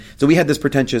So we had this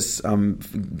pretentious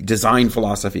design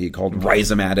philosophy called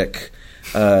rhizomatic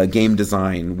game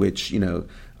design, which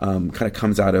kind of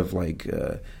comes out of like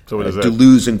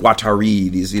Deleuze and Guattari,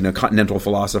 these continental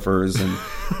philosophers,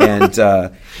 and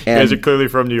you guys are clearly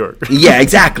from New York. Yeah,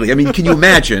 exactly. I mean, can you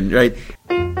imagine, right?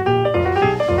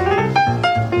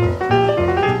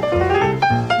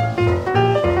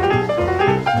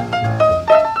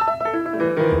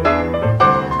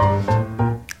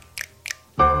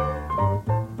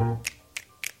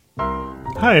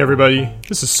 Hi, everybody.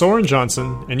 This is Soren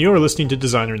Johnson, and you are listening to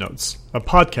Designer Notes, a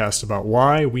podcast about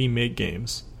why we make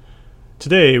games.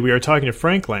 Today, we are talking to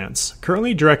Frank Lantz,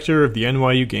 currently director of the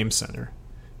NYU Game Center.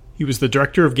 He was the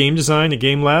director of game design at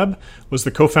Game Lab, was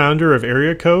the co-founder of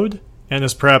Area Code, and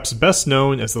is perhaps best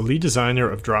known as the lead designer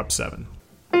of Drop 7.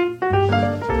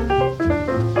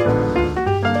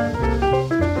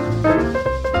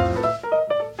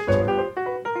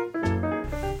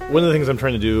 One of the things I'm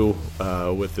trying to do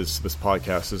with this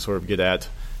podcast is sort of get at,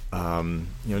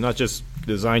 not just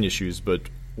design issues, but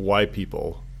why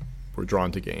people were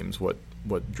drawn to games, what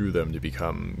drew them to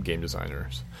become game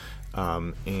designers.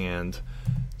 And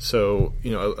so,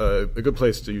 a good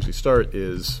place to usually start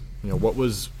is, what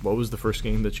was the first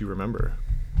game that you remember?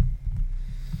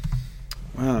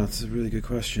 Wow, that's a really good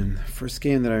question. First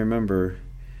game that I remember,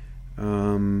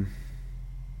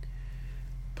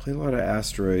 played a lot of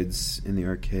Asteroids in the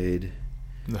arcade.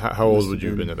 How old would you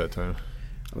have been at that time?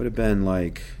 I would have been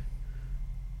like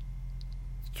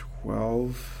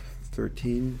 12,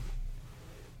 13,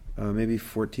 maybe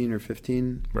 14 or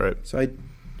 15. Right. So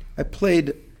I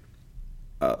played,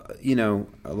 a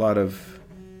lot of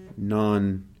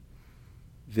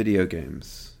non-video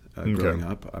games growing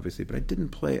up, obviously, but I didn't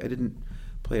play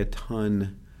a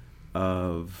ton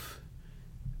of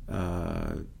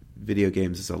video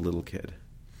games as a little kid.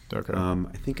 Okay.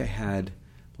 I think I had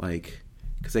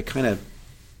because I kind of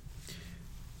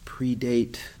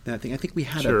predate that thing. I think we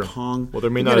had a Pong. Well, there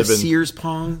may not have been Sears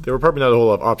Pong. There were probably not a whole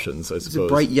lot of options, I suppose. It was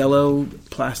a bright yellow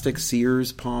plastic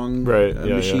Sears Pong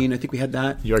machine. Yeah. I think we had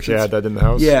that. You actually had that in the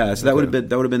house? Yeah, so that would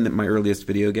have been my earliest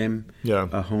video game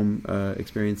home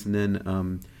experience, and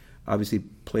then obviously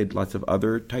played lots of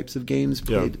other types of games.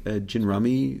 Played Gin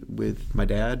Rummy with my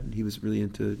dad. He was really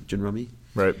into Gin Rummy.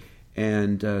 Right.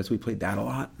 And so we played that a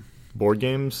lot. Board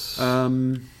games?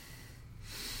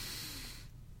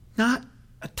 Not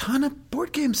a ton of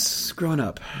board games growing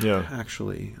up. Yeah.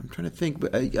 Actually, I'm trying to think.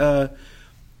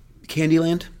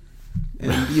 Candyland,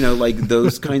 and like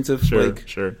those kinds of sure.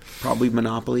 Probably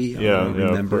Monopoly. I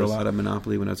remember a lot of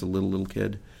Monopoly when I was a little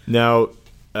kid. Now,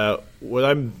 the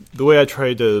way I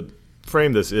try to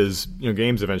frame this is,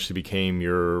 games eventually became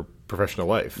your professional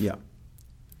life. Yeah.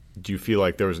 Do you feel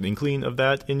like there was an inkling of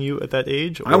that in you at that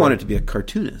age? Or? I wanted to be a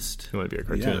cartoonist. You wanted to be a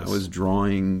cartoonist. Yeah, I was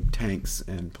drawing tanks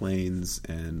and planes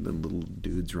and the little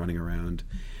dudes running around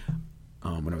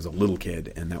when I was a little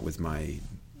kid, and that was my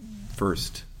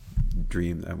first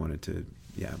dream. I wanted to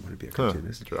be a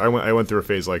cartoonist. I went through a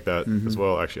phase like that as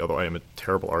well, actually, although I am a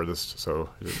terrible artist, so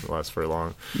it didn't last very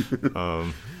long.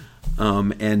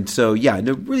 And so,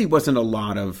 there really wasn't a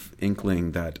lot of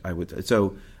inkling that I would...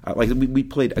 So... we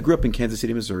played. I grew up in Kansas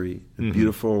City, Missouri. A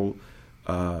beautiful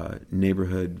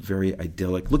neighborhood, very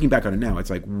idyllic. Looking back on it now,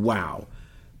 it's like, wow,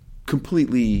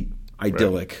 completely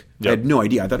idyllic. Right. Yep. I had no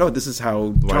idea. I thought, this is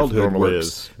how childhood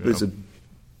works. It was a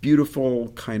beautiful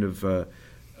kind of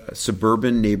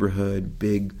suburban neighborhood,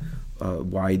 big,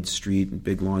 wide street, and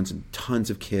big lawns, and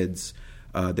tons of kids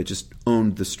that just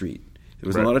owned the street. There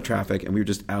was a lot of traffic, and we were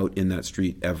just out in that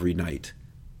street every night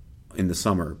in the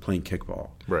summer playing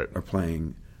kickball, or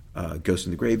playing Ghost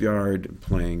in the Graveyard,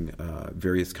 playing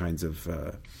various kinds of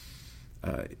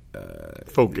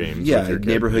folk games,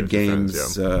 neighborhood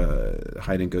games,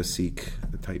 hide and go seek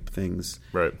type things,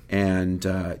 right? And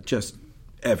just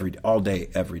all day,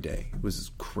 every day. It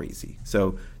was crazy.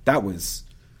 So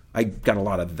I got a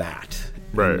lot of that,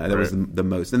 right? That was the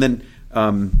most. And then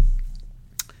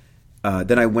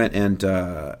I went and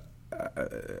I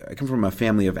come from a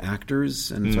family of actors,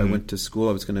 and so I went to school.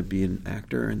 I was going to be an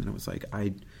actor, and then I was like,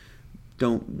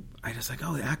 the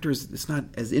actor it's not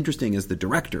as interesting as the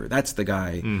director. That's the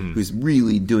guy who's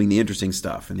really doing the interesting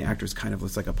stuff, and the actor's kind of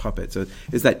looks like a puppet. So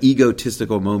it's that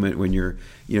egotistical moment when you're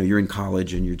in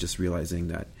college and you're just realizing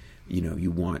that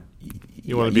you want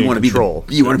to be in control.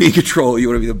 You want to be in control. You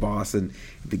want to be the boss and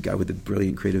the guy with the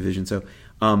brilliant creative vision. So,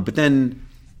 but then.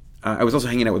 I was also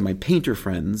hanging out with my painter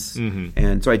friends,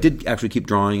 and so I did actually keep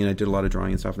drawing, and I did a lot of drawing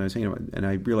and stuff. And I was hanging out, and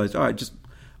I realized,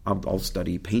 I'll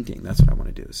study painting. That's what I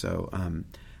want to do. So,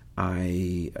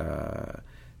 I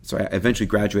eventually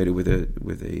graduated with a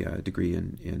degree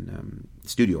in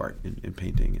studio art in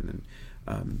painting, and then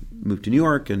moved to New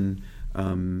York and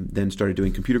then started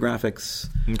doing computer graphics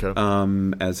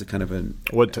as a kind of an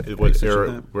what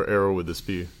era would this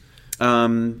be?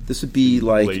 This would be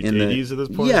like late in 80s at this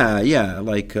point? Yeah,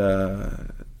 like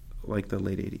the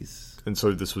late 80s. And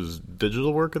so this was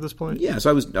digital work at this point? Yeah,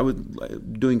 so I was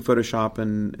doing Photoshop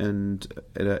and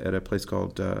at a place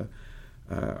called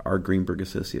R. Greenberg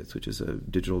Associates, which is a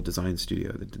digital design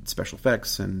studio that did special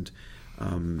effects and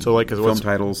film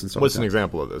titles and stuff. What's like an that.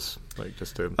 example of this? Like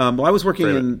just to well, I was working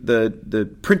in the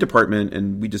print department,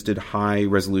 and we just did high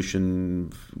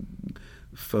resolution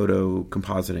photo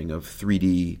compositing of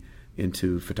 3D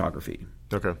into photography.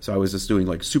 Okay. So I was just doing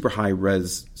like super high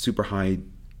res, super high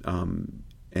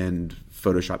end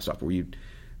Photoshop stuff where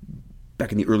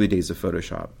back in the early days of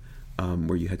Photoshop,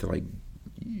 where you had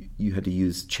to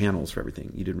use channels for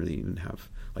everything. You didn't really even have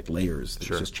like layers. It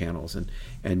was just channels,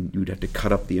 and you'd have to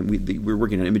cut up we were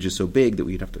working on images so big that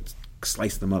we'd have to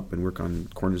slice them up and work on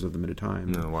corners of them at a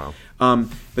time. Oh, wow.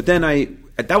 But then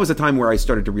that was a time where I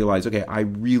started to realize, okay, I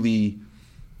really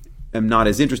am not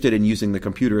as interested in using the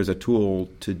computer as a tool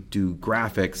to do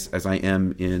graphics as I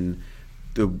am in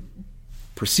the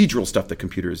procedural stuff that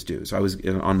computers do. So I was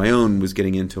on my own was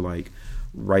getting into like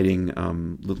writing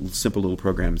simple little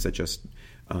programs that just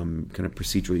kind of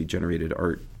procedurally generated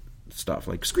art stuff,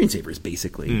 like screensavers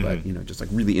basically, but just like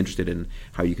really interested in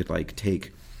how you could like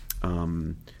take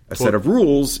a set of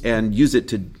rules and use it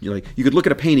to you could look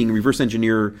at a painting, reverse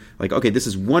engineer like, okay, this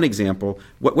is one example.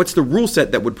 What's the rule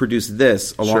set that would produce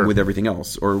this along with everything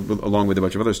else, or along with a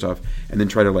bunch of other stuff, and then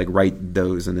try to like write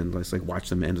those and then just like watch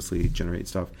them endlessly generate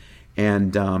stuff.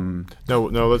 And no,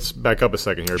 let's back up a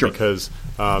second here because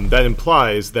that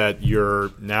implies that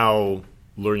you're now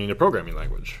learning a programming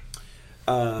language.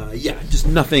 Just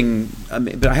nothing.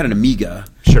 But I had an Amiga,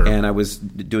 and I was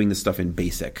doing this stuff in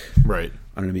BASIC, right,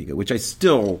 on an Amiga, which I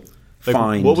still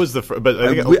find. What was the?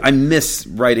 But I miss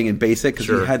writing in BASIC because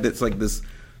we had this.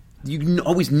 You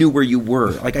always knew where you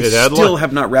were. Like I still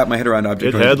have not wrapped my head around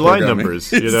object. It had line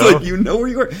numbers. It's like you know where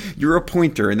you are. You're a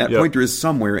pointer, and that pointer is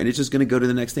somewhere, and it's just going to go to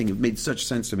the next thing. It made such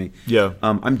sense to me. Yeah.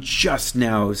 I'm just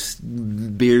now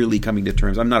barely coming to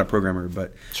terms. I'm not a programmer,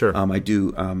 but I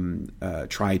do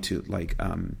try to like.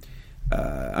 I'm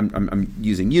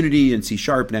using Unity and C#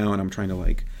 now, and I'm trying to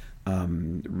like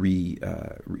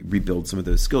rebuild some of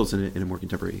those skills in a more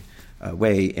contemporary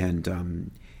way,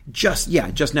 and. Just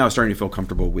now starting to feel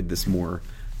comfortable with this more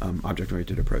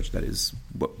object-oriented approach. That is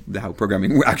how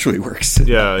programming actually works. So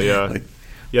I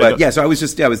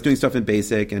was doing stuff in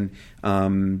BASIC, and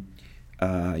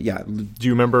Do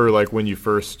you remember like when you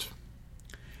first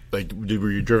were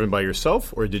you driven by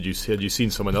yourself, or had you seen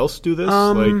someone else do this?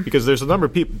 Because there's a number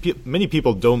of people. Many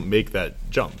people don't make that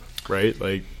jump, right?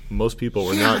 Like most people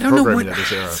were not programming at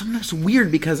this era. Sometimes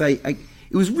weird because it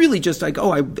was really just like,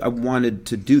 I wanted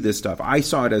to do this stuff. I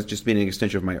saw it as just being an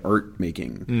extension of my art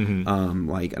making. And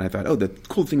I thought, the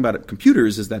cool thing about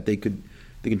computers is that they can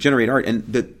generate art. And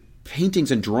the paintings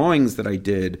and drawings that I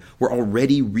did were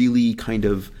already really kind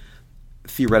of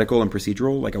theoretical and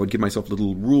procedural. Like I would give myself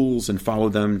little rules and follow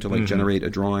them to generate a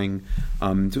drawing.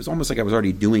 So it was almost like I was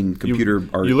already doing computer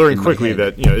art. You learn quickly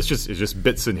that it's just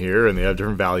bits in here and they have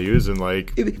different values and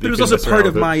like. But it was also part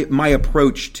of my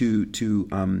approach to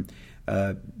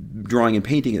drawing and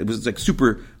painting. It was like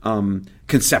super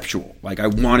conceptual. Like I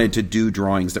wanted to do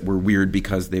drawings that were weird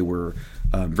because they were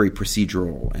very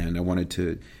procedural, and I wanted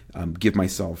to give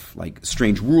myself like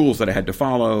strange rules that I had to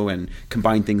follow and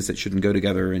combine things that shouldn't go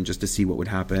together, and just to see what would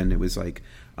happen. It was like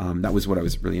that was what I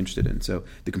was really interested in. So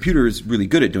the computer is really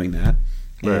good at doing that.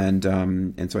 Right.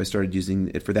 And so I started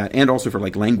using it for that, and also for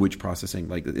like language processing,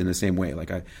 like in the same way,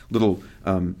 like little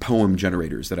poem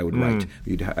generators that I would write.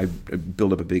 I'd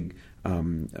build up a big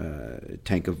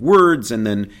tank of words, and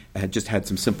then I had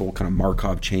some simple kind of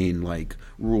Markov chain like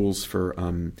rules for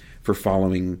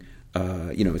following.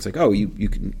 It's like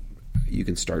you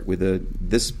can start with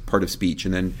this part of speech,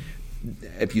 and then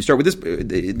if you start with this,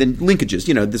 then linkages.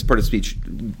 This part of speech,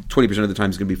 20% of the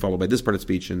time is going to be followed by this part of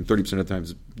speech, and 30% of the time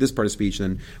is this part of speech.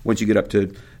 And then once you get up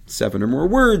to 7 or more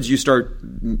words, you start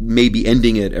maybe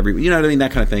ending it every. You know what I mean?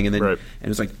 That kind of thing. And then and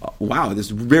it's like, wow, this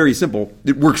is very simple.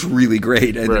 It works really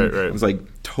great. And I was like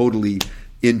totally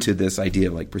into this idea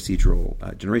of like procedural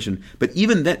generation. But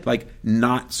even that, like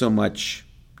not so much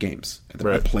games.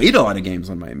 I played a lot of games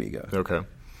on my Amiga. Okay,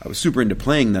 I was super into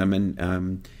playing them,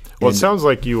 and. Well, it sounds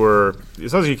like you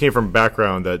came from a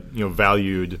background that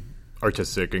valued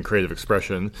artistic and creative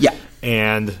expression. Yeah,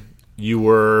 and you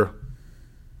were,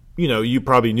 you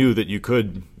probably knew that you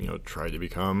could, try to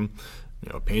become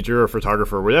a painter or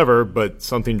photographer or whatever, but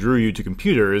something drew you to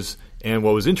computers. And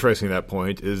what was interesting at that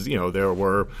point is, there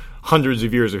were hundreds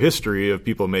of years of history of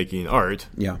people making art.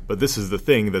 Yeah. But this is the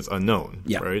thing that's unknown.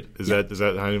 Yeah. Right? Is that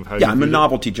how Yeah, I'm a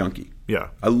novelty junkie. Yeah.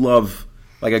 I love,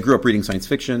 I grew up reading science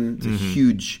fiction. It's a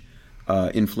huge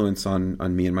influence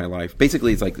on me in my life.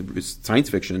 Basically, it's science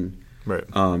fiction, right?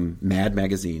 Mad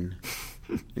Magazine,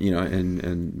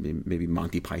 and maybe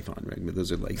Monty Python. Right?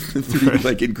 Those are the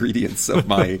three ingredients of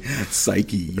my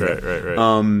psyche. Right.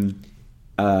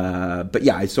 But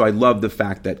yeah, so I love the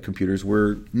fact that computers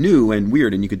were new and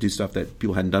weird, and you could do stuff that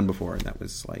people hadn't done before, and that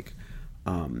was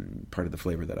part of the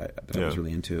flavor that I was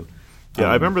really into. Yeah,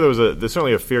 I remember there's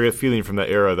certainly a feeling from that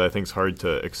era that I think is hard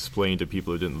to explain to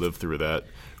people who didn't live through that,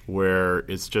 where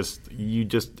it's just you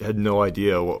just had no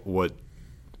idea what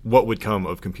would come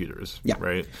of computers. Yeah,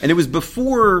 right. And it was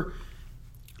before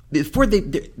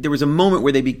there was a moment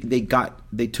where they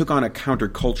took on a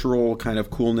countercultural kind of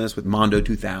coolness with Mondo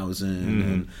 2000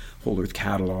 and Whole Earth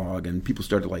Catalog, and people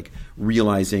started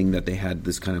realizing that they had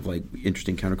this kind of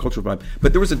interesting countercultural vibe.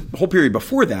 But there was a whole period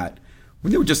before that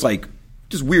when they were just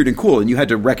weird and cool, and you had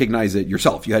to recognize it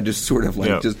yourself. You had to sort of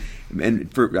I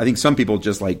think some people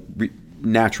just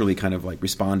naturally kind of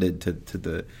responded to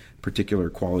the particular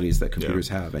qualities that computers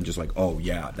have, and just I got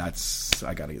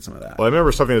to get some of that. Well, I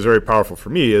remember something that's very powerful for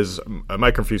me is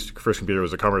my first computer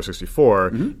was a Commodore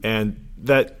 64, and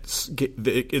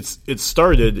it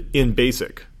started in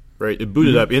BASIC. Right, it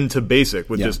booted up into BASIC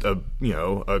with just a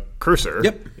cursor,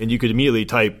 and you could immediately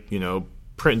type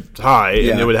print hi,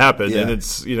 and it would happen, and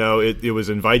it's it was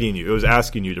inviting you, it was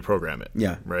asking you to program it.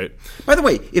 Yeah, right. By the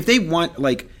way, if they want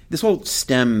this whole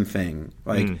STEM thing,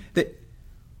 that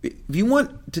if you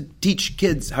want to teach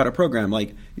kids how to program,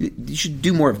 you should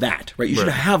do more of that, right? You should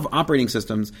have operating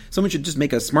systems. Someone should just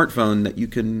make a smartphone that you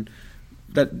can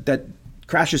that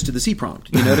crashes to the C prompt.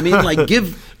 You know what I mean?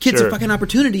 Give kids a fucking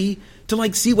opportunity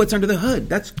to see what's under the hood.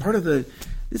 That's part of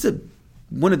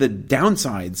one of the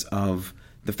downsides of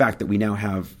the fact that we now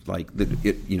have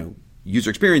user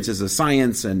experience is a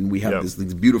science, and we have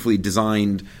these beautifully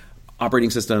designed operating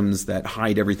systems that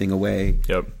hide everything away.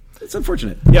 Yep. It's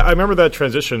unfortunate. Yeah, I remember that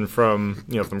transition from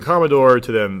Commodore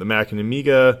to then the Mac and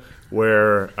Amiga,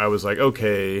 where I was like,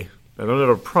 okay, I don't have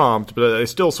a prompt, but I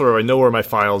still I know where my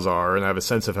files are, and I have a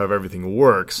sense of how everything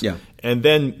works. Yeah. And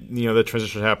then the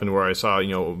transition happened where I saw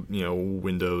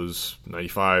Windows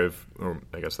 95, or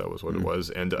I guess that was what it was,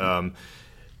 and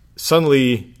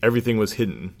suddenly everything was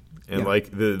hidden. And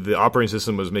the operating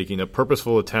system was making a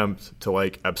purposeful attempt to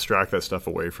abstract that stuff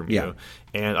away from you,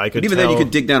 and I could. But even then, you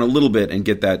could dig down a little bit and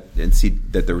get that and see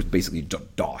that there was basically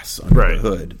DOS under the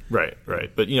hood. Right.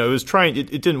 But it was trying. It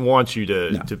didn't want you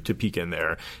to peek in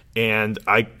there, and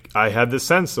I had this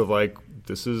sense of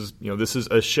this is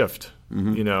a shift,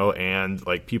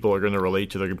 and people are going to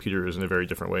relate to their computers in a very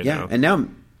different way now. And now.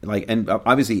 And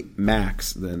obviously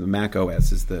Macs, the Mac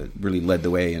OS is really led the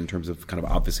way in terms of kind of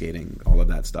obfuscating all of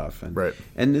that stuff. And,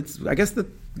 and it's, I guess,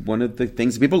 one of the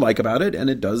things people like about it, and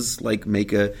it does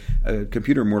make a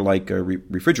computer more like a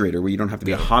refrigerator, where you don't have to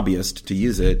be a hobbyist to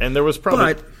use it. And there was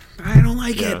probably... But I don't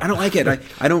like it. I don't like it.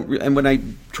 I don't. And when I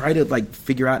try to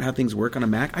figure out how things work on a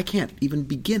Mac, I can't even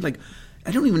begin.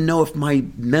 I don't even know if my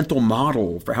mental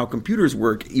model for how computers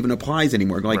work even applies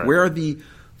anymore. Where are the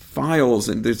files?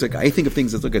 And there's I think of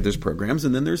things as there's programs,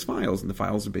 and then there's files, and the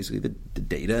files are basically the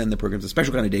data, and the program's a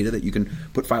special kind of data that you can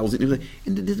put files in.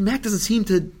 And the Mac doesn't seem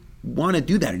to want to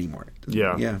do that anymore.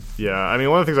 Yeah. I mean,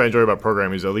 one of the things I enjoy about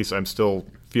programming is at least I'm still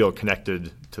feel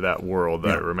connected to that world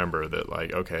that I remember that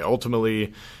okay,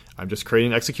 ultimately I'm just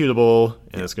creating an executable,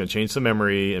 and it's going to change some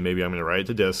memory, and maybe I'm going to write it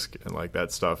to disk, and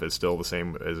that stuff is still the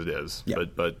same as it is. Yeah.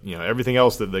 But everything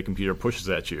else that the computer pushes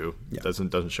at you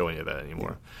doesn't show any of that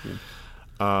anymore. Yeah.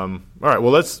 All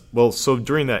right. So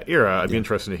during that era, I'd be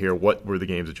interested to hear what were the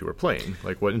games that you were playing,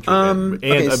 what beyond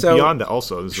that.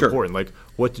 Also, this is important.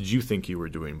 What did you think you were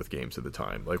doing with games at the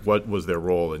time? What was their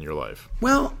role in your life?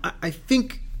 Well, I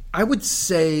think I would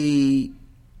say.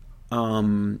 So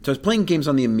I was playing games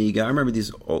on the Amiga. I remember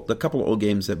a couple of old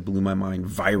games that blew my mind.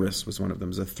 Virus was one of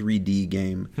them. It was a 3D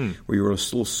game where you were a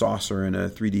little saucer in a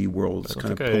 3D world. It's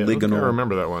kind of polygonal. I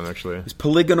remember that one, actually. It was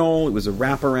polygonal. It was a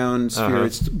wraparound sphere.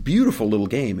 It's a beautiful little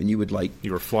game. And you would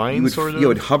You were flying, You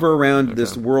would hover around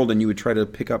this world, and you would try to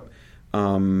pick up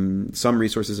some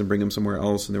resources and bring them somewhere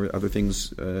else. And there were other things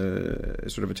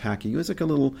sort of attacking you. It was like a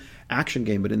little action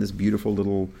game, but in this beautiful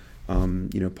little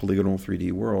polygonal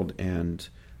 3D world. And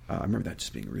I remember that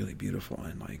just being really beautiful,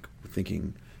 and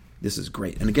thinking, this is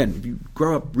great. And again, if you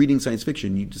grow up reading science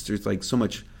fiction, there's so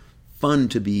much fun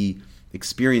to be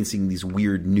experiencing these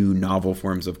weird new novel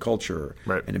forms of culture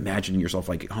Right. and imagining yourself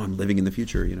like, oh, I'm living in the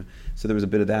future, you know. So there was a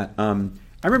bit of that. I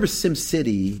remember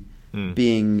SimCity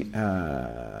being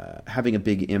having a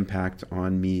big impact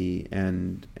on me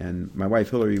and my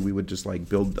wife Hillary. We would just like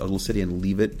build a little city and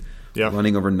leave it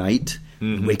running overnight.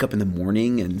 Wake up in the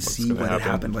morning and see what had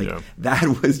happened. Like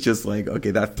that was just like,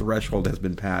 okay, that threshold has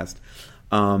been passed.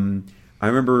 I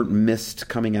remember Myst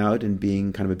coming out and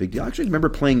being kind of a big deal. I actually remember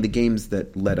playing the games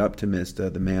that led up to Myst,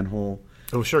 the Manhole.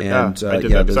 Oh, sure. And, I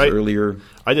did that. those earlier.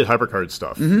 I did HyperCard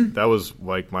stuff. That was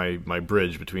like my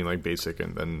bridge between like basic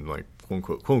and like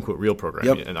quote unquote real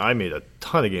programming. Yep. And I made a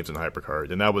ton of games in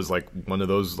HyperCard, and that was like one of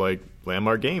those like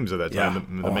landmark games at that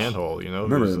time. The Manhole, you know. I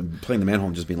remember playing the Manhole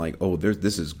and just being like, "Oh,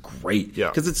 this is great." Yeah,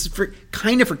 because it's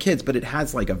kind of for kids, but it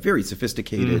has like a very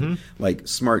sophisticated, like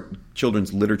smart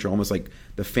children's literature, almost like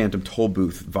the Phantom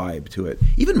Tollbooth vibe to it.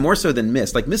 Even more so than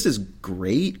Myst. Like Myst is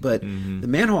great, but the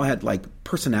Manhole had like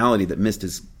personality that Myst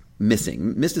is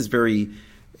missing. Myst is very.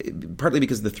 Partly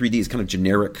because the 3D is kind of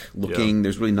generic looking. Yeah.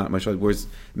 There's really not much. Whereas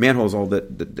Manhole is all the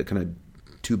kind of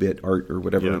 2-bit art or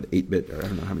whatever, 8-bit, or I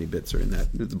don't know how many bits are in that.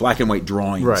 It's black and white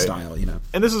drawing style, you know.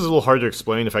 And this is a little hard to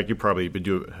explain. In fact, you probably would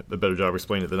do a better job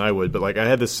explaining it than I would. But like I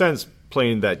had this sense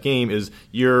playing that game is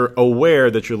you're aware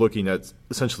that you're looking at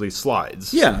essentially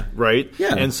slides. Yeah. Right?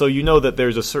 Yeah. And so you know that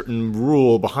there's a certain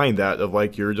rule behind that of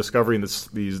like you're discovering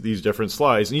these different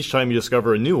slides. And each time you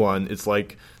discover a new one, it's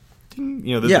like,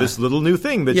 you know, this little new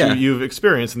thing that you've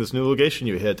experienced in this new location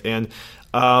you hit. And,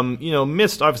 you know,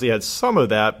 Myst obviously had some of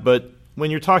that, but when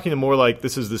you're talking to more like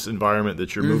this is this environment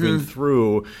that you're moving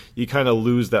through, you kind of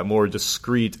lose that more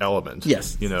discrete element.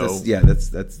 Yes. You know?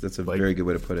 That's a very good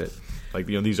way to put it. Like,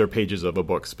 you know, these are pages of a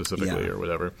book specifically or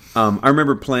whatever. I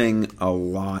remember playing a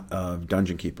lot of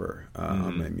Dungeon Keeper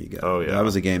on my Amiga. Oh, yeah. That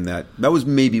was a game that was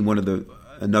maybe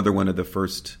another one of the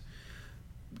first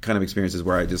kind of experiences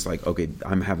where I just like, okay,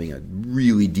 I'm having a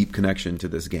really deep connection to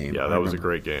this game. Yeah, that was a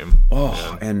great game.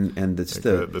 Oh, and it's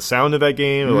like the sound of that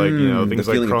game, like, you know, things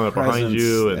like crawling up behind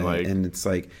you, and it's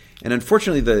like, and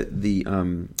unfortunately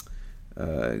the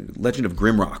Legend of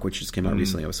Grimrock, which just came out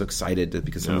recently, I was so excited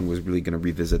because someone was really going to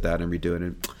revisit that and redo it,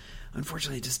 and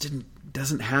unfortunately it just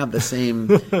doesn't have the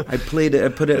same. I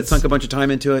sunk a bunch of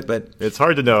time into it, but it's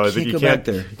hard to know. You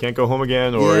can't go home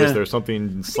again, or is there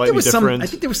something slightly different? I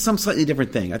think there was some slightly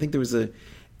different thing. I think there was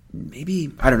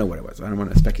maybe I don't know what it was. I don't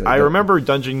want to speculate. I remember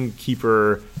Dungeon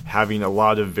Keeper having a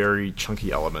lot of very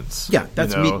chunky elements. Yeah,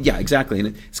 that's me. Yeah, exactly.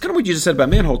 And it's kind of what you just said about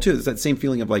Manhole too. It's that same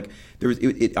feeling of like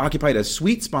it occupied a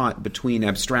sweet spot between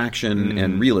abstraction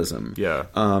and realism. Yeah,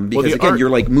 because again, you're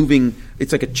like moving.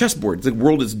 It's like a chessboard. The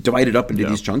world is divided up into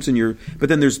these chunks, and but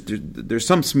then there's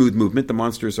some smooth movement. The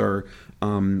monsters are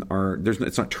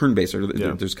it's not turn based.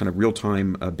 There's kind of real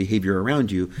time behavior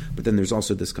around you, but then there's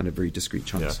also this kind of very discrete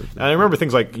chunks. Yeah. And I remember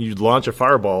things like you'd launch a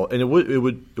fireball, and it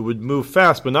would move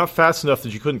fast, but not fast enough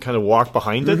that you couldn't kind of walk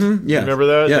behind it. Mm-hmm. Yeah, you remember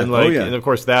that? Yeah. And and of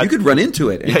course that you could run into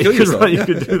it. And kill yourself. You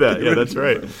could do that. Yeah, that's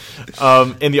right.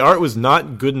 And the art was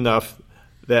not good enough.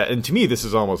 And to me, this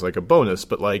is almost like a bonus,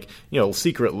 but like, you know,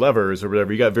 secret levers or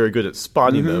whatever, you got very good at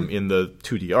spotting them in the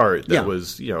 2D art that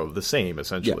was, you know, the same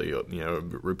essentially, you know,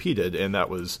 repeated, and that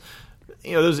was,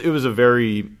 you know, it was a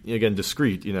very, again,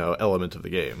 discrete, you know, element of the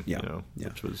game, you know,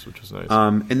 which was nice.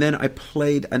 And then I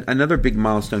played another big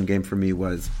milestone game for me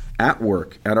was at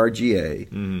work at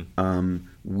RGA.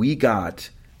 We got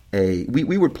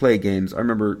we would play games. I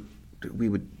remember we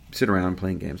would sit around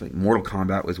playing games like Mortal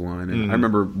Kombat was one, and I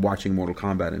remember watching Mortal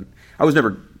Kombat, and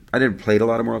I didn't play a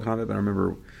lot of Mortal Kombat, but I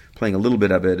remember playing a little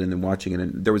bit of it and then watching it,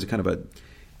 and there was a kind of a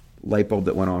light bulb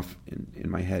that went off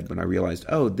in my head when I realized,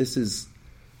 oh, this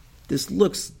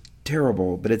looks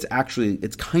terrible, but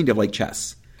it's kind of like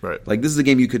chess. Right. Like this is a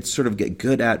game you could sort of get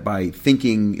good at by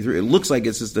thinking through. It looks like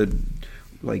it's just a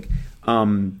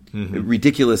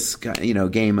ridiculous, you know,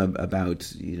 game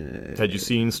about. Had you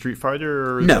seen Street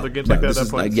Fighter or other games like that at that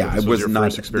point? This was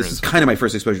not. This is kind of my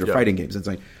first exposure to fighting games. It's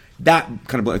like that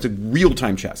kind of. It's a real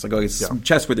time chess, like it's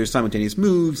chess where there's simultaneous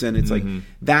moves, and it's like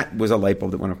that was a light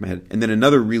bulb that went off my head. And then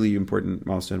another really important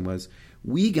milestone was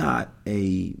we got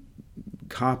a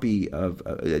copy of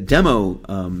a demo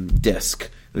disc,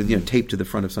 you know, taped to the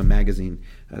front of some magazine,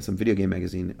 some video game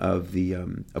magazine of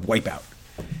Wipeout.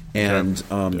 And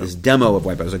this demo of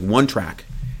Wipeout was like one track,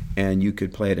 and you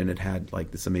could play it, and it had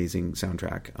like this amazing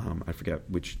soundtrack. I forget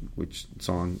which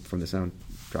song from the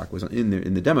soundtrack was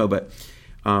in the demo, but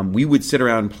we would sit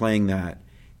around playing that,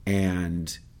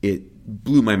 and it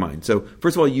blew my mind. So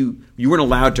first of all, you weren't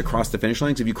allowed to cross the finish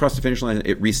line. So if you crossed the finish line,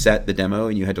 it reset the demo,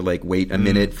 and you had to like wait a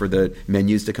minute for the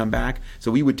menus to come back.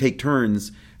 So we would take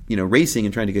turns, racing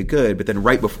and trying to get good, but then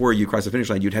right before you cross the finish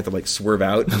line, you'd have to like swerve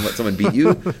out and let someone beat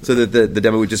you, so that the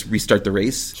demo would just restart the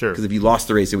race. Sure. Because if you lost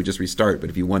the race, it would just restart. But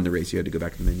if you won the race, you had to go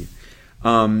back to the menu.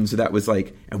 So that was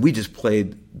like, and we just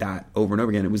played that over and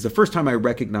over again. It was the first time I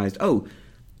recognized,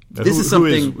 this is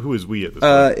something. Who is we at this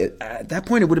point? At that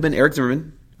point, it would have been Eric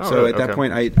Zimmerman. Oh, so really? at that Okay.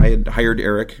 point, I had hired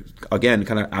Eric, again,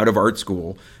 kind of out of art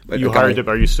school. But You hired him.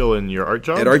 Are you still in your art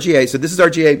job? at RGA. So this is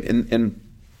RGA, and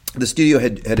the studio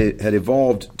had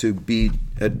evolved to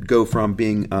go from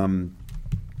being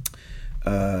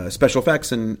special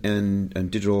effects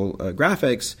and digital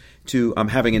graphics to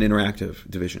having an interactive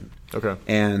division. Okay.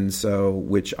 And so,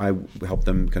 which I helped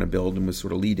them kind of build and was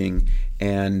sort of leading.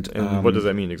 And what does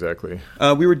that mean exactly?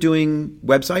 we were doing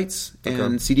websites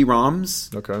and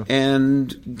CD-ROMs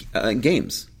and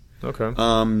games. Okay.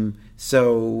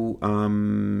 So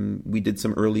we did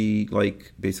some early,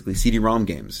 like, basically CD-ROM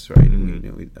games, right?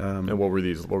 And what were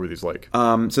these? What were these like?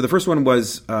 So the first one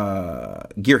was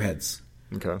Gearheads.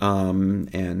 Okay.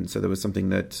 And so there was something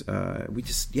that we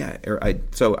just,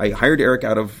 so I hired Eric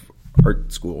out of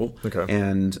art school. Okay.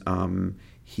 And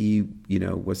he,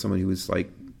 was someone who was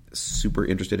like super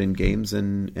interested in games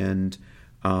and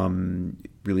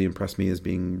really impressed me as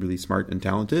being really smart and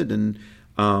talented. And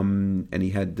he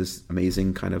had this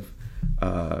amazing kind of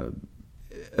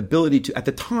ability to, at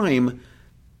the time,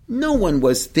 no one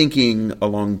was thinking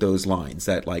along those lines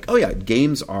that like,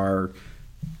 games are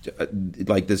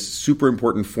like this super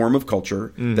important form of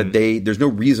culture that there's no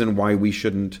reason why we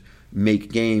shouldn't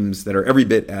make games that are every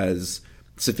bit as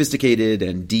sophisticated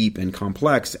and deep and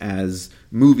complex as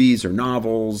movies or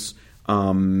novels,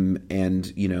 and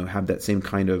have that same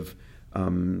kind of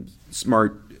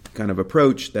smart kind of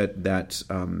approach that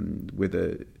with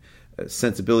a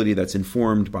sensibility that's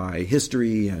informed by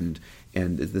history and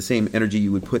the same energy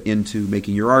you would put into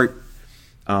making your art,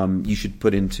 you should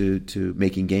put into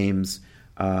making games.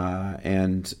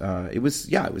 It was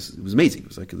amazing. It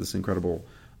was like this incredible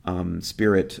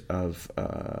spirit of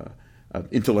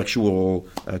intellectual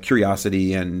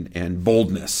curiosity and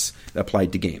boldness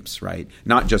applied to games, right?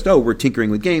 Not just, we're tinkering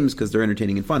with games because they're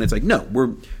entertaining and fun. It's like, no, we're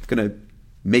going to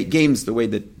make games the way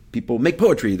that people make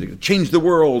poetry. They're going to change the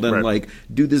world and like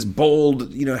do this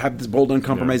bold, have this bold,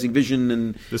 uncompromising vision.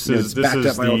 And this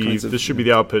should be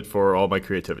the output for all my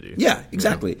creativity. Yeah,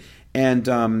 exactly.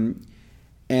 So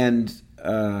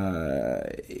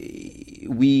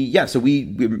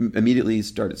we immediately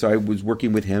started. So I was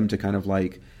working with him to kind of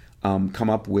like come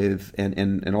up with,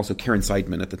 and also Karen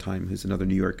Seidman at the time, who's another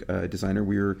New York designer.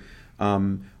 We were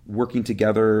working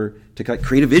together to kind of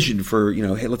create a vision for,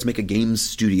 hey, let's make a games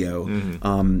studio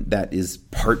that is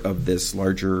part of this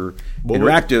larger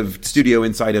interactive studio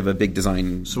inside of a big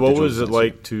design. So what was it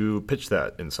like to pitch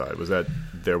that inside? Was that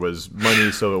there was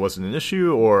money so it wasn't an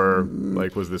issue, or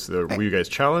like was this were you guys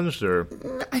challenged, or?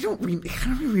 I don't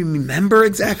really remember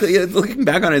exactly. Looking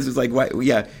back on it, it's like,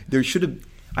 there should have.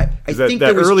 I think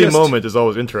that early moment is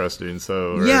always interesting.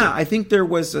 So right? Yeah, I think there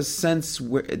was a sense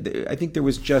where I think there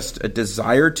was just a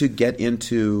desire to get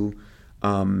into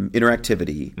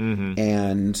interactivity,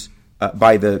 and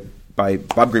by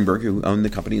Bob Greenberg, who owned the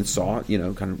company and saw,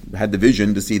 kind of had the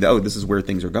vision to see that, this is where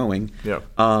things are going. Yeah.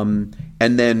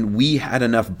 And then we had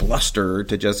enough bluster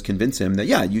to just convince him that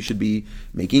you should be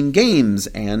making games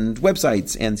and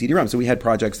websites and CD-ROMs. So we had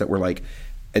projects that were like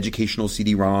educational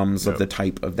CD-ROMs of the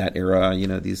type of that era,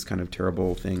 these kind of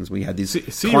terrible things. We had these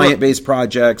client-based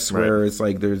projects where it's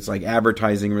like there's like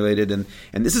advertising related, and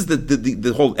this is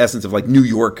the whole essence of like New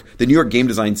York. The New York game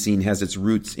design scene has its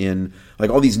roots in like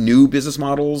all these new business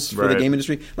models for the game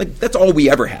industry. Like that's all we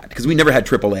ever had, because we never had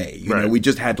AAA. You know, we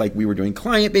just had like we were doing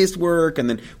client-based work, and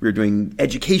then we were doing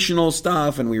educational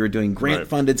stuff, and we were doing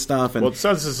grant-funded stuff. And well, it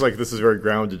sounds just like this is very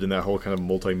grounded in that whole kind of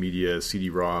multimedia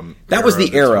CD-ROM. That was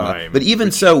the era, but even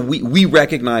so, we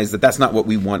recognize that that's not what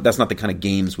we want. That's not the kind of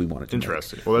games we wanted to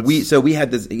Interesting. make. Well, we had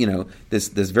this,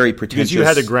 this very pretentious. Because you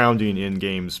had a grounding in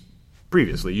games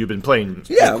previously. You've been playing,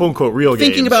 quote unquote, real games.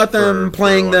 Thinking about them,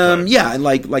 playing them, time. and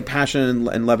like passion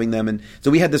and loving them. And so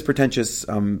we had this pretentious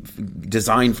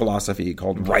design philosophy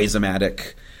called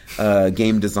rhizomatic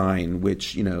game design,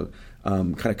 which kind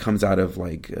of comes out of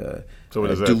like so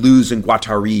what is that? Deleuze and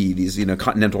Guattari, these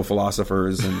continental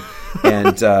philosophers, and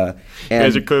guys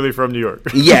are clearly from New York.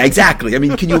 Yeah, exactly. I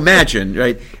mean, can you imagine,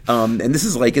 right? And this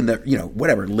is like in the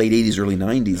late 80s, early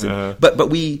 90s. But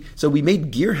we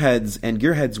made Gearheads, and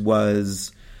Gearheads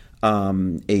was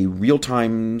a real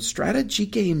time strategy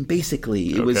game.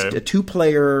 Basically, it was a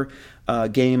 2-player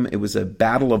game. It was a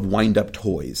battle of wind-up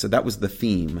toys. So that was the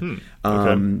theme.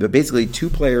 Okay. But basically, 2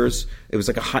 players. It was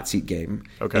like a hot seat game.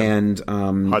 Okay. And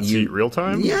hot seat real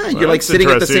time? Yeah, Well, you're like that's sitting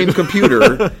at the same interesting.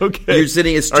 computer. Okay. You're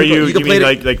sitting. It's Are you can mean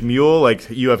play like Mule? Like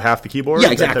you have half the keyboard? Yeah,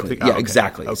 That type of exactly. thing? Yeah, okay.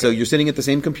 exactly. Okay. So you're sitting at the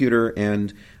same computer,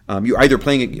 and you're either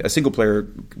playing a single player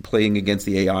playing against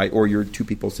the AI, or you're 2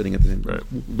 people sitting at the same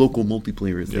local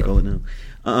multiplayer, as they call it now.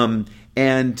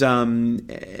 And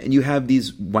you have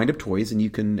these wind-up toys, and you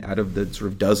can, out of the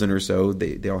sort of dozen or so,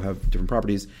 they all have different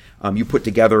properties. You put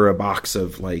together a box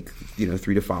of 3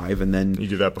 to 5, and then you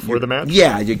do that before the match.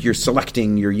 Yeah, you're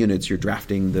selecting your units, you're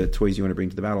drafting the toys you want to bring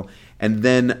to the battle, and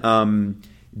then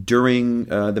during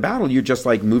the battle, you're just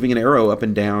like moving an arrow up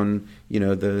and down,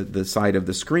 the side of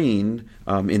the screen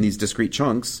in these discrete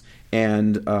chunks,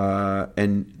 and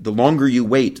the longer you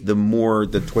wait, the more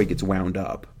the toy gets wound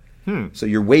up. So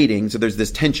you're waiting. So there's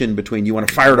this tension between you want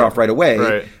to fire it off right away,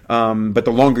 right. But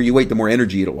the longer you wait, the more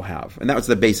energy it will have. And that was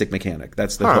the basic mechanic.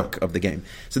 That's the hook of the game.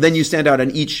 So then you stand out,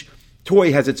 and each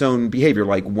toy has its own behavior.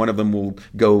 Like one of them will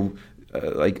go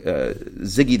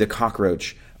Ziggy the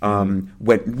cockroach.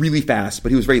 Went really fast,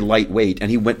 but he was very lightweight,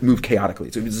 and he moved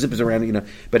chaotically. So he zips around,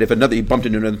 But if he bumped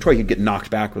into another toy, he'd get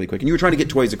knocked back really quick. And you were trying to get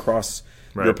toys across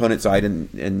your opponent's side, and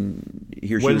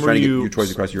he or she was trying to get your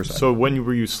toys across your side. So when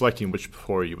were you selecting which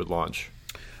toy you would launch?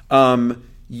 You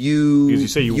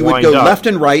you would wind go up. left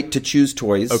and right to choose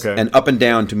toys, Okay. and up and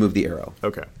down to move the arrow.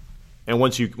 Okay. And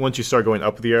once you start going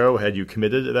up the arrow, had you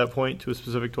committed at that point to a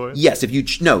specific toy? Yes, if you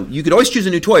could always choose a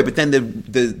new toy, but then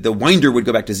the winder would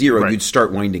go back to 0, Right. and you'd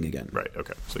start winding again. Right.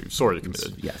 Okay. So you sort of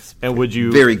committed. Yes. And would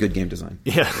you? Very good game design.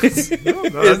 Yeah. It's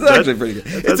actually pretty good.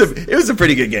 It was a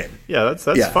pretty good game. Yeah, that's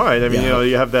Yeah. fine. I mean, Yeah.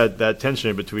 you have that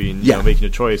tension between Yeah. making a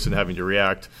choice and having to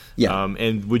react. Yeah.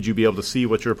 And would you be able to see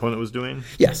what your opponent was doing?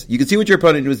 Yes, you could see what your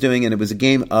opponent was doing, and it was a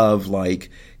game of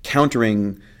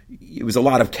countering. It was a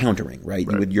lot of countering, right?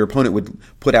 Your opponent would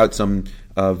put out some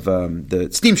of the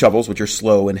steam shovels, which are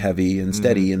slow and heavy and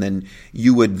steady, and then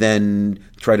you would then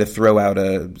try to throw out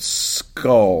a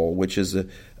skull, which is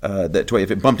that toy.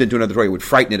 If it bumped into another toy, it would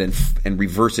frighten it and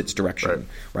reverse its direction,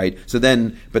 right? So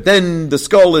then the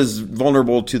skull is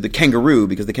vulnerable to the kangaroo,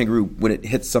 because the kangaroo, when it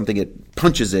hits something, it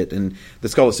punches it, and the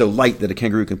skull is so light that a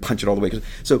kangaroo can punch it all the way.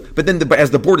 So, but then as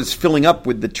the board is filling up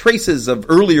with the traces of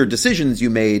earlier decisions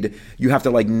you made, you have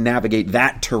to navigate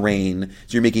that terrain.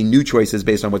 So you're making new choices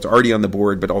based on what's already on the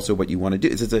board, but also what you want to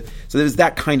do. So there's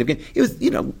that kind of game. It was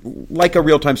like a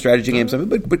real time strategy game,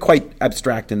 but quite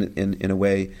abstract in a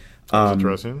way. That's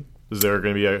interesting. Is there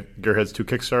going to be a Gearheads 2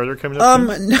 Kickstarter coming up?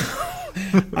 No.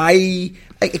 I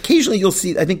occasionally you'll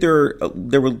see. I think there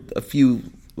were a few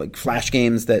Flash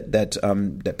games that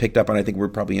picked up, and I think we're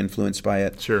probably influenced by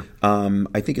it. Sure.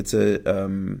 I think it's a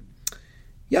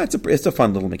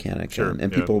fun little mechanic, sure,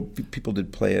 and people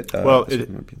did play it. Well,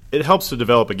 it helps to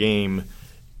develop a game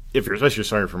if you're especially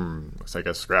starting from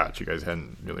scratch. You guys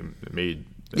hadn't really made.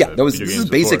 This is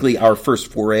basically our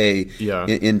first foray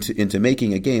into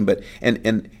making a game, but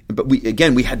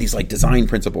we had these we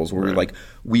principles where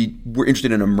we were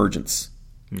interested in emergence.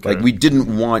 Okay. We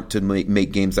didn't want to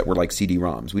make games that were like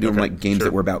CD-ROMs. We didn't like games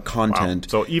that were about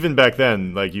content. Wow. So even back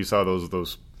then, you saw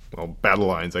those battle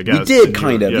lines, I guess. We did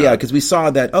kind of, because we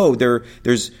saw that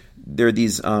there are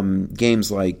these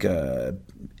games like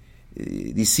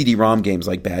these CD-ROM games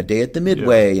like Bad Day at the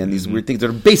Midway and these weird things that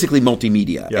are basically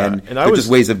multimedia. Yeah. And they're just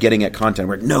ways of getting at content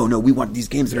where, no, we want these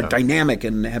games that are dynamic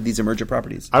and have these emergent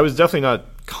properties. I was definitely not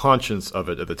conscious of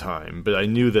it at the time, but I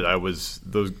knew that I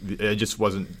just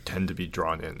wasn't tend to be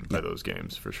drawn in by those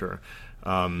games for sure.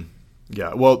 Well,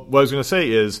 what I was going to say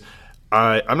is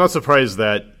I'm not surprised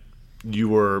that you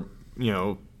were,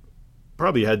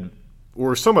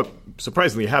 were somewhat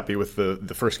surprisingly happy with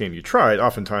the first game you tried.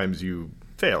 Oftentimes you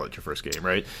fail at your first game,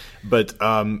 right? But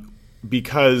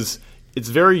because it's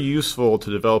very useful to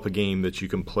develop a game that you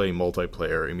can play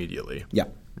multiplayer immediately. Yeah.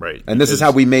 Right. And this is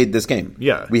how we made this game.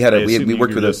 Yeah. We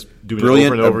worked with a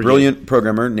brilliant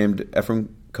programmer named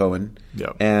Ephraim Cohen.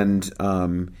 Yeah. And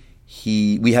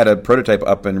we had a prototype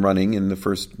up and running in the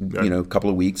first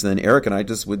couple of weeks, and then Eric and I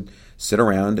just would sit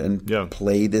around and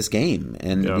play this game,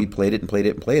 and we played it and played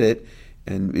it and played it.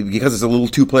 And because it's a little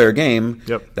 2-player game,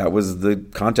 that was the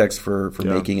context for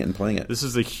making it and playing it. This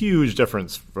is a huge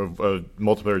difference of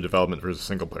multiplayer development versus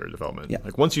single-player development. Yeah.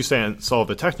 Once you solve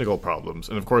the technical problems,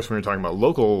 and of course when you're talking about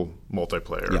local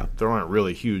multiplayer, there aren't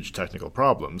really huge technical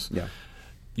problems. Yeah.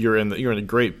 You're in a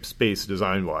great space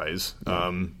design-wise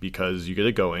because you get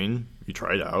it going, you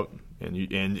try it out, and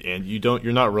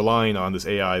you're not relying on this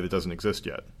AI that doesn't exist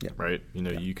yet, right?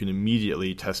 You can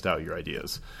immediately test out your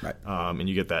ideas, right? And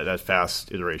you get that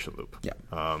fast iteration loop. Yeah.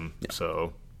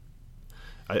 So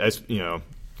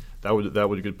That would be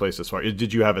a good place to start.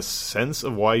 Did you have a sense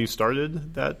of why you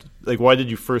started that? Like, why did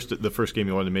the first game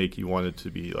you wanted to make, you wanted to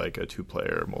be like a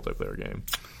 2-player multiplayer game?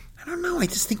 I don't know. I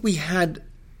just think we had.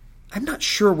 I'm not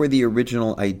sure where the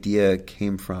original idea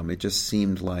came from. It just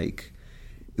seemed like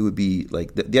it would be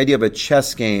like the idea of a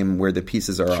chess game where the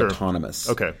pieces are autonomous.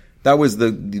 Okay. That was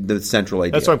the central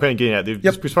idea. That's what I'm kind of getting at.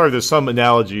 Yep. As far as there's some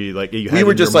analogy, like you had we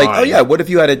were in just your like, mind. oh yeah, what if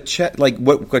you had a like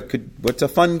what's a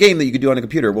fun game that you could do on a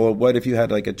computer? Well, what if you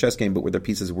had like a chess game, but where the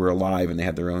pieces were alive and they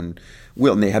had their own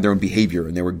will and they had their own behavior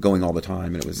and they were going all the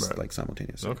time and it was like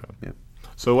simultaneous. Okay. Yeah.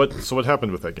 So what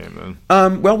happened with that game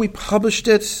then? Well, we published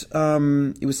it.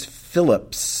 It was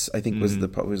Philips, I think, was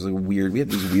a weird. We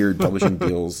had these weird publishing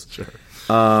deals. Sure.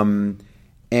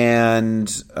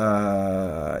 And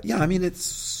I mean, it's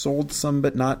sold some,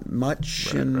 but not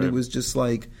much, and it was just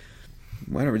like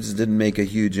whatever. It just didn't make a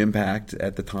huge impact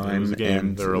at the time. It was a game.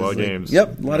 And there were a lot of games.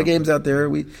 Yep, a lot of games out there.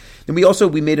 We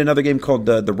made another game called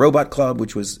the Robot Club,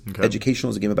 which was educational.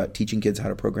 It was a game about teaching kids how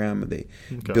to program. They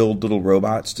build little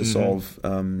robots to solve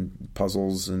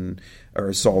puzzles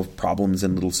or solve problems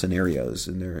in little scenarios.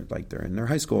 And they're in their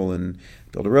high school and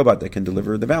build a robot that can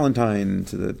deliver the Valentine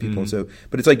to the people. So,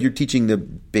 but it's like you're teaching the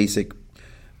basics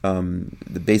of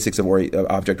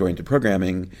object-oriented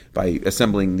programming by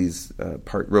assembling these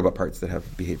robot parts that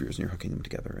have behaviors, and you're hooking them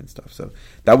together and stuff. So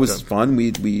that was fun.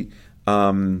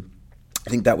 I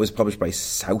think that was published by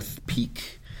South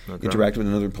Peak Interactive,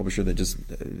 another publisher that just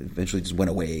eventually just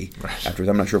went away afterwards.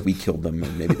 I'm not sure if we killed them,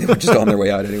 or maybe they were just on their way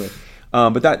out anyway.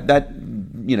 But that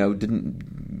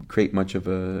didn't create much of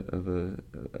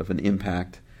an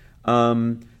impact.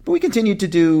 But we continued to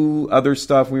do other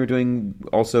stuff. We were doing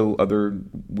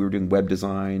web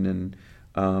design and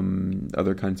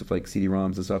other kinds of like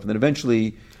CD-ROMs and stuff. And then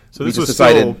eventually, this was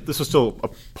still a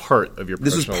part of your.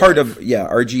 This was part of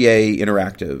RGA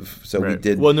Interactive. So we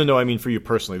did. Well, no. I mean, for you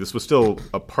personally, this was still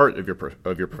a part of your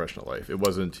professional life. It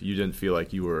wasn't. You didn't feel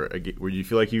like you were. Were you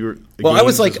feel like you were? Well, I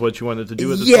was like, what you wanted to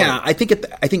do at this point?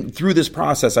 I think through this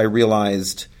process, I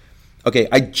realized. Okay,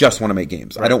 I just want to make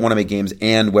games. I don't want to make games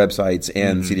and websites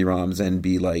and CD-ROMs and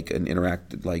be like an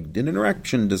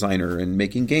interaction designer and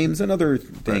making games and other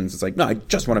things. It's like, no, I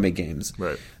just want to make games.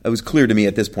 Right. It was clear to me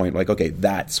at this point, like, okay,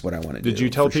 that's what I want to do. Did you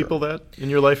tell people that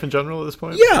in your life in general at this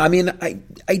point? Yeah, I mean, I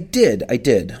did.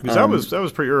 Because that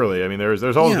was pretty early. I mean,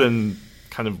 there's always been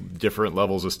kind of different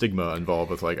levels of stigma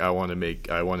involved with like I want to make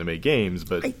games,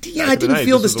 but I didn't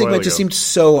feel the stigma. It just seemed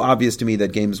so obvious to me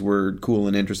that games were cool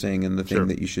and interesting and the thing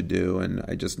that you should do, and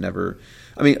I just never.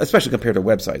 I mean, especially compared to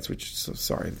websites, which that's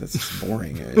just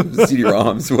boring.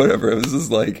 CD-ROMs, whatever. It was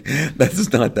just like that's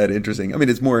just not that interesting. I mean,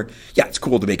 it's more. Yeah, it's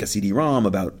cool to make a CD-ROM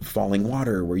about falling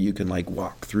water where you can like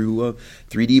walk through a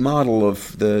 3D model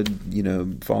of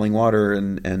the falling water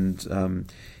and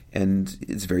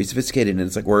it's very sophisticated, and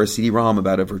it's like, or a CD-ROM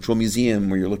about a virtual museum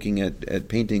where you're looking at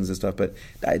paintings and stuff, but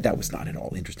that was not at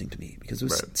all interesting to me because it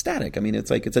was static. I mean, it's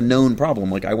like, it's a known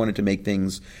problem. Like, I wanted to make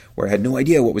things where I had no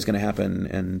idea what was going to happen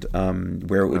and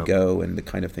where it would go and the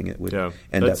kind of thing it would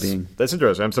end up being. That's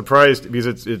interesting. I'm surprised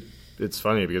because it's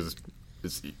funny because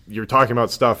you're talking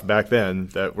about stuff back then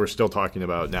that we're still talking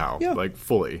about now, like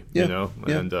fully, and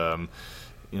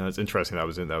it's interesting that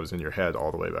was in your head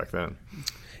all the way back then.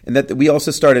 And that we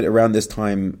also started around this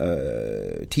time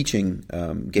teaching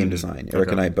game design.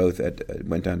 Eric and I both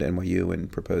went down to NYU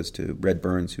and proposed to Red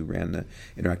Burns, who ran the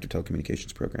Interactive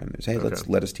Telecommunications program. They said, hey,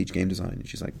 let us teach game design. And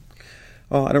she's like,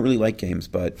 oh, I don't really like games,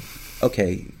 but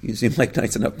okay, you seem like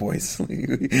nice enough boys.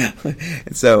 And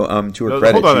so, to her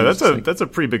credit, hold on, that's a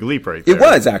pretty big leap right there. It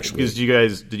was actually,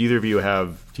 because did either of you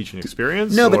have teaching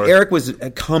experience? No, but Eric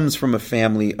comes from a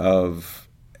family of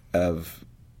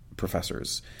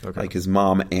professors. Like his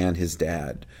mom and his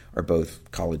dad are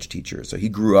both college teachers, so he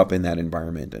grew up in that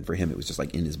environment, and for him it was just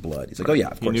like in his blood. He's like, oh yeah,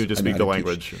 of course, he knew to speak the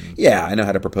language. Yeah, I know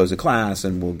how to propose a class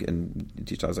and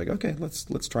teach. I was like, okay,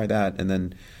 let's try that, and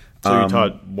then. So you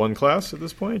taught one class at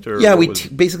this point, or yeah, we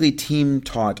basically team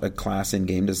taught a class in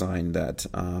game design that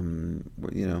and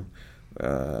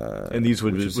these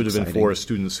would have been for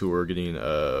students who were getting.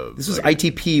 This was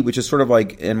ITP, which is sort of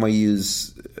like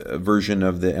NYU's version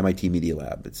of the MIT Media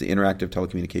Lab. It's the Interactive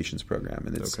Telecommunications Program,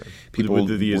 and it's people.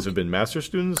 Would these have been master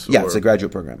students? Yeah, it's a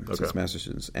graduate program. So it's master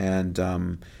students,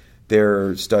 and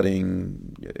they're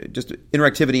studying just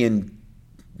interactivity in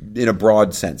a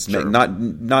broad sense,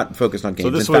 not focused on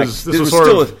games. So there was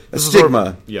still a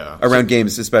stigma around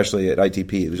games, especially at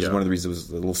ITP, which is one of the reasons it was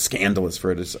a little scandalous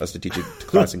for us to teach a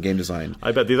class in game design.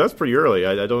 I bet that's pretty early.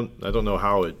 I don't know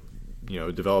how it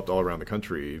developed all around the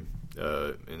country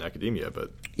in academia,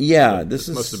 but this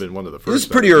must have been one of the first. This is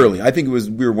pretty early. I think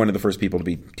we were one of the first people to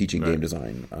be teaching game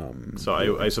design.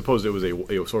 So I suppose it was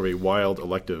a sort of a wild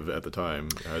elective at the time,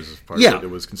 as part of it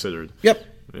was considered. Yep.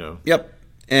 Yep.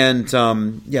 And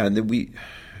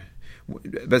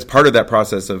as part of that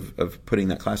process of putting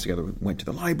that class together, we went to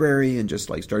the library and just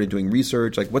like started doing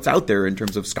research, like what's out there in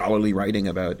terms of scholarly writing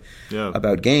about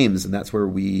games, and that's where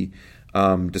we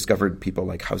discovered people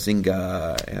like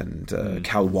Huizinga and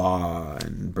Cal Waugh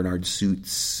and Bernard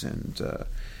Suits and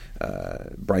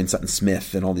Brian Sutton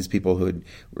Smith and all these people who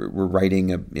were writing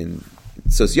in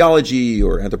sociology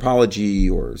or anthropology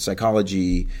or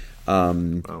psychology,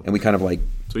 and we kind of like.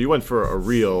 So you went for a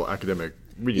real academic.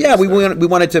 Yeah, we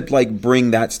wanted to like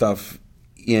bring that stuff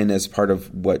in as part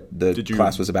of what the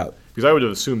class was about. Because I would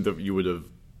have assumed that you would have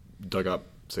dug up,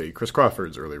 say, Chris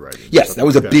Crawford's early writing. Yes, that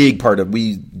was a big part of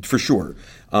for sure.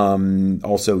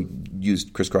 Also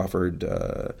used Chris Crawford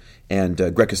and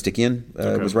Greg Costikyan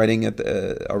was writing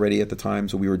already at the time,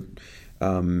 so we were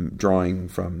drawing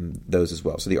from those as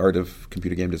well. So the art of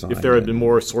computer game design. If there had been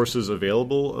more sources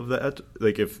available of that,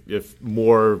 like if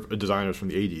more designers from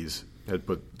the 80s had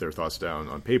put their thoughts down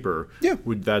on paper,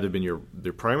 would that have been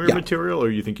their primary material,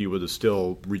 or you think you would have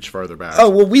still reached farther back? Oh,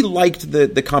 well, we liked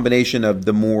the combination of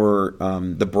the more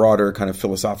the broader kind of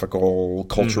philosophical,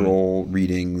 cultural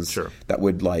readings that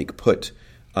would like put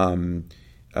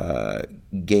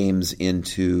games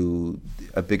into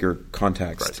a bigger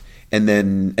context, and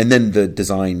then the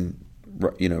design,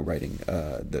 writing,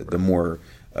 the more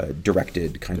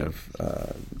directed kind of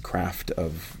craft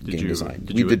of game design.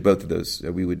 We did both of those.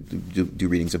 We would do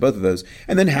readings of both of those,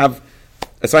 and then have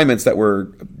assignments that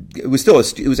were. It was still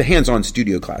a hands-on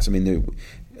studio class. I mean,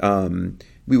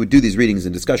 we would do these readings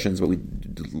and discussions, but we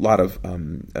did a lot of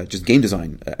just game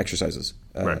design exercises.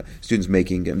 Students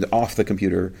making games off the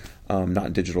computer,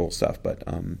 not digital stuff, but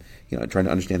trying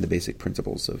to understand the basic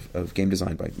principles of game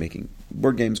design by making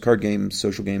board games, card games,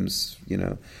 social games,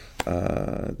 that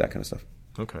kind of stuff.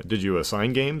 Okay. Did you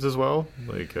assign games as well?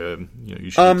 Like, you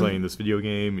should be playing this video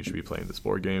game, you should be playing this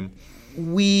board game?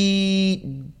 We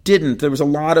didn't. There was a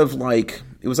lot of it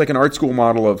was like an art school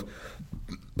model of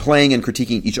playing and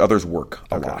critiquing each other's work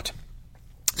a lot.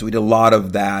 So we did a lot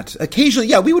of that.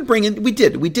 Occasionally, we would bring in, we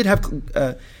did have,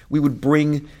 we would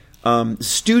bring,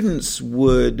 students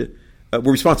were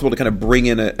responsible to kind of bring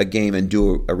in a game and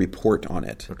do a report on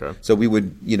it. Okay. So we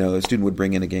would, a student would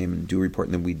bring in a game and do a report,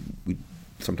 and then we'd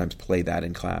sometimes play that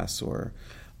in class or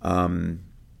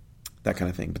that kind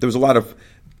of thing. But there was a lot of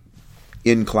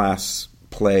in-class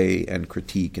play and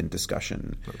critique and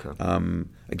discussion. Okay.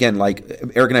 Again, like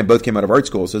Eric and I both came out of art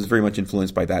school, so it's very much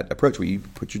influenced by that approach where you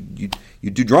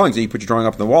do drawings and you put your drawing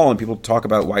up on the wall and people talk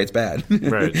about why it's bad.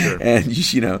 Right, sure.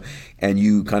 And and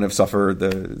you kind of suffer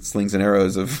the slings and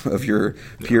arrows of your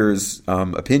peers'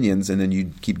 opinions, and then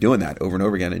you keep doing that over and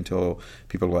over again until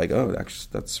people are like, oh, actually,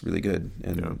 that's really good,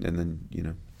 and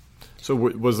then So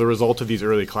was the result of these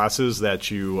early classes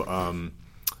that you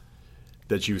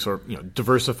sort of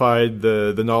diversified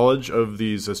the knowledge of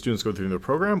these students go through their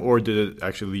program, or did it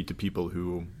actually lead to people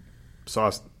who saw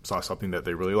something that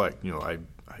they really liked? I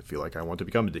feel like I want to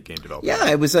become a game developer. Yeah,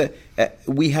 it was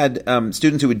we had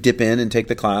students who would dip in and take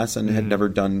the class and had never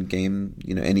done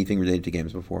anything related to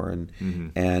games before, and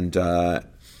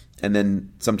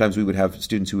then sometimes we would have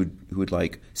students who would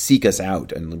like seek us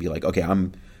out and be like, okay,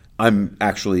 I'm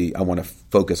actually, I want to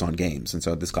focus on games, and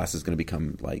so this class is going to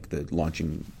become like the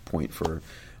launching point for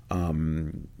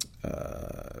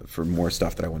more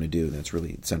stuff that I want to do. That's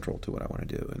really central to what I want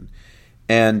to do.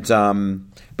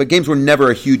 But games were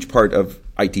never a huge part of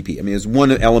ITP. I mean, it was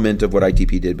one element of what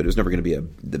ITP did, but it was never going to be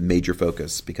the major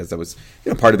focus, because that was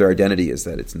part of their identity is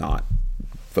that it's not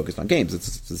focused on games.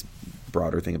 It's this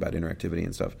broader thing about interactivity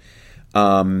and stuff.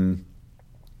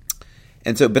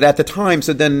 And so, but at the time,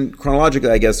 so then chronologically,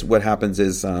 I guess what happens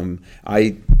is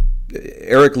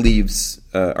Eric leaves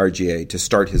RGA to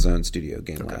start his own studio,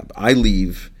 Game Lab. I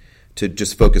leave to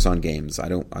just focus on games. I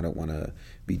don't want to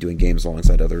be doing games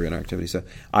alongside other interactivity. So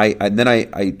I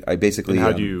basically. And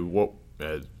how do you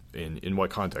in what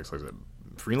context? Like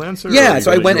freelancer? Yeah,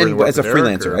 so I went in as a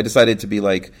freelancer. I decided to be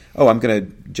like, oh, I'm going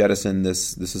to jettison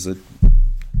this. This is a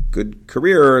good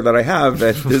career that I have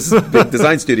at this big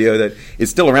design studio that is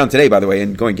still around today, by the way,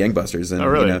 and going gangbusters. And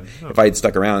really? If I had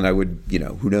stuck around, I would,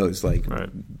 who knows,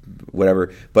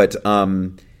 whatever. But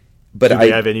do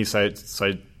they have any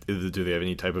do they have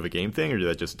any type of a game thing, or did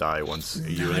that just die once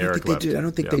you and Eric left? I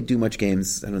don't think they do much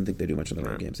games. I don't think they do much of their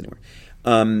own games anymore.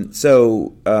 I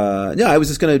was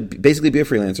just going to basically be a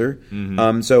freelancer.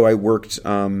 So I worked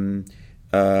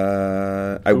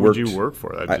I Who worked. would you work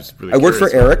for? I'm just really I worked for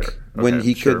curious Eric about when Okay,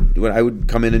 he sure. could. When I would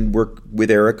come in and work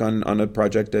with Eric on a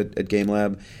project at Game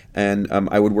Lab, and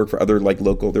I would work for other like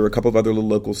local. There were a couple of other little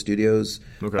local studios.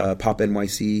 Okay. Pop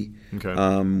NYC, Okay.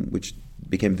 which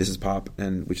became This Is Pop,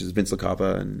 and which is Vince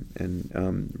LaCava and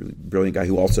really brilliant guy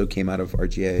who also came out of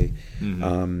RGA.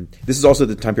 Mm-hmm. This is also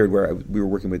the time period where we were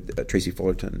working with Tracy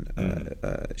Fullerton.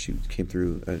 Mm-hmm. She came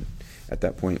through at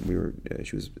that point.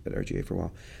 She was at RGA for a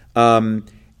while,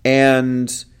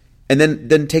 and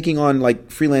then taking on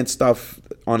like freelance stuff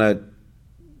on a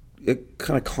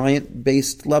kind of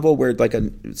client-based level where like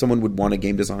someone would want a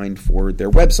game designed for their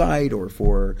website or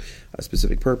for a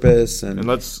specific purpose. And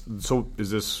So is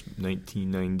this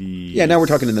 1990? yeah, now we're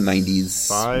talking in the 90s,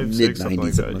 5, mid 6, something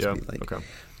like '90s. that. It must Yeah. be like. Okay.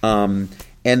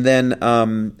 And then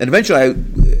and eventually,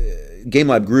 Game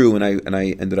Lab grew, and I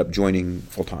ended up joining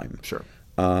full time. Sure.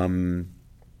 And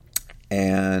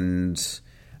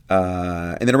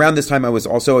then around this time, we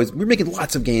were making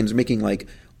lots of games, making like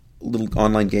little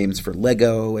online games for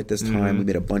Lego at this time. We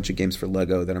made a bunch of games for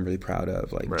Lego that I'm really proud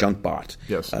of, like Right. Junkbot,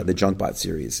 Yes. the Junkbot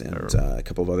series, and a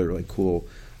couple of other really cool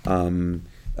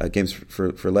games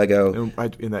for Lego.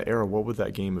 And in that era, what would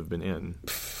that game have been in?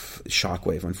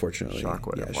 Shockwave, unfortunately.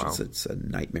 Shockwave, Yeah, wow. it's a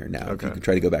nightmare now. Okay. You can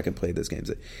try to go back and play those games.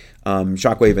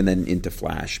 Shockwave and then into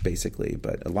Flash, basically,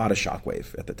 but a lot of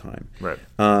Shockwave at the time. Right.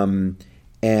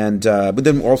 But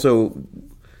then also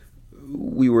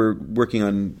we were working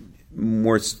on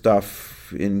more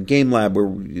stuff in Game Lab.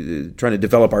 We're trying to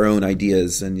develop our own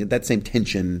ideas, and that same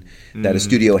tension that a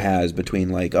studio has between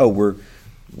like, oh, we're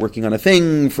working on a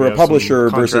thing for Yeah, a publisher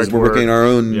some versus contract we're working on our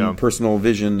own work. Yeah. personal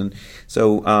vision. And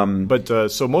so,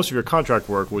 So most of your contract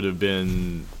work would have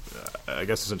been, I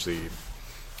guess, essentially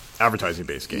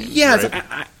advertising-based games. yeah, right?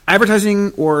 it's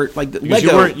advertising or like Because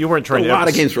Lego. you weren't trying a to lot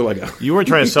of games for Lego. You weren't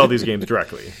trying to sell these games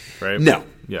directly, right? No,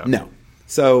 Yeah. no.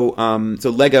 So,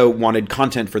 Lego wanted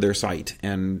content for their site,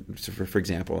 and for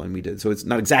example, and we did. So it's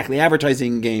not exactly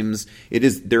advertising games.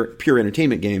 They're pure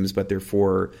entertainment games, but they're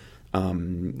for a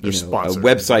sponsored.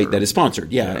 website that is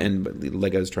sponsored. Yeah, and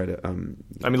Legos try to.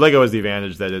 I mean, Lego has the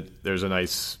advantage that there's a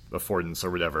nice affordance or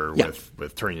whatever Yeah.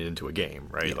 with turning it into a game,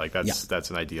 right? Yeah. Like that's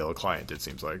an ideal client. It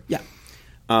seems like. Yeah,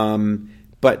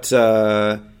 but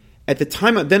at the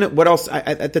time, what else?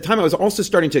 At the time, I was also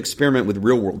starting to experiment with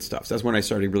real world stuff. So that's when I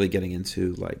started really getting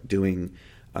into like doing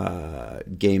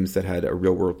games that had a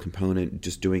real world component.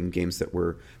 Just doing games that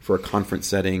were for a conference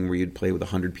setting where you'd play with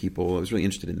 100 people. I was really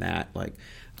interested in that. Like,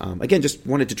 again, just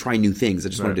wanted to try new things. I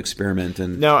just wanted to experiment,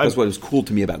 and that's what was cool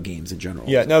to me about games in general.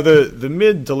 Yeah. Now the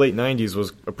mid to late '90s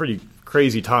was a pretty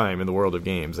crazy time in the world of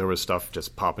games. There was stuff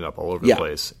just popping up all over the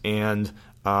place, and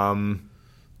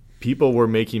people were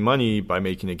making money by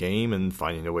making a game and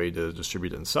finding a way to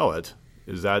distribute it and sell it.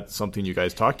 Is that something you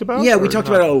guys talked about? Yeah, we talked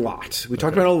about it a lot. We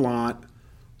talked about it a lot.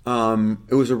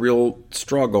 It was a real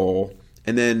struggle,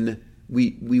 and then we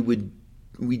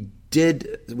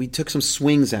took some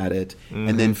swings at it,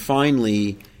 and then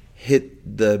finally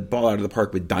hit the ball out of the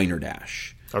park with Diner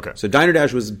Dash. Okay. So Diner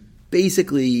Dash was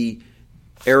basically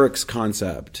Eric's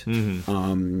concept, and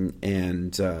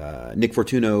Nick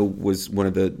Fortuno was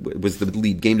the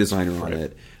lead game designer on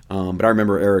it. But I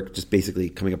remember Eric just basically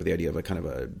coming up with the idea of a kind of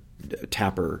a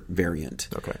Tapper variant.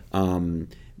 Okay.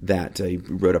 That he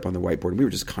wrote up on the whiteboard. We were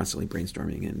just constantly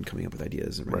brainstorming and coming up with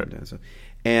ideas and writing down stuff.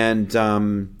 And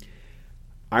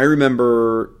I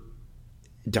remember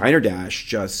Diner Dash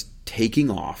just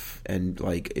taking off, and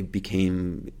like it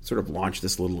became sort of launched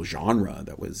this little genre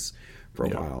that was for a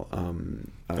while.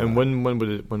 And when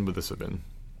would this have been?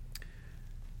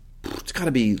 It's got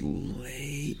to be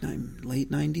late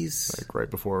 '90s, Like right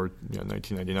before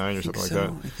 1999 or something like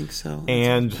that. I think so.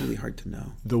 And it's really hard to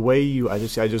know. The way I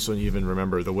just don't even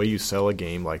remember the way you sell a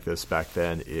game like this back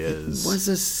then is It was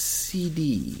a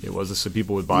CD. It was so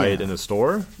people would buy it in a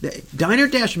store. Diner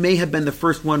Dash may have been the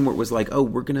first one where it was like, oh,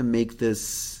 we're going to make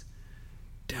this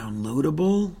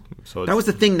downloadable. So that was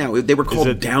the thing. Now they were called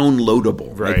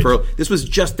downloadable. Right. This was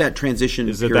just that transition.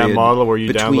 Is it period that model where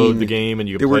you between, download the game and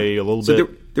you can play a little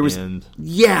bit? There was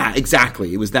yeah,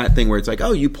 exactly. It was that thing where it's like,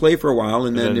 oh, you play for a while,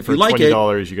 and then if you like it,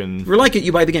 $20 you can. If you like it,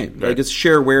 you buy the game. Right. Like it's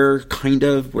shareware, kind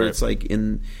of, where it's like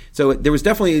in. So there was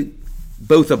definitely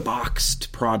both a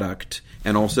boxed product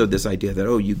and also this idea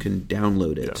that you can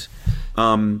download it.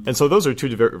 Yeah. And so those are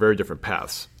two very, very different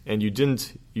paths. And you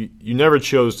never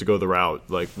chose to go the route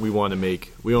like we want to make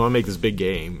this big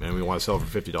game and we want to sell it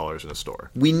for $50 in a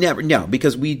store.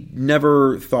 Because we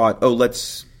never thought,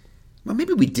 well,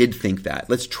 maybe we did think that.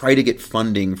 Let's try to get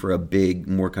funding for a big,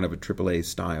 more kind of a AAA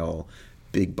style,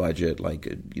 big budget, like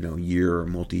a year or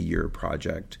multi-year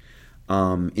project.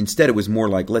 Instead, it was more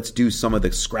like, let's do some of the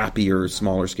scrappier,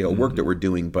 smaller scale work that we're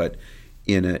doing, but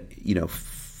in a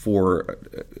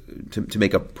to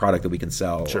make a product that we can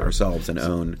sell ourselves and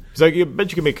own. So I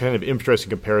bet you can make kind of interesting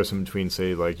comparison between,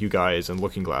 say, like you guys and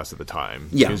Looking Glass at the time.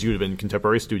 Yeah. Because you would have been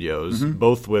contemporary studios,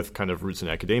 both with kind of roots in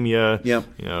academia,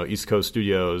 East Coast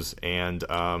studios, and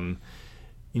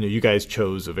you guys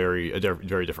chose a very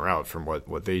different route from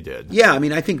what they did. Yeah, I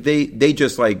mean, I think they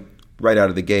just like right out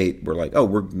of the gate were like,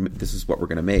 oh, this is what we're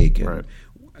going to make,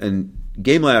 and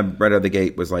Game Lab right out of the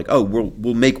gate was like, oh,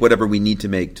 we'll make whatever we need to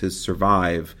make to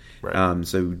survive. Right.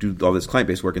 So do all this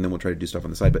client-based work, and then we'll try to do stuff on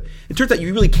the side. But it turns out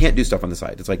you really can't do stuff on the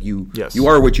side. It's like you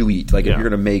are what you eat. Like if you're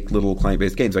going to make little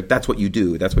client-based games, like that's what you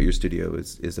do. That's what your studio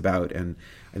is about. And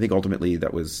I think ultimately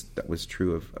that was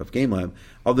true of Game Lab.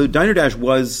 Although Diner Dash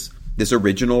was this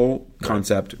original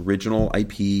concept, original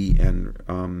IP,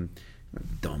 and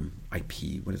dumb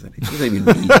IP. What does that mean? What does that even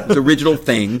mean? It was original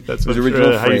thing. That's it was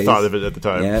original how you thought of it at the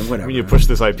time. Yeah, whatever. When you push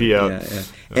this IP out. Yeah.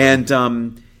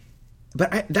 And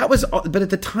but at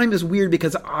the time it was weird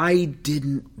because I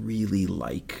didn't really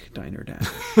like Diner Dash.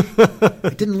 I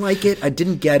didn't like it. I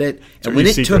didn't get it. And when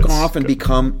it took off and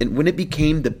when it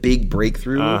became the big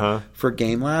breakthrough for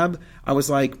Game Lab, I was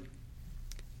like,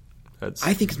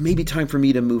 I think it's maybe time for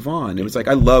me to move on. It was like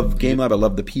I love Game Lab, I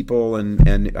love the people,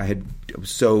 and I was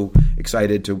so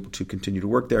excited to continue to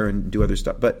work there and do other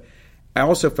stuff. But I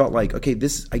also felt like, okay,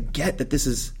 I get that this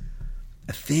is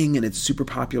a thing and it's super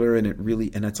popular and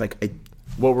it's like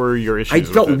what were your issues?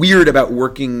 I felt weird about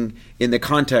working in the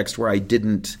context where I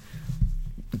didn't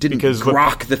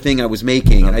grok the thing I was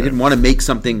making, and I didn't want to make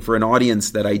something for an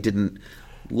audience that I didn't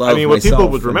love. I mean, what people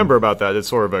would remember about that is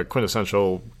sort of a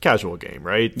quintessential casual game,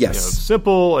 right? Yes,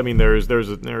 simple. I mean, there's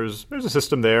a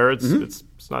system there. It's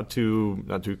not too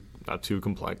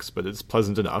complex, but it's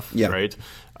pleasant enough, right?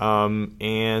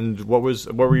 And what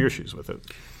were your issues with it?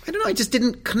 I don't know. I just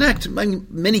didn't connect. I mean,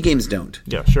 many games don't.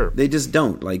 Yeah, sure. They just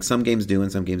don't. Like some games do,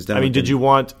 and some games don't. I mean,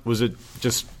 was it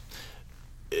just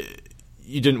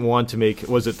you didn't want to make?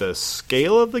 Was it the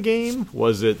scale of the game?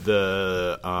 Was it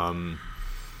the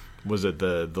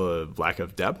lack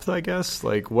of depth? I guess.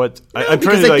 Like what? No, I'm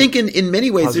trying to. I think in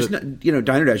many ways, there's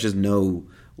Diner Dash is no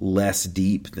less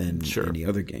deep than any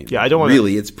other game. Yeah, I don't want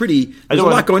really. It's pretty. There's a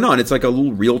lot going on. It's like a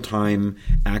little real time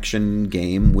action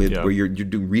game where you're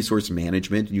doing resource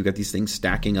management. You got these things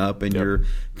stacking up, and you're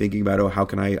thinking about how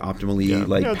can I optimally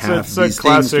path it's these a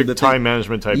classic things to the time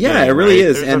management type. Yeah, thing, it really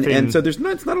is. There's And so it's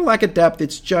not a lack of depth.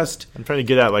 It's just I'm trying to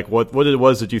get at like what it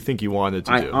was that you think you wanted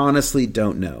to do. I honestly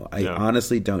don't know.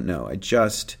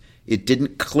 It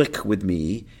didn't click with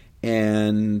me,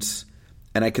 and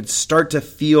I could start to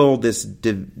feel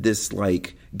this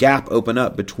like gap open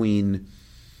up between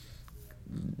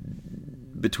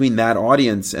that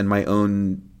audience and my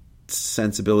own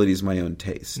sensibilities, my own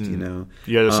taste. You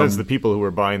had a sense the people who were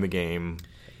buying the game.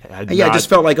 I just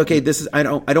felt like, okay, this is I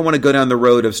don't want to go down the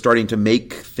road of starting to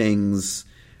make things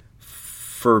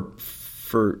for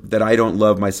that I don't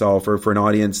love myself, or for an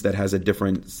audience that has a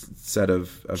different set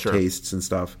of tastes and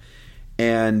stuff,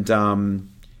 and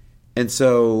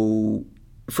so.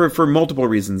 For multiple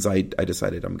reasons, I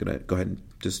decided I'm going to go ahead and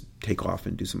just take off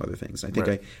and do some other things. I think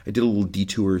I did a little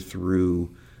detour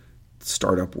through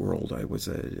startup world. I was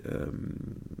a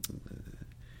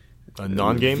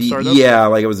non-game startup? Yeah,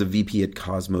 like I was a VP at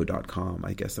Cosmo.com.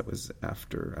 I guess that was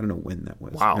after, I don't know when that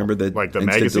was. Wow. Remember the instant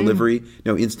magazine? Delivery?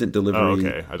 No, instant delivery. Oh,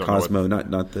 okay. I don't Cosmo, know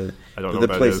not the I don't know the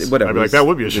what place. That is. Whatever. I'd be like, that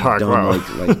would be a shock. Wow.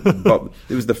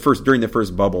 It was during the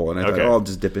first bubble, and I thought, I'll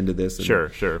just dip into this. And,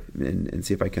 sure. And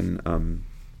see if I can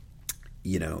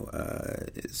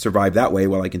survive that way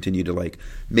while I continue to like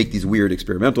make these weird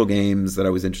experimental games that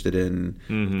I was interested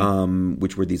in,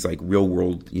 which were these like real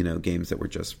world, games that were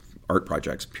just art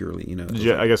projects purely, Did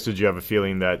you have a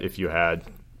feeling that if you had,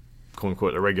 quote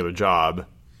unquote, a regular job,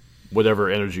 whatever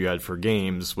energy you had for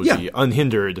games would be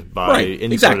unhindered by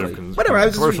any sort of whatever. I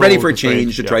was just ready for a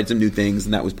change to try some new things,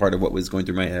 and that was part of what was going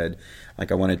through my head.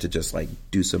 Like I wanted to just like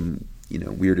do some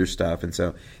weirder stuff, and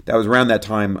so that was around that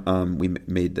time we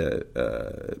made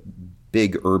the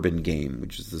Big Urban Game,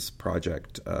 which is this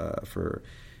project for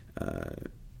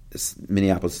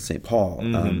Minneapolis and St. Paul.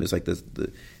 It was like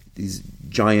these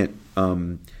giant.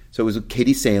 So it was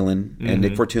Katie Salen and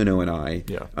Nick Fortuno and I.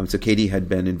 Yeah. So Katie had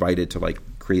been invited to like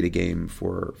create a game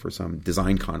for some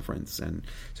design conference, and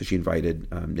so she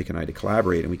invited Nick and I to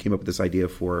collaborate, and we came up with this idea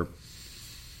for.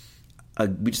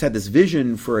 We just had this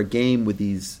vision for a game with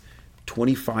these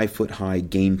 25-foot high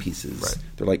game pieces. Right.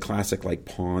 They're like classic like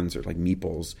pawns or like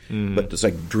meeples, but just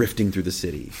like drifting through the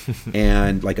city,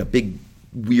 and like a big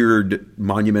weird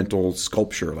monumental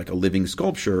sculpture, like a living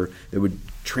sculpture that would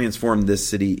transform this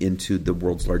city into the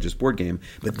world's largest board game.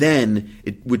 But then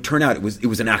it would turn out it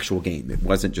was an actual game. It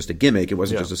wasn't just a gimmick. It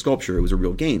wasn't just a sculpture. It was a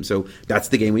real game. So that's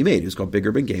the game we made. It was called Big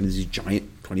Urban Game. These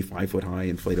giant 25-foot high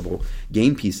inflatable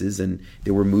game pieces, and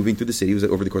they were moving through the city. It was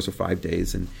over the course of 5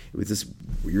 days, and it was this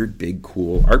weird, big,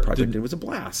 cool art project. And it was a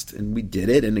blast, and we did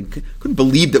it, and I couldn't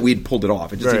believe that we had pulled it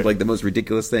off. It just seemed like the most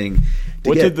ridiculous thing.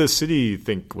 What did the city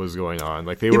think was going on?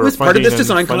 Like it was part of this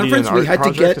design conference. We had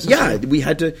to get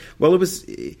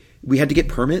we had to get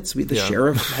permits. The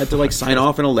sheriff had to sign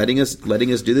off on letting us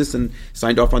do this, and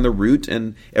signed off on the route.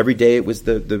 And every day it was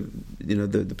the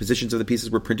positions of the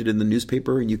pieces were printed in the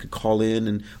newspaper, and you could call in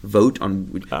and vote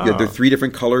on. There are 3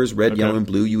 different colors: red, yellow, and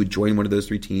blue. You would join one of those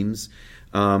 3 teams.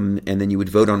 And then you would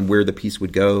vote on where the piece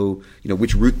would go,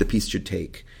 which route the piece should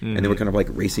take. And they were kind of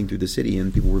racing through the city,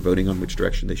 and people were voting on which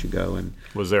direction they should go. And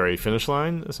was there a finish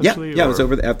line, essentially? Yeah, it was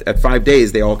over at 5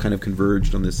 days. They all kind of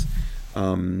converged on this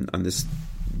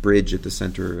bridge at the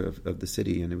center of the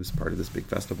city, and it was part of this big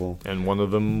festival. And one of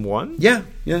them won? Yeah.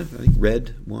 I think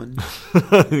red won. You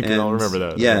can all remember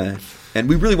that. Yeah. And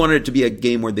we really wanted it to be a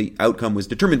game where the outcome was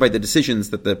determined by the decisions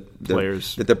that the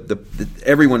players, that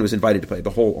everyone was invited to play,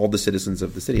 all the citizens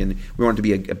of the city. And we wanted it to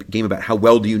be a game about how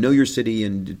well do you know your city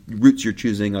and routes you're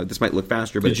choosing. This might look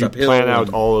faster, but did it's you uphill. Plan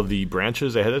out all of the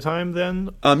branches ahead of time then?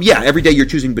 Yeah, every day you're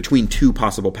choosing between 2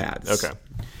 possible paths. Okay.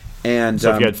 And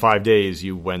so if you had 5 days,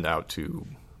 you went out to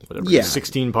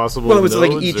 16 possible. Well, it was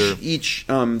nodes, each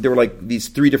there were these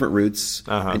 3 different routes,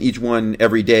 and each one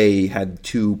every day had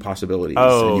 2 possibilities.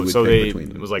 Oh, and you would so pick between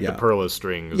them. It was like the Perla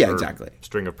string. Yeah, exactly.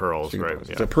 String of pearls, right?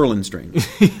 It's a Perlin string.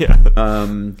 Yeah.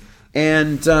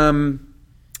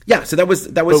 So that was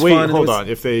but wait, fun. Hold on.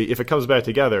 If it comes back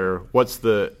together, what's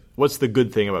the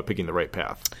good thing about picking the right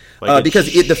path?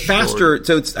 Because the faster,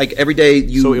 so it's every day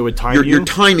so it would time you're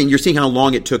timing. You're seeing how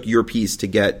long it took your piece to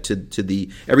get to the.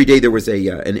 Every day there was an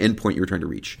endpoint you were trying to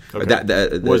reach.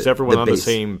 Okay. Was everyone on the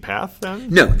same path then?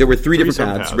 No, there were 3 different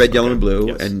paths: red, yellow, and blue,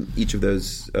 yes. and each of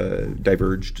those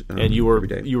diverged. And you were every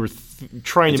day.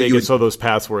 Trying to make it so those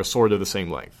paths were sort of the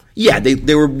same length. Yeah,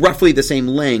 they were roughly the same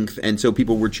length, and so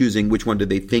people were choosing which one did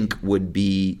they think would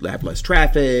have less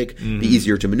traffic, be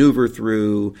easier to maneuver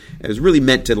through. It was really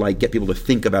meant to get people to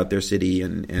think about their city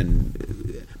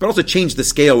but also change the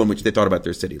scale in which they thought about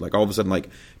their city. All of a sudden,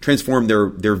 transform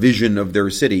their vision of their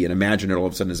city and imagine it all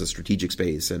of a sudden as a strategic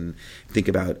space, and think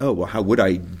about, how would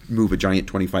I move a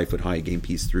giant 25-foot high game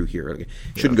piece through here?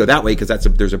 Shouldn't go that way because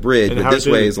there's a bridge, and but this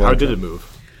way is how did it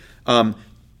move?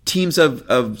 Teams of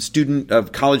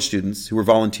college students who were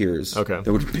volunteers that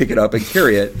would pick it up and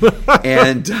carry it,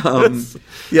 and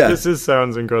this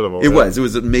sounds incredible. It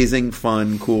was an amazing,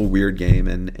 fun, cool, weird game,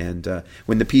 and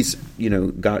when the piece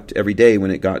got every day when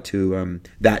it got to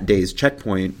that day's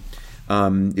checkpoint,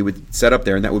 it would set up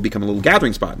there, and that would become a little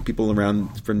gathering spot. And people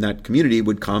around from that community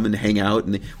would come and hang out,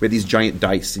 and we had these giant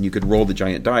dice, and you could roll the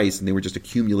giant dice, and they were just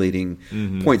accumulating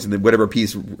points, and then whatever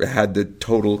piece had the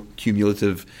total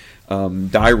cumulative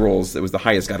die rolls that was the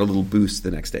highest got a little boost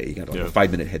the next day. You got a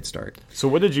 5-minute head start. So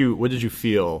what did you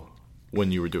feel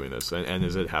when you were doing this, and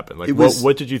as it happened?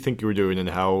 What did you think you were doing, and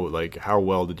how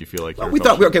well did you feel like you were? We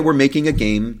thought, we're making a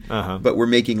game, but we're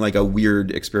making a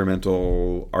weird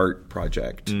experimental art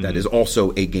project that is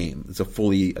also a game. It's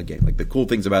fully a game. The cool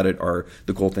things about it are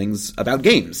the cool things about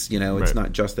games. It's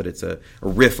not just that it's a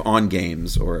riff on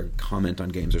games or a comment on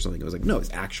games or something. It was no,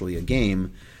 it's actually a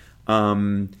game.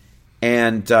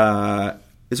 And it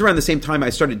was around the same time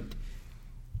I started.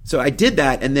 So I did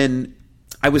that, and then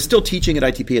I was still teaching at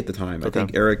ITP at the time. I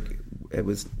think Eric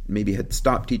had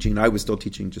stopped teaching, and I was still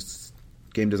teaching just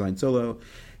game design solo.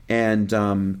 And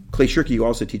Clay Shirky, who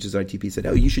also teaches at ITP, said,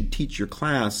 you should teach your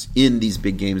class in these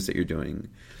big games that you're doing.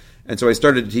 And so I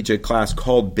started to teach a class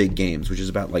called Big Games, which is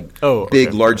about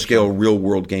large-scale,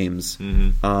 real-world games,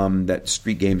 that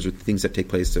street games or things that take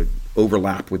place that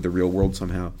overlap with the real world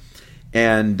somehow.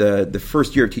 And the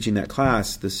first year of teaching that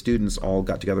class, the students all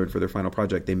got together, and for their final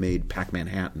project, they made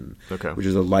Pac-Manhattan, which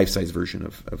is a life-size version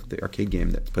of the arcade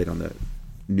game that's played on the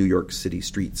New York City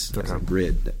streets as a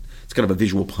grid. It's kind of a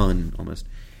visual pun almost.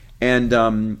 And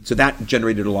so that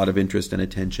generated a lot of interest and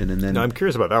attention. And then now I'm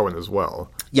curious about that one as well.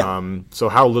 Yeah. So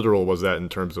how literal was that in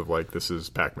terms of this is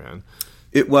Pac-Man?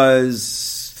 It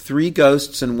was 3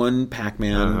 ghosts and 1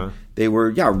 Pac-Man. They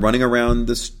were running around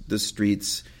the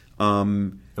streets.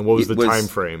 And what was the time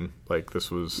frame? This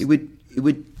was it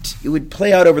would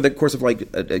play out over the course of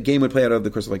a game would play out over the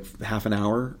course of half an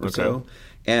hour or so.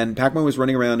 And Pac-Man was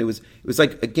running around. It was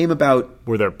like a game about.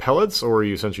 Were there pellets, or were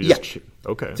you essentially just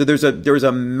okay? So there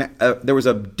was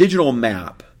a digital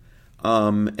map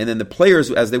And then the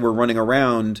players, as they were running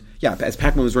around, as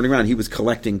Pac-Man was running around, he was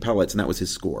collecting pellets, and that was his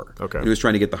score. Okay. And he was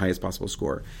trying to get the highest possible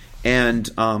score. And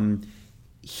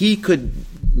he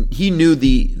knew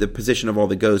the position of all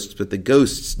the ghosts, but the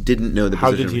ghosts didn't know the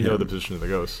How position of did he him. know the position of the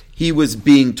ghosts? He was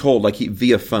being told, like,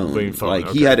 via phone.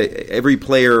 He had every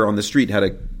player on the street had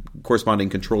a corresponding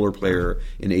controller player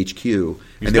in HQ,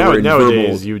 and they were in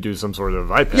nowadays you would do some sort of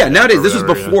iPad. Yeah, nowadays this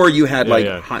whatever, was before you had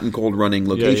Yeah. hot and cold running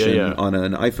location Yeah. on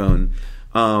an iPhone.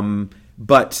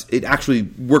 But it actually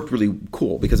worked really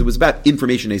cool because it was about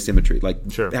information asymmetry. Like,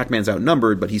 Sure. Pac-Man's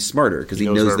outnumbered, but he's smarter because he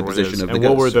knows where the everyone position is. of the and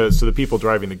ghosts. what were the people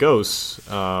driving the ghosts?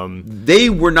 They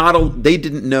were not. They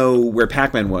didn't know where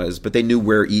Pac-Man was, but they knew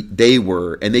where they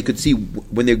were, and they could see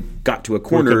when they got to a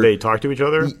corner. Could they talk to each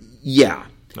other? Yeah.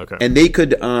 Okay. And they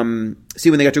could see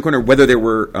when they got to a corner whether there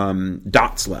were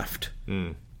dots left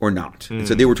or not. And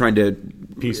so they were trying to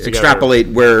extrapolate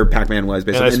where Pac-Man was.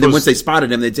 Basically. And then once they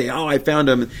spotted him, they'd say, "Oh, I found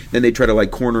him." Then they'd try to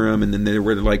corner him, and then there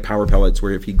were power pellets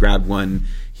where if he grabbed one,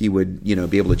 he would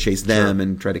be able to chase them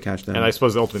and try to catch them. And I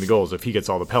suppose ultimately the goal is if he gets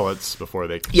all the pellets before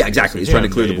they exactly. He's trying to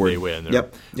clear the board. They win.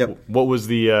 Yep. What was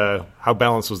the how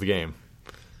balanced was the game?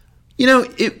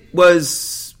 It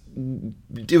was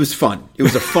fun. It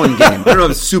was a fun game. I don't know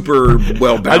if it's super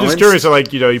well balanced. I'm just curious.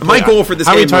 My goal for this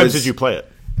how game many times was, did you play it?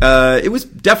 It was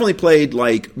definitely played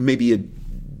maybe a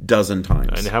dozen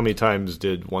times. And how many times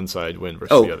did one side win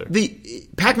versus the other?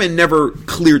 Pac-Man never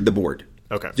cleared the board.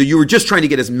 Okay. So you were just trying to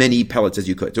get as many pellets as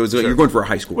you could. So it was you're going for a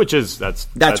high score. Which is that's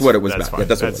what it was about. Fine. Yeah,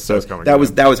 that's what it was. So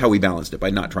that was how we balanced it,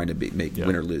 by not trying to make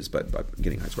win or lose, but by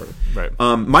getting high score. Right.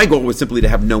 My goal was simply to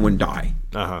have no one die.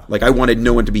 Uh-huh. I wanted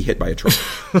no one to be hit by a truck.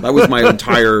 That was my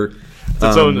entire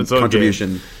its own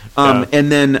contribution. Game.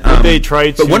 And then they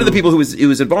tried to... But one of the people who was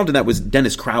involved in that was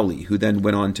Dennis Crowley, who then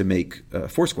went on to make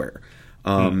Foursquare.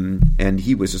 And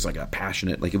he was just a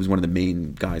passionate, he was one of the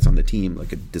main guys on the team,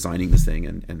 designing this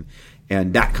thing,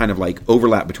 and that kind of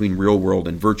overlap between real world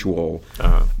and virtual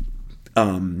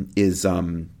is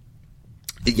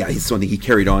he's something he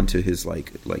carried on to his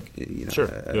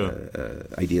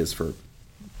ideas for.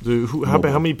 How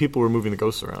many people were moving the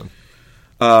ghosts around?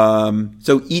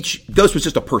 So each ghost was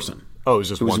just a person. Oh, it was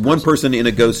just one person in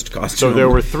a ghost costume. So there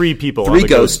were three people on the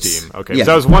ghosts. ghost team. Okay, Yeah.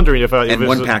 So I was wondering if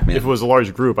one Pac-Man. If it was a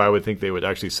large group, I would think they would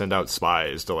actually send out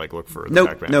spies to look for the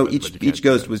Pac-Man. No, each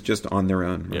ghost was just on their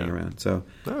own, running around. So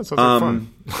that sounds like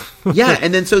fun. Yeah,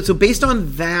 and then so based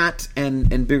on that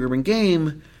and Bigger Than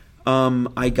Game,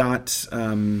 I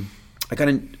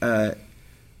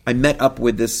met up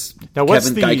with this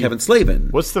Kevin Slavin.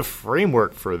 What's the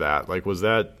framework for that?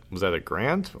 Was that a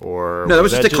grant or no? That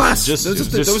was just a class. Just that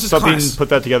was just something class. Put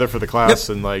that together for the class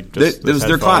and this was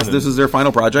their class. This was their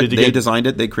final project. They designed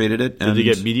it. They created it. Did you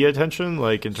get media attention?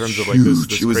 In terms of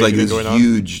this it was this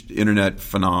huge internet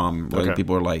phenom.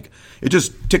 People are it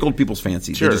just tickled people's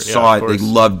fancies. Sure, they just saw it. They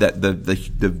loved that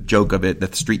the joke of it,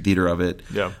 the street theater of it.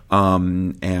 Yeah.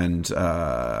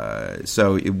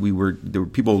 So there were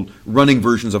people running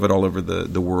versions of it all over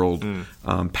the world.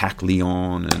 Pac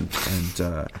Leon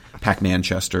and Pac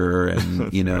Manchester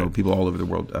and right. People all over the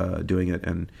world doing it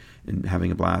and having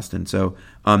a blast. And so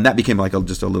that became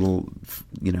just a little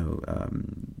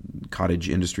cottage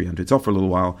industry unto itself for a little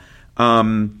while.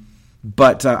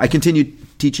 But I continued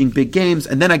teaching big games,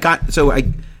 and then I got in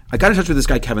touch with this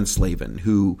guy Kevin Slavin,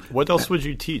 who. What else would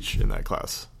you teach in that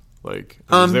class? There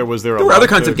were other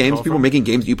kinds of games. People were making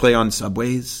games you play on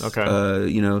subways.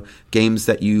 Okay. Games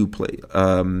that you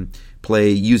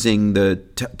play using the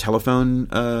telephone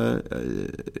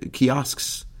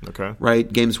kiosks. Okay.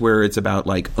 Right. Games where it's about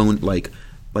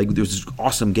there's this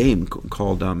awesome game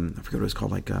called I forget what it was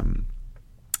called,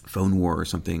 Phone War or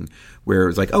something, where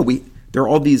it was there are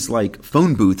all these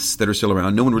phone booths that are still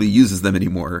around. No one really uses them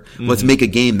anymore. Mm-hmm. Let's make a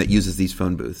game that uses these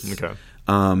phone booths. Okay.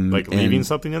 Leaving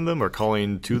something in them or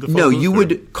calling to the phone booth? No, you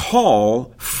would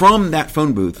call from that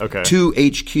phone booth to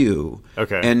HQ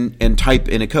and type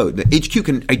in a code. The HQ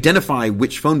can identify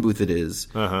which phone booth it is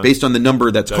based on the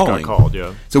number that calling. Got called,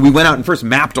 yeah. So we went out and first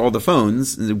mapped all the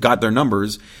phones and got their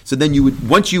numbers. So then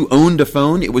once you owned a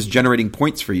phone, it was generating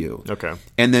points for you. Okay.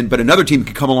 And but another team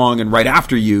could come along and right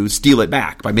after you steal it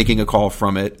back by making a call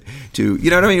from it to, you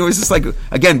know what I mean? It was just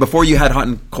again, before you had hot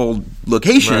and cold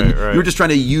location, you were just trying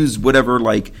to use whatever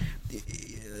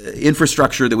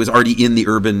infrastructure that was already in the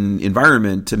urban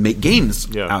environment to make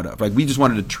games out of. We just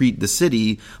wanted to treat the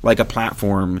city like a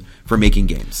platform for making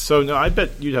games. So no, I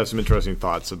bet you'd have some interesting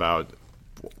thoughts about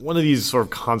one of these sort of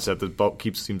concepts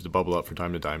that seems to bubble up from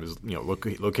time to time is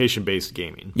location-based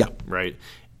gaming. Yeah. Right.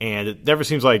 And it never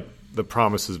seems like the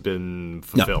promise has been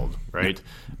fulfilled. No. Right. No.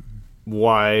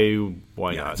 Why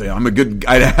Why not? So I'm a good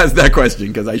guy to ask that question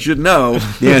because I should know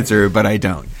the answer, but I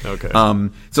don't. Okay.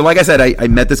 So like I said, I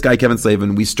met this guy, Kevin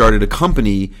Slavin. We started a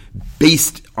company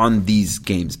based on these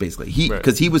games, basically.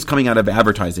 Because he was coming out of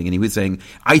advertising, and he was saying,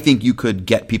 I think you could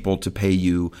get people to pay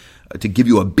you, to give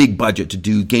you a big budget to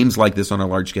do games like this on a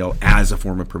large scale as a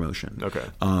form of promotion. Okay.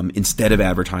 Instead of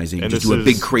advertising, and just do a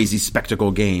big, crazy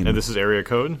spectacle game. And this is Area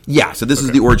Code? Yeah, so this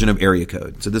is the origin of Area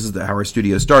Code. So this is how our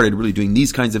studio started, really doing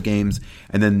these kinds of games.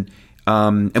 And then,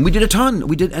 and we did a ton.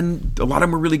 And a lot of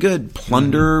them were really good.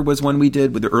 Plunder was one we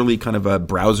did with the early kind of a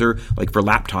browser, like for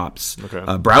laptops. Okay.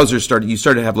 Browsers you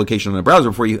started to have location on a browser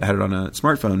before you had it on a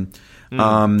smartphone.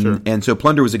 Sure. And so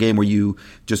Plunder was a game where you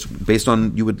just, based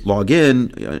on, you would log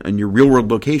in your real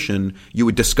world location, you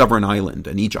would discover an island,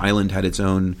 and each island had its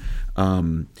own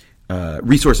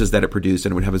resources that it produced,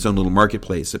 and it would have its own little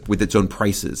marketplace with its own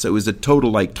prices. So it was a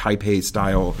total like Taipei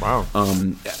style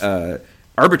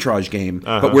arbitrage game,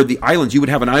 but where the islands, you would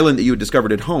have an island that you had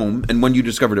discovered at home and one you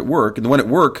discovered at work, and the one at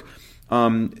work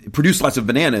produced lots of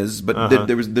bananas, but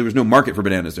there was no market for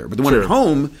bananas there. But the one at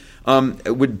home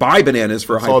would buy bananas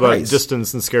for a high all price. About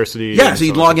distance and scarcity. Yeah, so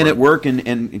you'd log in at work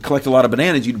and collect a lot of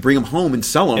bananas. You'd bring them home and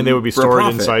sell them, and they would be for stored a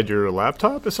profit. inside your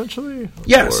laptop, essentially.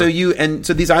 Yeah, so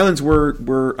these islands were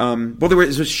it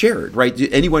was shared, right?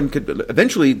 Anyone could.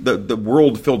 Eventually, the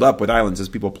world filled up with islands as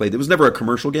people played. It was never a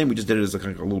commercial game. We just did it as a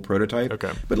little prototype.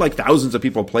 Okay, but like thousands of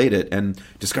people played it and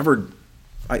discovered.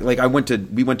 We went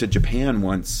to Japan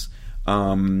once.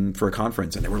 For a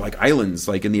conference, and there were like islands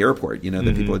like in the airport,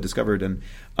 that people had discovered, and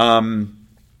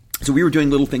so we were doing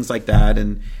little things like that,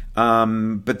 and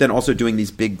but then also doing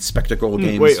these big spectacle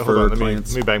games for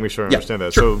clients. Let me make sure I understand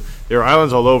that. Sure. So there are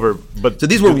islands all over, but so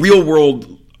these were real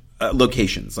world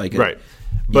locations, like right.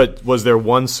 But was there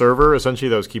one server essentially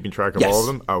that was keeping track of all of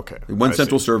them? Okay, one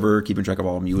central server keeping track of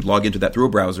all of them. You would log into that through a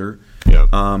browser. Yeah.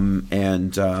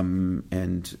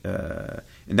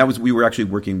 And that was, we were actually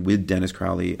working with Dennis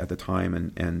Crowley at the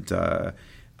time, and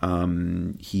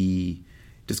he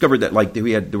discovered that like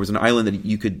there was an island that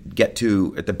you could get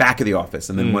to at the back of the office,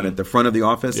 and then one at the front of the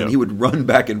office, and he would run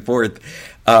back and forth,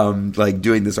 like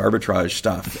doing this arbitrage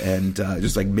stuff, and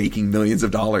just like making millions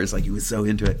of dollars. Like he was so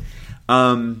into it.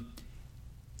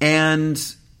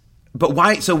 But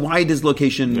why? So why does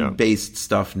location-based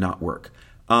stuff not work?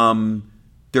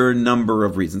 There are a number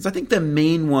of reasons. I think the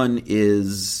main one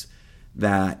is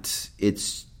that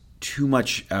it's too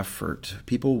much effort.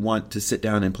 People want to sit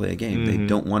down and play a game. They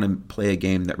don't want to play a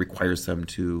game that requires them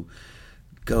to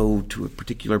go to a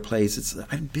particular place.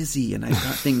 I'm busy and I've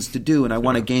got things to do, and I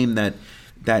want a game that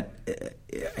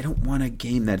I don't want a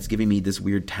game that's giving me this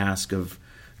weird task of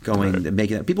going and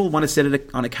making it. People want to sit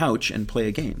on a couch and play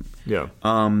a game. Yeah.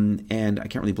 And I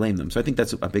can't really blame them. So I think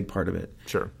that's a big part of it.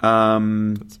 Sure.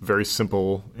 It's a very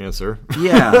simple answer.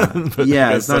 Yeah.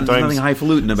 Yeah. It's nothing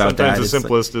highfalutin about that. Sometimes the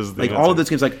simplest is the like answer. all of those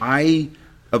games. Like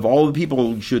of all the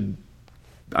people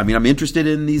I'm interested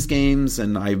in these games,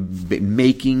 and I've been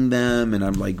making them, and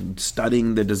I'm like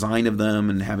studying the design of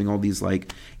them and having all these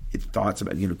like thoughts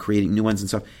about, creating new ones and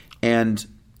stuff.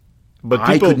 But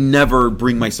I could never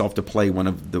bring myself to play one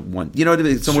of the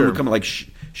someone would come like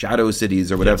Shadow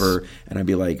Cities or whatever, and I'd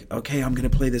be like, okay, I'm going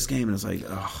to play this game, and it's like,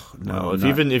 oh no. Well,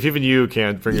 if even you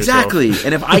can't bring exactly, yourself.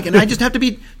 And if I just have to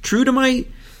be true to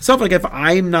myself. Like if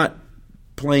I'm not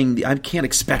playing, I can't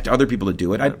expect other people to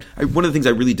do it. One of the things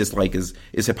I really dislike is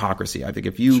hypocrisy. I think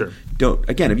if you don't,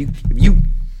 again, if you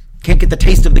can't get the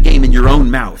taste of the game in your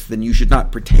own mouth, then you should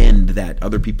not pretend that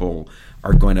other people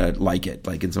are going to like it,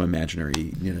 like in some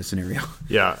imaginary scenario.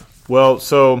 Yeah. Well,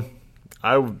 so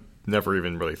I never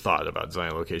even really thought about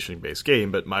designing a location-based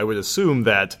game, but I would assume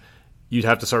that you'd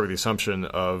have to start with the assumption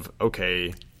of,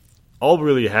 okay, all we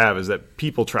really have is that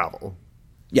people travel,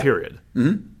 period.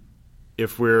 Mm-hmm.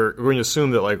 If we're going to assume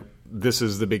that like this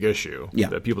is the big issue,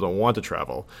 that people don't want to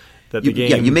travel, that the game...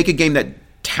 Yeah, you make a game that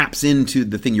taps into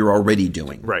the thing you're already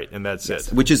doing. Right, and that's it.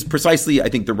 Which is precisely, I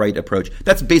think, the right approach.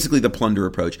 That's basically the Plunder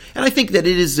approach. And I think that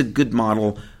it is a good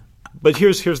model. But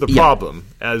here's the problem,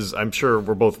 as I'm sure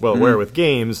we're both well aware with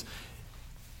games.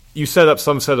 You set up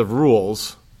some set of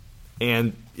rules,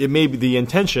 and it may be the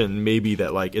intention may be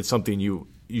that like it's something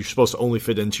you're supposed to only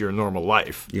fit into your normal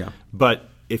life. Yeah. But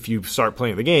if you start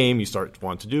playing the game, you start to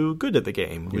want to do good at the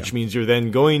game, which means you're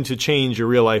then going to change your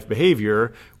real life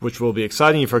behavior, which will be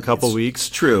exciting for a couple weeks.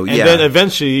 True, and then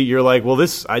eventually you're like, well,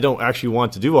 I don't actually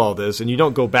want to do all this, and you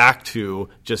don't go back to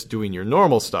just doing your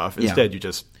normal stuff. Instead, you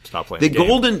just stop playing the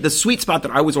game. The sweet spot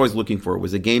that I was always looking for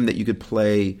was a game that you could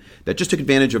play that just took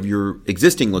advantage of your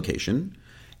existing location,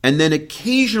 and then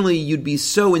occasionally you'd be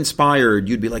so inspired,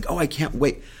 you'd be like, oh, I can't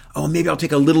wait. oh, maybe I'll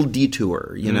take a little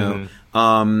detour, you know.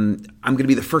 I'm going to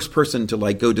be the first person to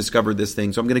like go discover this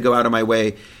thing, so I'm going to go out of my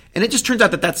way. And it just turns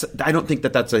out that I don't think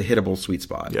that that's a hittable sweet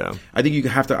spot. Yeah. I think you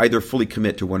have to either fully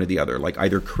commit to one or the other, like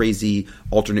either crazy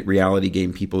alternate reality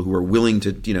game people who are willing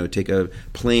to, you know, take a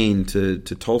plane to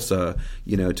Tulsa,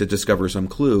 you know, to discover some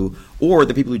clue, or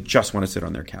the people who just want to sit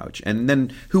on their couch. And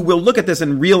then who will look at this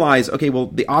and realize, okay, well,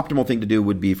 the optimal thing to do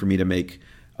would be for me to make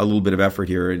a little bit of effort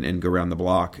here and go around the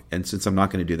block. And since I'm not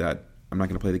going to do that, I'm not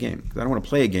going to play the game. Because I don't want to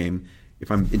play a game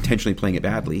if I'm intentionally playing it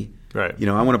badly. Right. You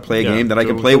know, I want to play a game that I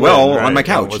can play well on my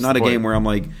couch, not a game where I'm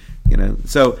like, you know.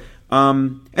 So,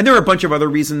 and there are a bunch of other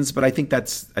reasons, but I think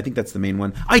that's the main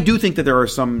one. I do think that there are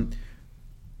some.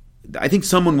 I think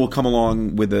someone will come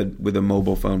along with a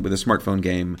mobile phone, with a smartphone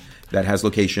game that has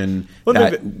location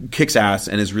kicks ass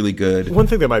and is really good. One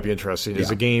thing that might be interesting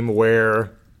is a game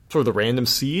where sort of the random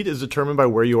seed is determined by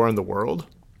where you are in the world.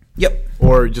 Yep.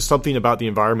 Or just something about the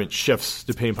environment shifts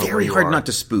depending on where you are. Very hard not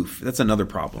to spoof. That's another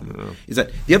problem. Is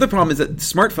that the other problem is that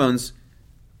smartphones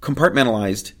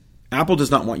compartmentalized. Apple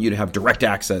does not want you to have direct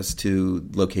access to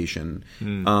location,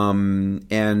 and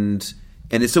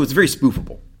so it's very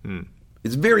spoofable.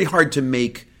 It's very hard to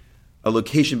make a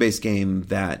location-based game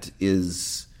that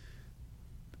is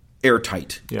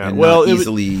airtight. Yeah, and well, not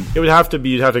easily. It would have to be.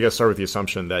 You'd have to start with the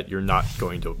assumption that you're not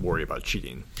going to worry about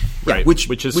cheating, right? Yeah,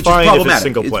 which is fine if it's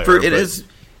single player.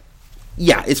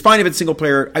 It's fine if it's single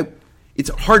player.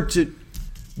 It's hard to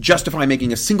justify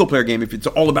making a single player game if it's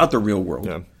all about the real world.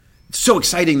 Yeah. It's so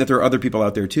exciting that there are other people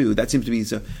out there too. That seems to be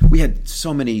so. We had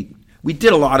so many. We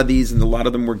did a lot of these, and a lot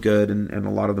of them were good, and a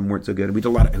lot of them weren't so good. We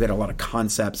had a lot of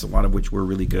concepts, a lot of which were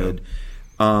really good.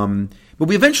 But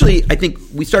we eventually, I think,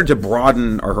 we started to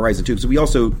broaden our horizon too. So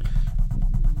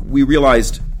we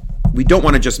realized we don't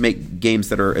want to just make games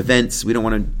that are events. We don't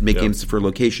want to make games for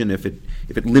location if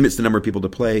it limits the number of people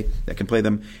that can play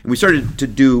them. And we started to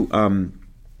do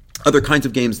other kinds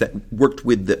of games that worked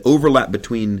with the overlap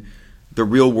between the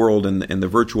real world and the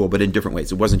virtual, but in different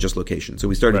ways. It wasn't just location. So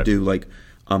we started to do like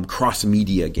cross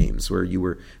media games where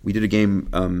we did a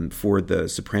game for The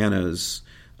Sopranos.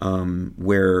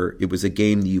 Where it was a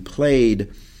game that you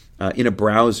played in a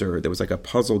browser. There was like a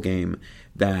puzzle game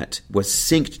that was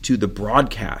synced to the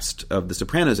broadcast of the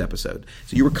Sopranos episode.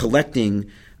 So you were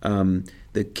collecting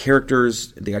the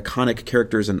characters, the iconic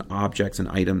characters and objects and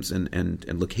items and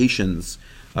locations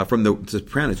from the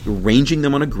Sopranos. You're arranging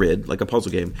them on a grid like a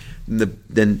puzzle game.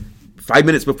 Then 5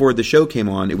 minutes before the show came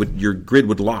on, your grid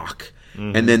would lock.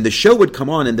 And then the show would come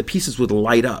on and the pieces would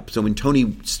light up. So when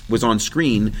Tony was on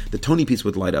screen, the Tony piece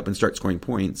would light up and start scoring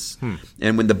points.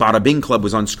 And when the Bada Bing Club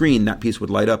was on screen, that piece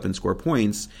would light up and score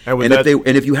points. And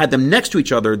if you had them next to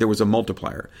each other, there was a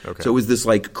multiplier. Okay. So it was this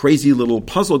like crazy little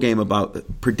puzzle game about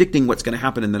predicting what's going to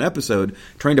happen in that episode,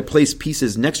 trying to place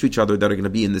pieces next to each other that are going to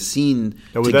be in the scene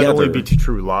now, together. Would that only be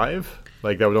true live?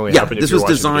 Like that would only happen if this you're was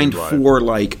watching designed the game for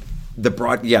live. like the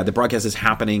broadcast is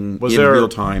happening real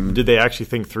time. Did they actually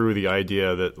think through the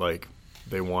idea that like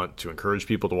they want to encourage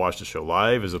people to watch the show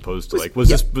live as opposed to was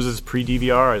this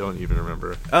pre-DVR? I don't even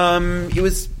remember. It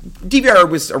was DVR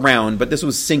was around, but this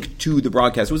was synced to the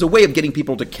broadcast. It was a way of getting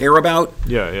people to care about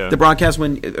the broadcast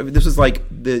when this was like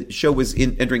the show was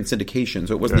entering syndication,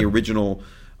 so it wasn't the original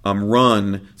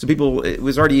run. So people, it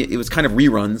was kind of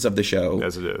reruns of the show,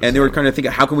 as it is, and they were kind of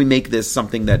thinking, how can we make this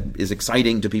something that is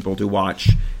exciting to people to watch,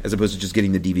 as opposed to just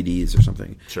getting the DVDs or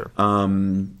something. Sure.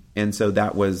 And so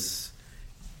that was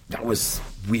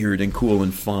weird and cool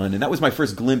and fun, and that was my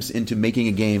first glimpse into making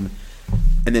a game.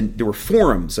 And then there were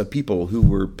forums of people who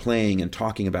were playing and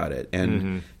talking about it,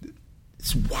 and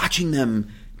watching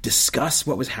them discuss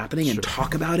what was happening and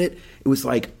talk about it. It was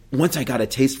like, once I got a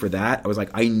taste for that, I was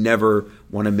like, I never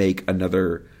want to make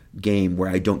another game where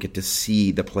I don't get to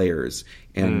see the players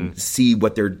and see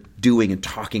what they're doing and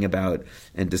talking about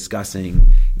and discussing.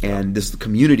 And this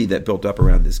community that built up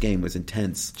around this game was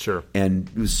intense. Sure. And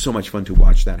it was so much fun to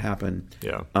watch that happen.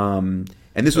 Yeah. And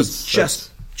this was just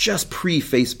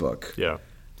pre-Facebook. Yeah.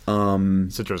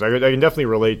 It's interesting. I can definitely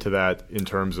relate to that in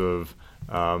terms of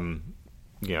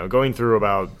going through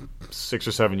about 6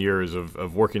 or 7 years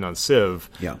of working on Civ,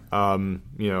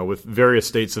 with various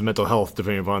states of mental health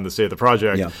depending upon the state of the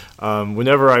project. Yeah.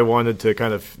 Whenever I wanted to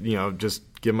kind of, just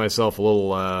give myself a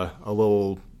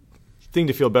little thing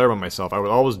to feel better about myself, I would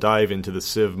always dive into the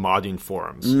Civ modding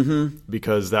forums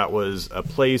because that was a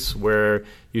place where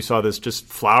you saw this just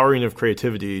flowering of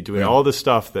creativity doing all this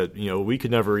stuff that, we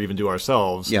could never even do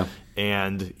ourselves. Yeah.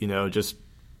 And, just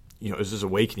it's just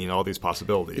awakening all these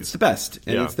possibilities. It's the best,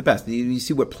 and it's the best. You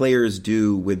see what players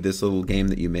do with this little game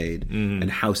that you made, and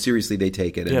how seriously they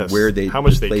take it, and how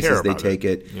much they places care they about take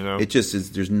it. It just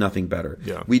is. There's nothing better.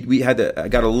 Yeah. I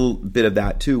got a little bit of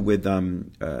that too with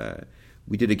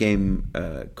we did a game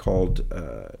called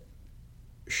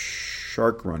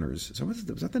Shark Runners. So was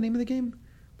that the name of the game?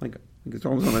 Like it's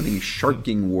almost on, I think,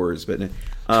 Sharking Wars, but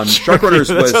Shark Runners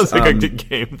that was sounds like a good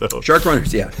game though. Shark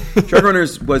Runners, yeah. Shark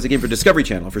Runners was a game for Discovery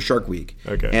Channel for Shark Week.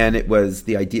 Okay. And it was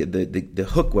the idea, the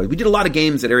hook was, we did a lot of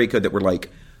games at Area Code that were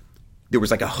like, there was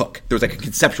like a hook. There was like a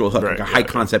conceptual hook, like a high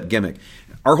concept gimmick.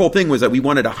 Our whole thing was that we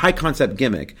wanted a high concept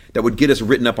gimmick that would get us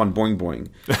written up on Boing Boing.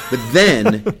 But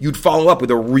then you'd follow up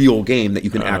with a real game that you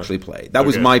can actually play. That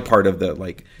was my part of the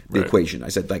equation. I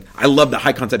said, like, I love the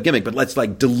high concept gimmick, but let's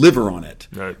like deliver on it.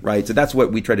 Right. So that's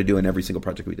what we try to do in every single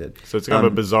project we did. So it's kind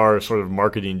of a bizarre sort of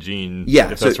marketing gene,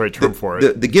 if that's the right term for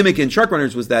it. The gimmick in Shark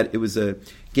Runners was that it was a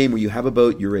game where you have a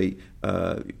boat, you're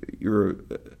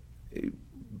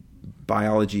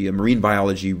a marine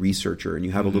biology researcher, and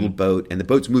you have a little boat, and the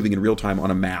boat's moving in real time on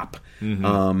a map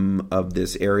of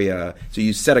this area. So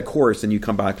you set a course, and you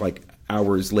come back like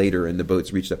hours later, and the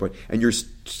boat's reached that point, and you're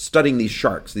studying these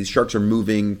sharks. These sharks are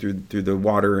moving through the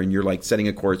water, and you're like setting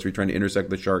a course. Where you're trying to intersect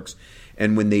the sharks,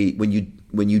 and when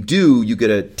you do, you get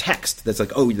a text that's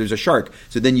like, oh, there's a shark.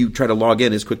 So then you try to log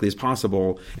in as quickly as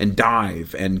possible and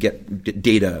dive and get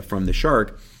data from the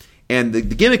shark. And the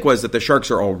gimmick was that the sharks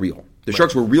are all real. The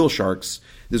sharks were real sharks.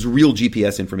 There's real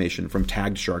GPS information from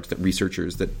tagged sharks that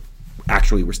researchers that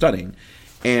actually were studying.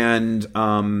 And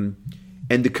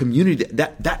the community,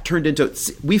 that turned into,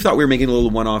 we thought we were making a little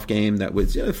one-off game that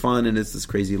was fun, and it's this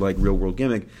crazy like real-world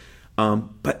gimmick.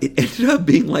 But it ended up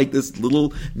being like this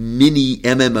little mini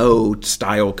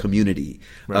MMO-style community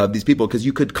of these people, because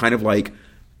you could kind of like...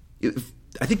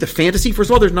 I think the fantasy, first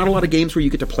of all, there's not a lot of games where you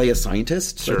get to play a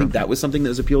scientist. So I think that was something that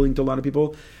was appealing to a lot of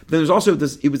people. But then there's also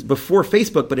this, it was before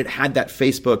Facebook, but it had that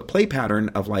Facebook play pattern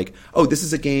of like, oh, this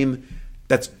is a game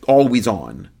that's always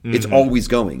on. It's always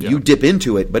going. You dip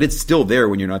into it, but it's still there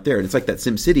when you're not there. And it's like that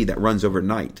SimCity that runs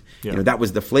overnight. That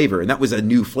was the flavor, and that was a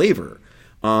new flavor.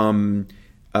 And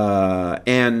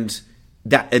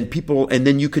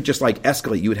then you could just like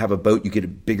escalate. You would have a boat, you get a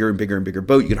bigger and bigger and bigger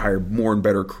boat, you could hire more and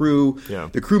better crew.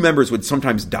 The crew members would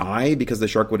sometimes die because the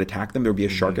shark would attack them. There would be a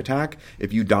shark attack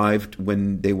if you dived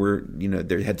when they were,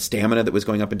 they had stamina that was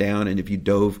going up and down, and if you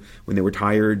dove when they were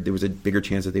tired, there was a bigger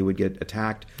chance that they would get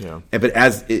attacked. But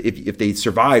if they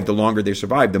survived, the longer they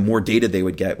survived, the more data they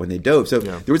would get when they dove. So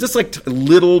there was this like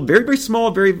little, very, very small,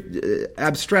 very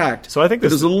abstract. So I think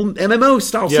this was a little MMO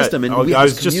style system, and I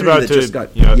was just about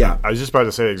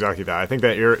to say exactly that. I think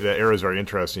that era is very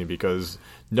interesting because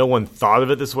no one thought of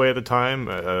it this way at the time.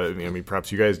 I mean,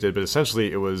 perhaps you guys did, but essentially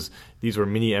these were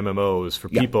mini MMOs for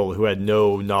people who had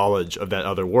no knowledge of that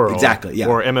other world. Exactly, yeah.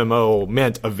 Or MMO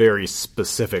meant a very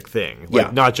specific thing.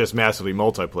 Like not just massively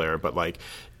multiplayer, but like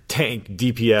tank,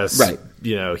 DPS,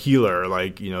 healer,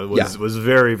 was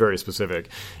very, very specific.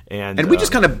 And we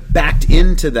just kind of backed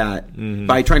into that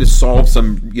by trying to solve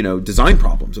some, design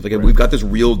problems. Like we've got this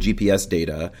real GPS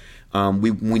data.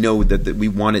 We know that we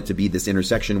want it to be this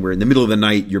intersection where in the middle of the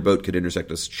night your boat could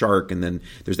intersect a shark, and then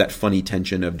there's that funny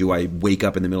tension of, do I wake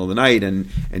up in the middle of the night and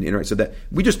interact? So that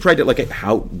we just tried to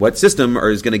what system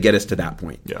is going to get us to that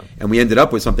point. And we ended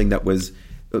up with something that was,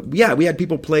 we had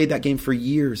people play that game for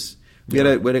years. We had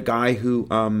a guy who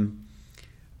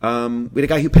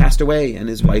passed away, and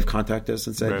his wife contacted us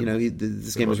and said,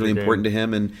 this game was really important to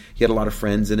him, and he had a lot of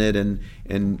friends in it, and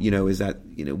is that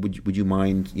would you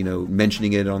mind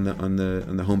mentioning it on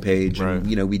the homepage?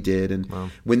 And we did, and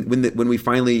when we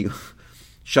finally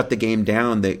shut the game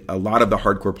down, a lot of the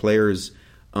hardcore players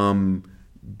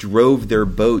drove their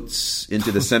boats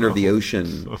into the center of the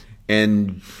ocean.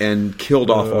 And killed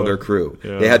off all their crew.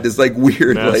 They had this like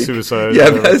weird mass suicide.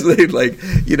 This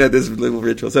little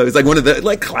ritual. So it's like one of the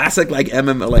like classic like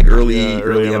MMO like early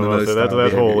MMO stuff.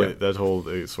 That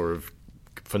whole sort of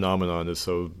phenomenon is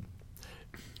so.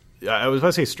 I was about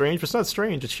to say strange, but it's not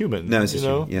strange. It's human. No, it's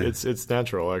human. Yeah. It's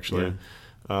natural actually.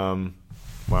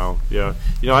 Wow. Yeah.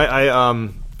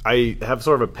 I have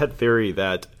sort of a pet theory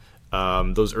that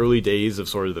those early days of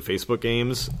sort of the Facebook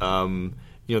games.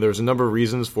 There was a number of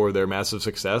reasons for their massive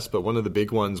success, but one of the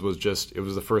big ones was just it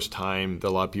was the first time that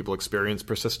a lot of people experienced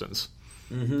persistence.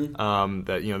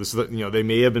 That they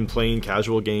may have been playing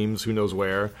casual games, who knows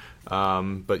where,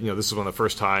 but this is one of the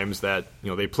first times that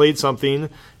they played something,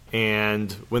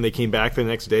 and when they came back the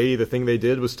next day, the thing they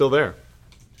did was still there.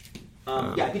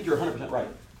 I think you're 100% right.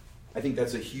 I think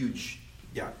that's a huge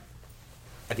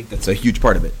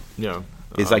part of it. Yeah.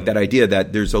 It's like that idea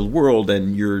that there's a world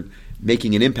and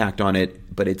making an impact on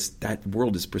it, but that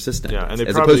world is persistent. Yeah, and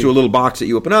as opposed to a little box that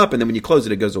you open up, and then when you close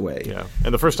it, it goes away. Yeah,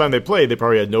 and the first time they played, they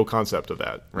probably had no concept of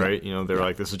that, right? Yeah. They're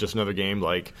like, this is just another game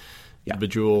like Yeah.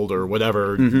 Bejeweled or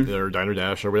whatever, or Diner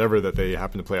Dash or whatever that they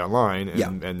happen to play online,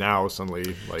 and now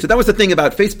suddenly, like... So that was the thing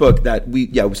about Facebook that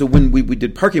so when we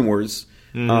did Parking Wars,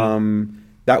 that's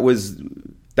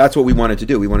what we wanted to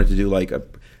do. We wanted to do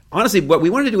honestly, what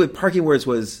we wanted to do with Parking Wars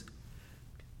was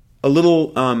a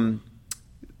little...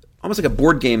 almost like a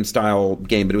board game style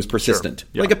game, but it was persistent. Sure.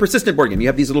 Yeah. Like a persistent board game. You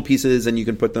have these little pieces and you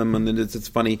can put them, and then it's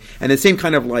funny. And the same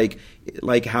kind of like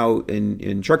how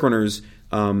in Shark Runners,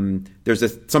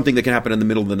 there's something that can happen in the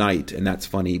middle of the night, and that's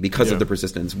funny because of the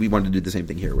persistence. We wanted to do the same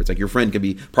thing here, where it's like your friend can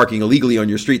be parking illegally on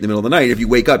your street in the middle of the night. If you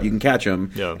wake up, you can catch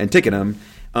him and ticket him.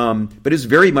 But it's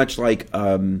very much like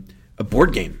a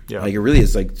board game. Yeah. Like it really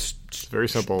is like... It's very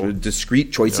simple.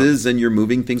 Discrete choices, and you're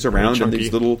moving things around, and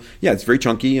these little, it's very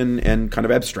chunky and kind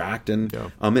of abstract, and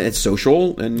it's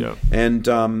social, but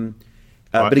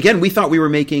again, we thought we were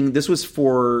making, this was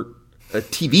for a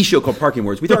TV show called Parking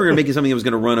Wars. We thought we were making something that was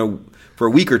going to run for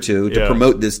a week or two to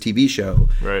promote this TV show,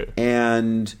 right?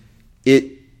 And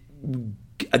it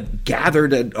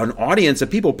gathered an audience of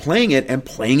people playing it and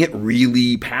playing it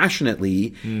really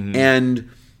passionately, and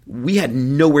we had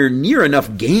nowhere near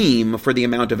enough game for the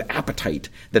amount of appetite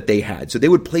that they had. So they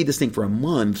would play this thing for a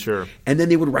month, and then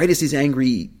they would write us these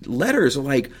angry letters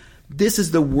like, this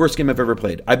is the worst game I've ever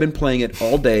played. I've been playing it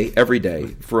all day, every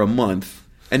day, for a month,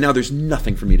 and now there's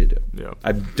nothing for me to do. Yeah.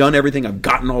 I've done everything. I've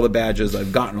gotten all the badges.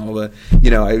 I've gotten all the,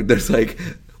 there's like,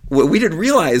 we didn't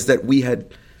realize that we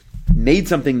had made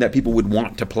something that people would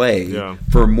want to play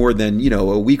for more than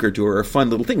a week or two, or a fun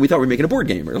little thing. We thought we were making a board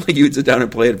game, or like you would sit down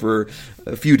and play it for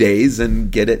a few days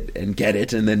and get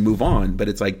it and then move on. But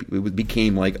it's like it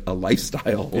became like a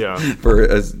lifestyle for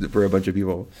a bunch of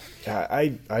people. Yeah,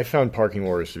 I found Parking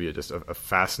Wars to be just a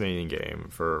fascinating game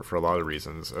for a lot of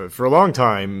reasons. For a long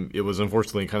time, it was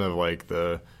unfortunately kind of like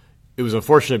it was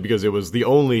unfortunate because it was the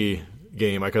only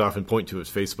game I could often point to as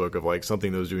Facebook of like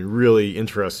something that was doing really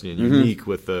interesting and unique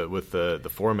with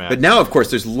the format. But now, of course,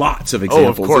 there's lots of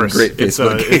examples of great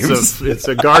Facebook games. It's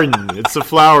a garden. It's a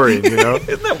flowering.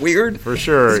 Isn't that weird? For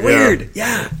sure. It's weird.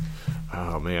 Yeah.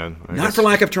 Oh man. Not for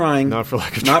lack of trying. Not for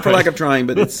lack of trying,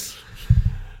 but it's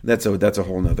that's a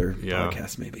whole nother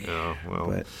podcast maybe. Yeah. Well,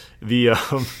 but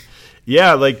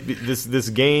like this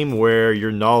game where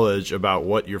your knowledge about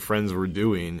what your friends were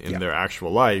doing in their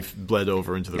actual life bled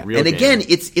over into the real game. And again,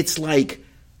 it's like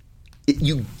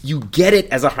you get it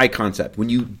as a high concept. When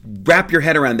you wrap your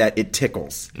head around that, it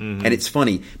tickles and it's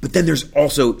funny. But then there's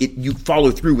also you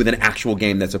follow through with an actual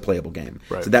game that's a playable game.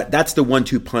 Right. So that's the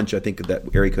 1-2 punch I think that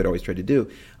Area Code always tried to do.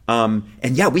 And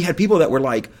we had people that were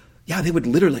like, they would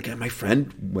literally, my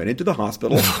friend went into the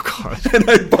hospital. Oh, God. And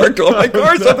I parked all my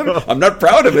cars on them. I'm not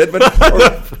proud of it, but,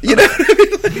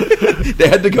 they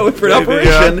had to go in for an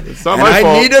operation. It's not my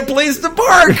fault. I need a place to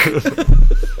park.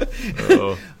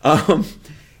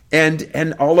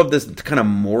 And all of this kind of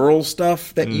moral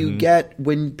stuff that you get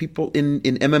when people in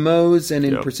MMOs and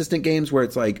in persistent games where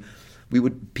it's like,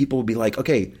 people would be like,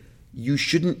 okay, you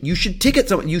should ticket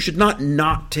someone. You should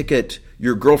not ticket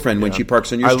your girlfriend when she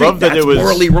parks on your street. Love that That's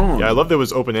morally wrong. Yeah, I love that it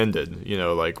was open ended.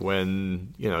 Like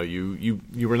when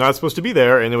you were not supposed to be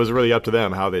there, and it was really up to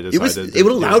them how they decided. It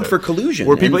would allowed for collusion.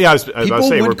 Were people? I was about to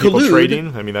say, were people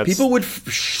trading? I mean, people would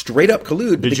straight up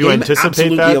collude. Did you anticipate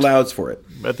absolutely that? Allows for it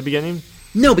At the beginning.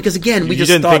 No, because again, we you just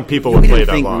didn't thought, think people would play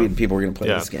that long. People were going to play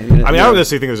this game. I don't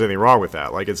necessarily think there's anything wrong with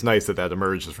that. Like, it's nice that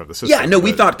emerges from the system. Yeah, no,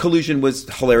 we thought collusion was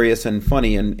hilarious and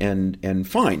funny and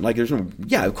fine. Like, there's no,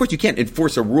 of course you can't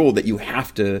enforce a rule that you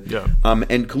have to. Yeah.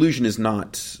 And collusion is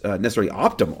not necessarily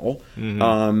optimal.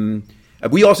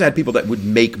 We also had people that would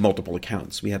make multiple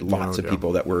accounts. We had lots of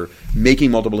people that were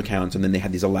making multiple accounts, and then they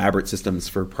had these elaborate systems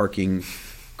for parking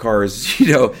cars.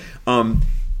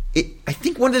 I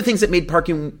think one of the things that made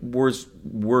Parking Wars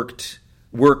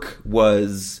work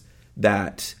was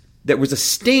that there was a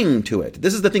sting to it.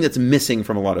 This is the thing that's missing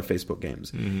from a lot of Facebook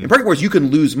games. In Parking Wars, you can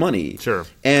lose money. Sure.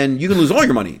 And you can lose all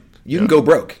your money. You can go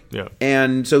broke. Yeah.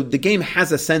 And so the game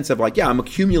has a sense of like, I'm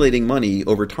accumulating money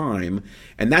over time,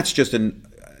 and that's just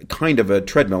kind of a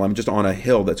treadmill. I'm just on a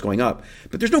hill that's going up.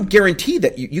 But there's no guarantee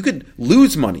that you could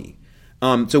lose money.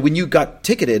 So when you got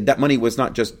ticketed, that money was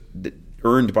not just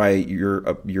earned by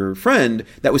your friend,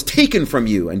 that was taken from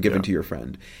you and given to your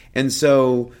friend. And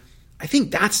so I think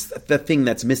that's the thing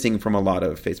that's missing from a lot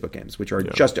of Facebook games, which are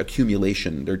just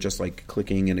accumulation. They're just like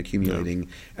clicking and accumulating,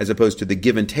 as opposed to the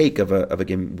give and take of a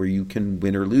game where you can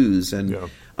win or lose. And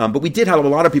but we did have a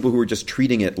lot of people who were just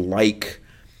treating it like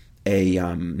a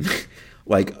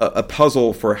like a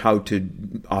puzzle for how to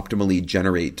optimally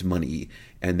generate money,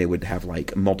 and they would have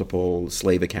like multiple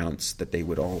slave accounts that they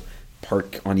would all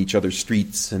park on each other's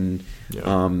streets, and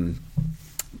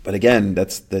but again,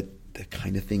 that's the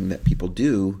kind of thing that people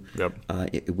do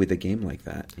with a game like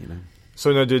that, you know.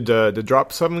 So now, did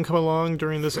Drop 7 come along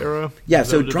during this era? Yeah,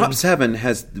 so Drop 7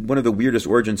 has one of the weirdest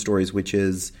origin stories, which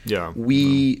is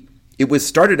it was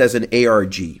started as an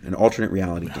ARG, an alternate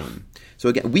reality game. So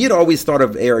again, we had always thought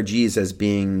of ARGs as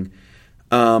being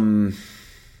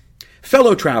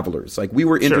fellow travelers. Like, we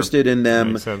were interested in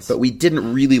them, but we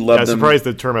didn't really love them. I'm surprised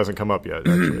the term hasn't come up yet,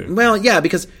 actually. Well, yeah,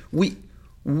 because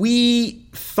we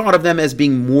thought of them as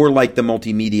being more like the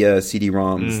multimedia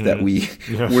CD-ROMs that we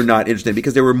were not interested in,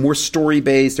 because they were more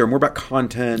story-based, they were more about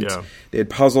content, they had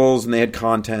puzzles and they had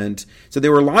content. So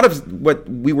there were a lot of what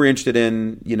we were interested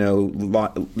in,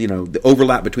 the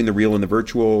overlap between the real and the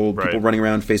virtual, people running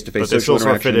around face-to-face social interaction.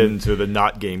 But they still sort of fit into the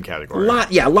not game category.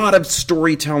 A lot of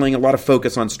storytelling, a lot of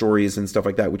focus on stories and stuff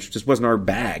like that, which just wasn't our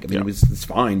bag. I mean, it's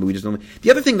fine, but we just don't.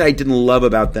 The other thing that I didn't love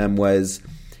about them was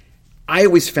I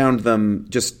always found them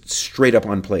just straight up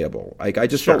unplayable. Like, I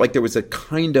just felt like there was a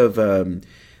kind of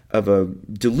a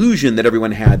delusion that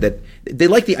everyone had, that they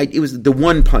liked it was the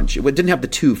one punch. It didn't have the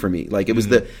two for me. Like, it was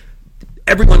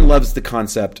everyone loves the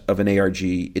concept of an ARG.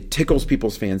 It tickles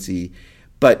people's fancy.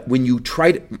 But when you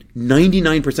try to,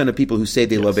 99% of people who say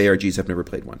they love ARGs have never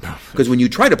played one. Because when you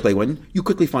try to play one, you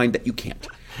quickly find that you can't.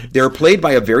 They're played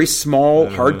by a very small,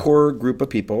 hardcore group of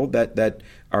people that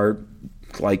are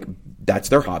like, that's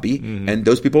their hobby, and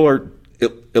those people are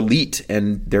elite,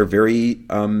 and they're very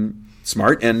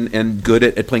smart and good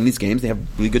at playing these games. They have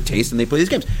really good taste, and they play these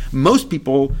games. Most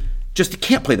people just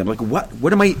can't play them. Like,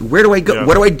 what am I? Where do I go?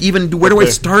 What do I even do? Where do I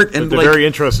start? And they're very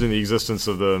interested in the existence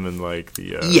of them, and like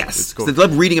the it's cool. They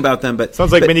love reading about them. But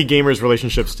sounds like many gamers'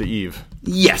 relationships to Eve.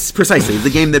 Yes, precisely. It's a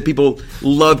game that people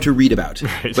love to read about.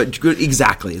 Right. But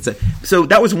exactly, so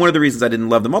that was one of the reasons I didn't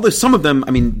love them. Although some of them,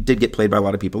 I mean, did get played by a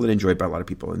lot of people and enjoyed by a lot of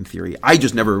people in theory. I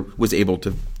just never was able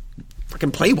to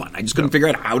freaking play one. I just couldn't figure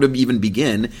out how to even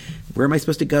begin. Where am I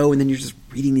supposed to go? And then you're just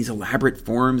reading these elaborate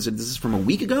forms. And this is from a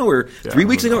week ago, or 3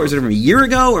 weeks ago, or is it from a year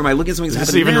ago? Or am I looking at something that's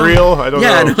happening now? Is this even real? I don't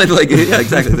know. Yeah,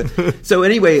 exactly. So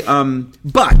anyway,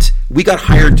 but we got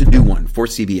hired to do one for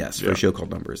CBS for a show called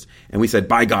Numbers, and we said,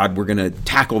 by God, we're going to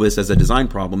tackle this as a design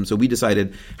problem. So we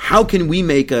decided, how can we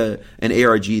make an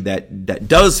ARG that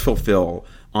does fulfill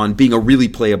on being a really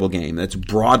playable game, that's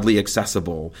broadly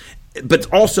accessible,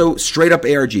 but also straight up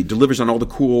ARG, delivers on all the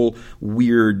cool,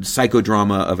 weird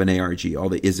psychodrama of an ARG, all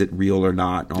the is it real or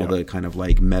not, and all the kind of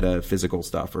like metaphysical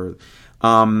stuff.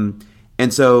 And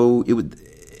so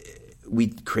we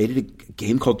created a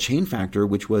game called Chain Factor,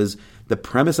 which was, the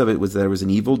premise of it was that there was an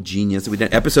evil genius. We did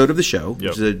an episode of the show,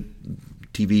 which is a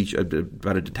TV show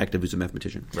about a detective who's a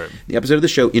mathematician. Right. The episode of the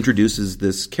show introduces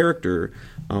this character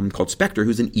called Spectre,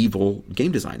 who's an evil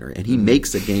game designer, and he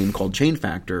makes a game called Chain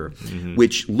Factor,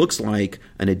 which looks like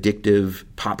an addictive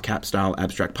PopCap-style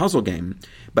abstract puzzle game,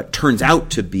 but turns out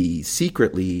to be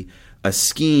secretly a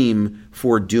scheme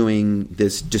for doing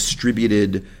this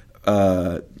distributed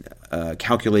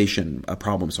calculation,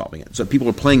 problem solving it. So people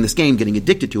are playing this game, getting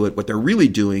addicted to it. What they're really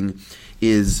doing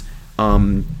is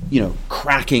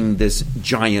cracking this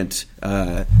giant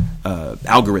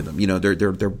algorithm.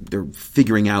 They're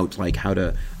figuring out like how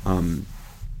to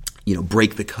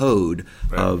break the code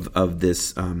of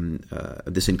this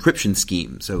encryption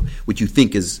scheme. So what you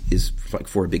think is like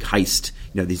for a big heist,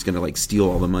 he's going to like steal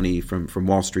all the money from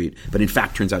Wall Street, but in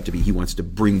fact turns out to be he wants to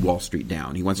bring Wall Street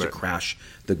down. He wants to crash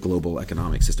the global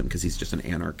economic system because he's just an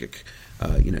anarchic.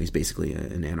 He's basically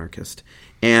an anarchist.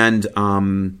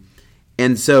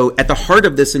 And so at the heart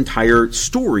of this entire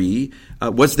story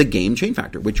was the game Chain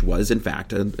Factor, which was, in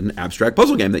fact, an abstract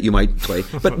puzzle game that you might play.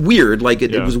 But weird. Like,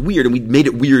 it was weird, and we made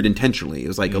it weird intentionally. It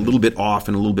was, like, a little bit off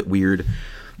and a little bit weird.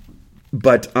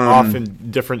 But off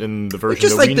and different in the version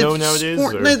that we know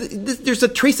nowadays? There's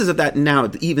traces of that now,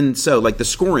 even so. Like, the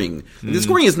scoring. The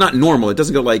scoring is not normal. It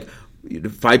doesn't go, like,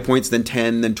 5 points, then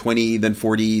 10, then 20, then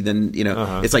 40, then,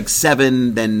 it's like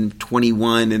 7, then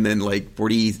 21, and then, like,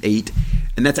 48.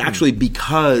 And that's actually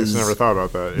because... I never thought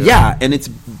about that. Yeah, and it's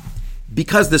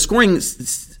because the scoring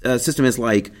system is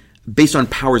like based on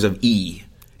powers of E.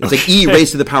 It's like E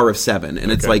raised to the power of 7,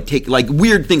 and it's like take like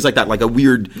weird things like that, like a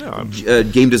weird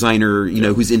game designer,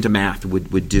 who's into math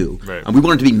would do. Right. We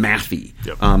want it to be mathy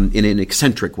in an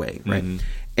eccentric way, right?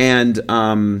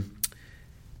 And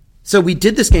so we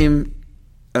did this game.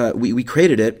 We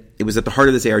created it. It was at the heart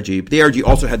of this ARG. But the ARG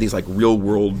also had these like real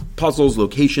world puzzles,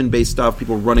 location based stuff,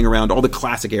 people running around, all the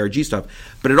classic ARG stuff.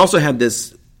 But it also had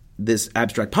this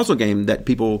abstract puzzle game that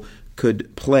people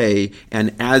could play,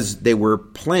 and as they were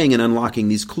playing and unlocking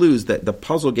these clues, that the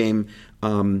puzzle game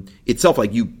itself,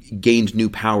 like, you gained new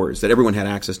powers that everyone had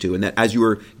access to, and that as you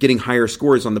were getting higher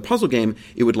scores on the puzzle game,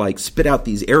 it would like spit out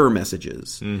these error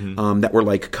messages that were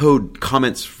like code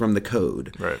comments from the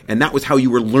code, right. And that was how you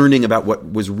were learning about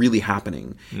what was really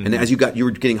happening. And as you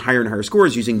were getting higher and higher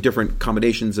scores using different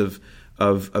combinations of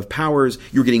powers,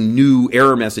 you were getting new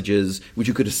error messages which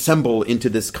you could assemble into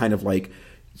this kind of like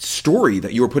story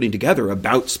that you were putting together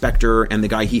about Spectre and the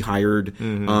guy he hired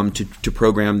to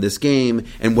program this game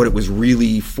and what it was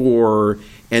really for.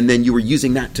 And then you were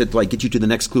using that to like get you to the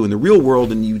next clue in the real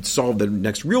world, and you'd solve the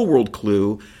next real world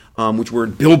clue, which were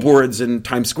billboards in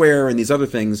Times Square and these other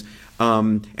things.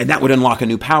 And that would unlock a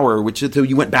new power, so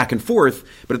you went back and forth.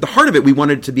 But at the heart of it, we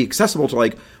wanted it to be accessible to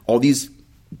like all these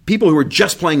people who were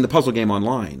just playing the puzzle game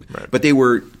online, right. But they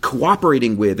were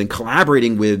cooperating with and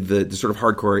collaborating with the sort of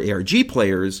hardcore ARG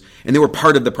players, and they were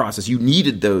part of the process. You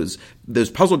needed those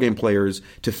puzzle game players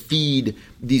to feed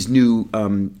these new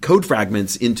code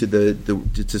fragments into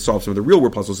to solve some of the real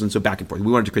world puzzles, and so back and forth.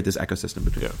 We wanted to create this ecosystem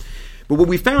between them. But what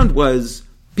we found was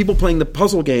people playing the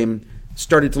puzzle game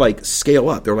started to like scale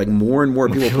up. There were like more and more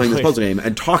people playing this puzzle game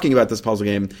and talking about this puzzle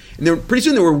game, and pretty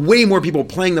soon there were way more people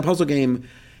playing the puzzle game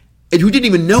and who didn't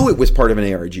even know it was part of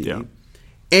an ARG. Yeah.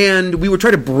 And we would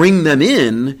try to bring them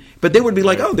in, but they would be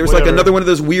like, oh, there's like another one of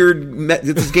those weird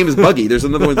this game is buggy. There's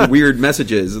another one of the weird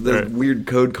messages, those weird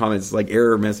code comments, like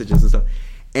error messages and stuff.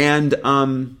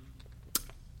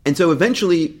 And so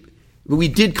eventually we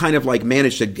did kind of like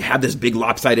manage to have this big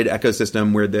lopsided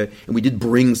ecosystem and we did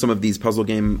bring some of these puzzle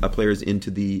game players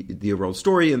into the overall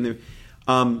story.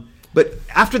 But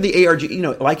after the ARG,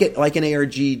 like an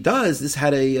ARG does, this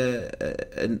had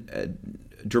a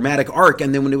dramatic arc,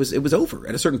 and then when it was over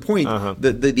at a certain point,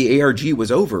 the ARG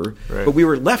was over. Right. But we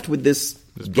were left with this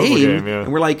game,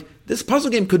 and we're like, this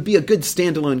puzzle game could be a good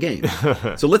standalone game.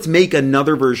 So let's make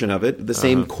another version of it, the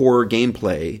same core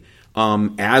gameplay,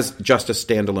 as just a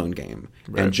standalone game,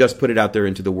 and just put it out there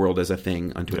into the world as a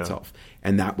thing unto itself.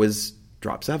 And that was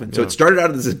Drop 7. So it started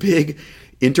out as this big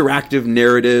interactive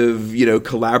narrative,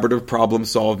 collaborative problem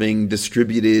solving,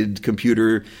 distributed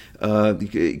computer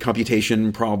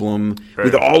computation problem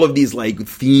with all of these like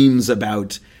themes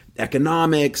about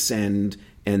economics and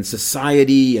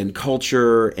society and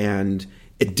culture and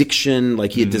addiction,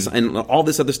 like he had designed all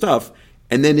this other stuff.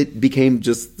 And then it became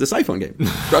just this iPhone game,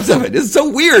 Drop 7. It's so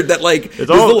weird that like this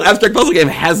little abstract puzzle game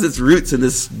has its roots in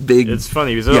this big. It's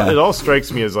funny because it all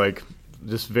strikes me as like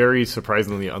just very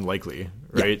surprisingly unlikely,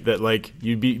 right? Yeah. That like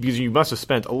because you must have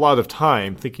spent a lot of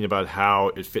time thinking about how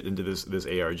it fit into this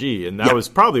ARG, and that was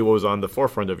probably what was on the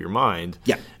forefront of your mind.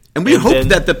 Yeah. And we hoped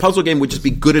that the puzzle game would just be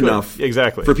good enough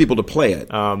for people to play it.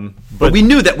 But we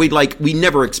knew that we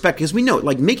never expect, because we know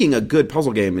like making a good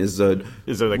puzzle game is like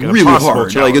really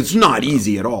hard. Challenge. Like it's not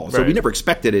easy at all. So we never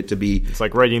expected it to be. It's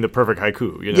like writing the perfect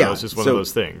haiku. It's just one of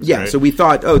those things. Yeah. Right? So we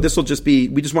thought, this will just be.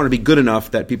 We just want to be good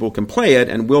enough that people can play it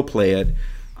and will play it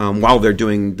while they're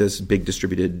doing this big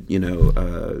distributed,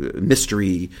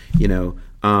 mystery.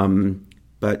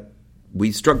 But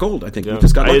we struck gold. I think we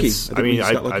just got lucky.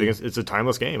 I think it's a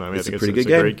timeless game. I think it's a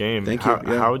great game. Thank you.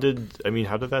 How did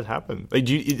that happen? Like,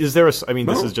 is there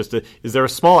a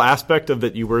small aspect of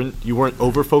that you weren't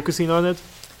over focusing on it?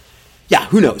 Yeah,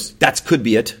 who knows? That could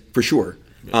be it for sure.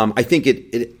 Yeah. I think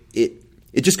it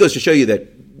just goes to show you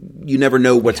that you never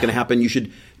know what's going to happen. You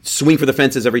should swing for the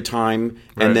fences every time,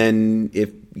 and then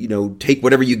take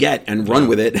whatever you get and run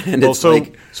with it. And so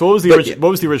what was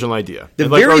the original idea? The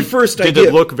very first idea. Did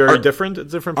it look very different at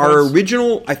different points? Our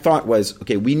original, I thought, was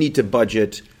we need to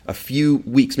budget a few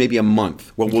weeks, maybe a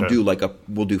month. Well,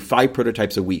 we'll do 5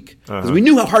 prototypes a week, because we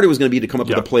knew how hard it was going to be to come up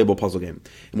with a playable puzzle game,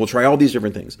 and we'll try all these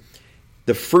different things.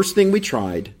 The first thing we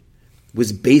tried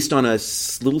was based on a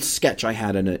little sketch I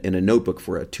had in a notebook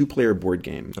for a 2-player board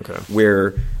game,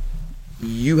 where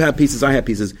you have pieces, I have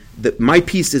pieces. My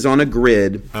piece is on a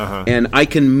grid, and I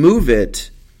can move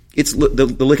it. It's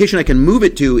the location I can move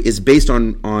it to is based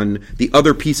on the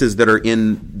other pieces that are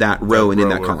in that row and in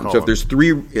that column. So if there's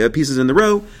 3 pieces in the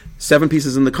row, 7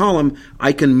 pieces in the column,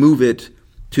 I can move it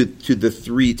to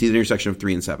the intersection of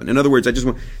 3 and 7. In other words, I just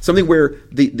want something where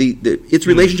its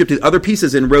relationship to other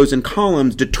pieces in rows and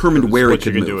columns determined where it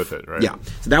could move. What you can do with it, right? Yeah.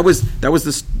 So that was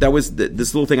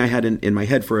this little thing I had in my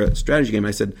head for a strategy game.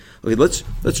 I said, okay, let's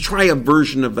try a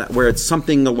version of that where it's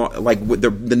something like with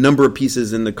the number of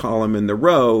pieces in the column and the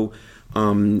row,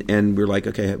 and we're like,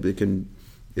 okay,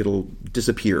 it'll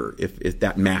disappear if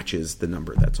that matches the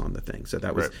number that's on the thing. So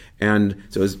that was, and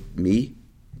so it was me,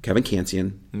 Kevin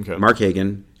Kansian, Mark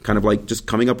Hagan, kind of like just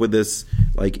coming up with this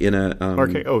like in a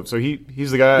Arcade. Oh, so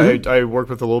he's the guy I worked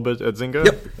with a little bit at Zynga?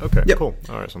 Yep. Okay, Yep. cool.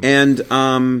 All right. So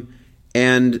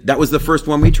and that was the first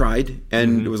one we tried,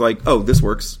 and it was like, oh, this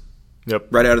works. Yep.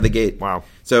 Right out of the gate. Wow.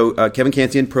 So Kevin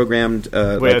Kansian programmed.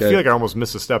 Wait, I feel like I almost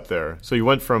missed a step there. So you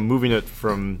went from moving it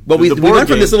from we board went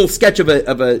from game- this little sketch of a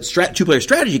 2-player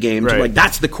strategy game to Right. like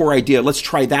that's the core idea. Let's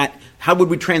try that. How would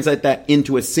we translate that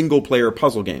into a single player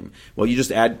puzzle game? Well, you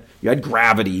add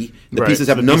gravity. The Right. pieces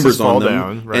So have the numbers pieces on fall them,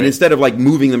 down, right. and instead of like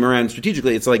moving them around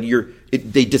strategically, it's like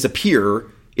they disappear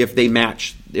if they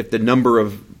match if the number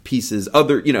of pieces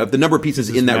if the number of pieces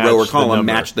in that match row or the column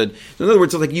number. match the. So in other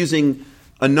words, it's like using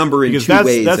a number in because two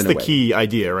ways. That's in the a way. key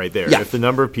idea right there. Yeah. If the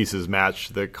number of pieces match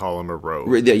the column or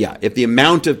row. Yeah, if the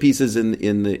amount of pieces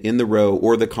in the row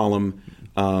or the column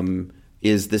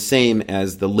is the same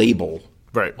as the label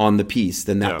Right. on the piece,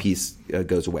 then that Yeah. piece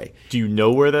goes away. Do you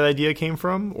know where that idea came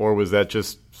from, or was that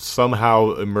just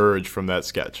somehow emerged from that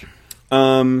sketch?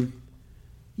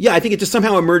 Yeah, I think it just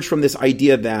somehow emerged from this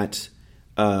idea that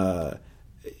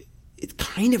it's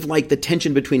kind of like the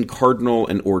tension between cardinal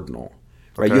and ordinal,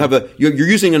 right? Okay. You're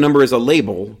using a number as a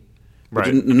label, but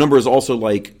Right. the number is also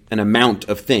like an amount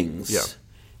of things. Yeah.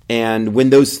 And when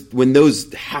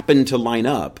those happen to line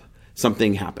up,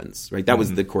 something happens, right? That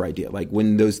was the core idea. Like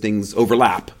when those things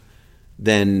overlap,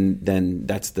 then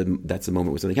that's the moment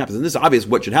where something happens. And this is obvious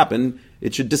what should happen.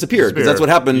 It should disappear because that's what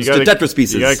happens You gotta- to Tetris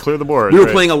pieces. you gotta clear the board, We were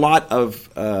right. playing a lot of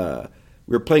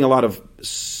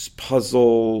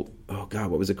puzzle. Oh God,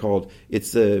 what was it called?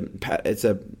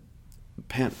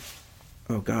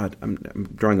 Oh God, I'm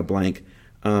drawing a blank.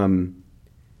 Would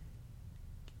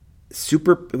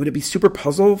it be Super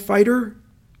Puzzle Fighter?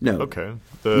 No. Okay.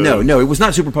 No, it was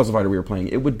not Super Puzzle Fighter we were playing.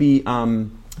 It would be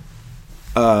Panel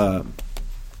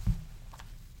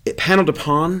to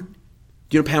Pawn.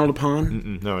 Do you know Panel to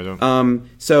Pawn? No, I don't.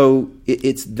 So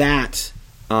it's that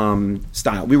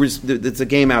style. It's a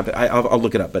game out that I'll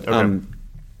look it up, but Okay.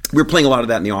 we were playing a lot of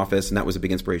that in the office, and that was a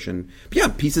big inspiration. But yeah,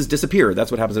 pieces disappear.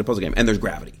 That's what happens in a puzzle game, and there's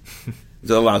gravity.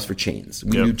 So it allows for chains.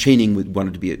 We knew chaining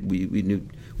wanted to be.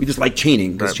 We just like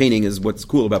chaining because Right. chaining is what's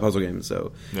cool about puzzle games.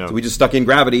 So Yeah. we just stuck in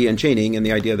gravity and chaining, and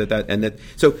the idea that.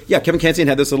 So yeah, Kevin Kansian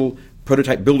had this little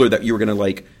prototype builder that you were going to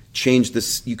like change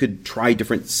this. You could try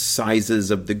different sizes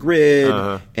of the grid,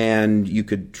 and you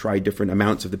could try different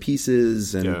amounts of the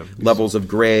pieces and levels of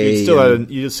gray.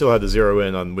 You still had to zero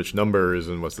in on which numbers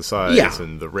and what's the size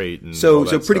and the rate. And So all that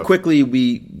pretty stuff. quickly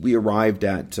we arrived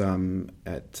at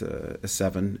a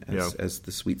 7 as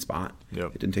the sweet spot.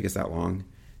 Yep. It didn't take us that long.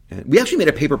 And we actually made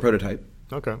a paper prototype.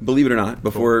 Okay. Believe it or not,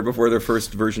 before their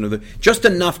first version of just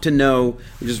enough to know,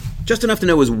 just enough to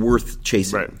know was worth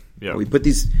chasing. Right. Yeah. We put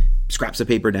these scraps of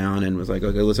paper down and was like,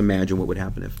 okay, let's imagine what would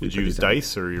happen if we Did you put use these down.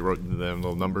 dice, or you wrote them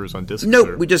little numbers on discs? Nope,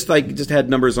 or? we just had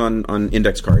numbers on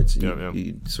index cards. Yeah.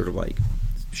 You sort of like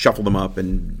shuffle them up,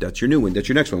 and that's your new one. That's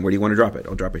your next one. Where do you want to drop it?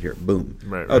 I'll drop it here. Boom.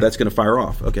 Right, Oh, right. that's going to fire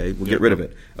off. Okay, we'll get rid of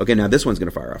it. Okay, now this one's going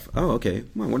to fire off. Oh, okay.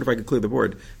 Well, I wonder if I could clear the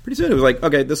board. Pretty soon it was like,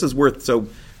 okay, this is worth. So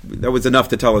that was enough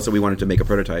to tell us that we wanted to make a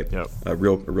prototype, Yep. a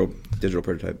real digital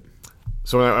prototype.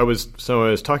 So I was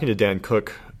talking to Dan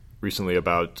Cook recently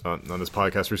about on this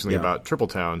podcast recently about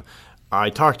Tripletown. I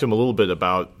talked to him a little bit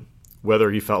about whether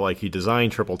he felt like he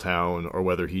designed Tripletown or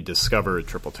whether he discovered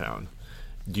Tripletown.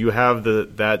 Do you have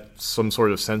some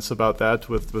sort of sense about that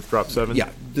with Drop 7? Yeah,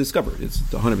 discovered. It's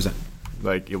 100%.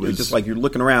 Like it was It's just like you're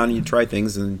looking around and you try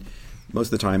things, and most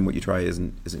of the time what you try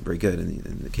isn't very good,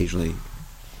 and occasionally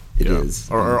it is.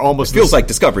 Or almost it feels like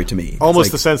discovery to me. Almost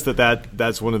It's the sense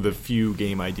that's one of the few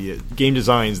game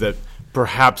designs that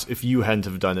perhaps if you hadn't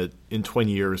have done it in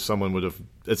 20 years, someone would have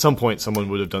done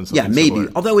something. Yeah, maybe.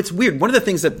 similar. Although it's weird. One of the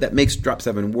things that makes Drop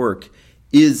 7 work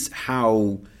is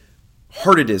how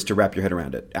hard it is to wrap your head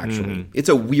around it, actually. It's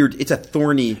a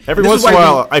thorny... Every once in a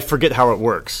while, I forget how it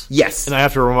works. Yes. And I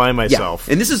have to remind myself.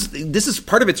 Yeah. And this is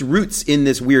part of its roots in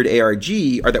this weird ARG,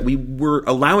 are that we were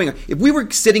allowing... If we were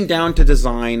sitting down to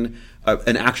design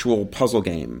an actual puzzle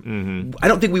game, I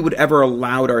don't think we would ever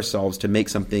allowed ourselves to make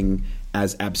something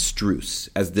as abstruse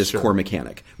as this core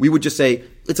mechanic. We would just say,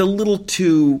 it's a little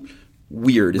too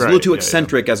weird. It's a little too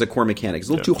eccentric as a core mechanic. It's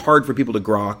a little too hard for people to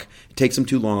grok. It takes them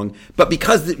too long. But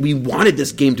because we wanted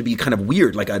this game to be kind of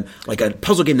weird, like a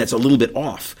puzzle game that's a little bit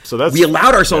off, we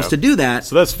allowed ourselves to do that.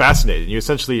 So that's fascinating. You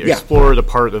essentially explored a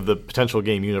part of the potential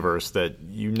game universe that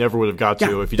you never would have got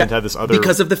to if you didn't have this other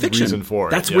because of the fiction. reason for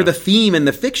it. That's where the theme and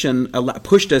the fiction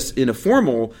pushed us in a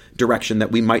formal direction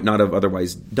that we might not have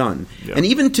otherwise done. Yeah. And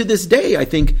even to this day, I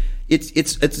think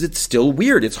it's still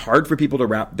weird. It's hard for people to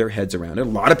wrap their heads around it. A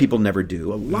lot of people never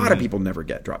do. A lot of people never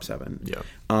get Drop 7.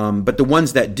 Yeah. But the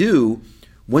ones that do,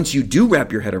 once you do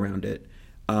wrap your head around it,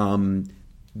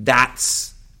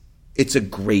 it's a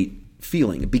great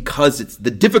feeling because it's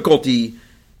the difficulty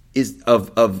is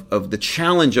of the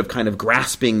challenge of kind of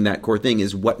grasping that core thing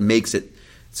is what makes it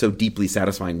so deeply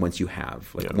satisfying once you've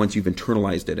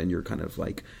internalized it and you're kind of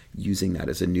like using that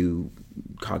as a new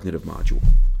cognitive module.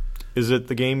 Is it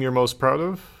the game you're most proud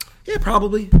of? Yeah,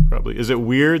 probably. Is it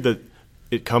weird that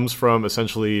it comes from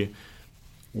essentially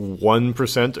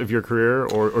 1% of your career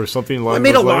or something along those lines?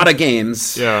 I made a lot of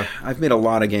games. Yeah. I've made a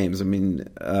lot of games. I mean,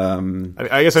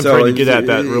 I guess I'm trying to get at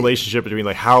that relationship between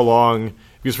like how long,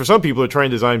 because for some people who are trying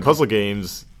to design puzzle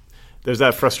games, there's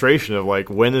that frustration of like,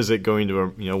 when is it going to,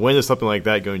 when is something like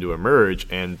that going to emerge?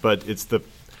 But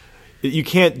you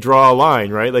can't draw a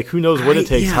line, right? Like, who knows what it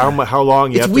takes, how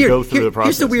long you have to go through the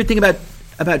process. Here's the weird thing about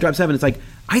Drop 7. It's like,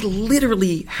 I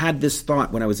literally had this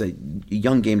thought when I was a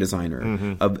young game designer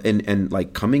and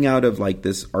like coming out of like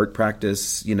this art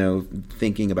practice,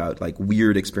 thinking about like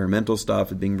weird experimental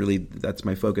stuff and being really, that's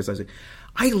my focus.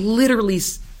 I literally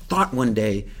thought one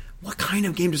day, what kind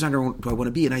of game designer do I want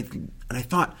to be? And I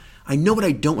thought, I know what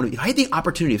I don't want to be. If I had the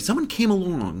opportunity, if someone came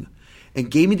along and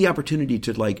gave me the opportunity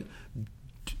to like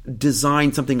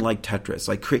design something like Tetris,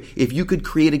 like if you could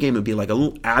create a game, it would be like a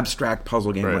little abstract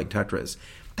puzzle game like Tetris.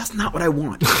 That's not what I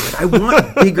want. I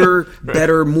want bigger,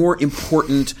 better, more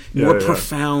important, more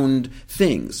profound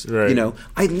things. Right.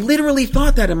 I literally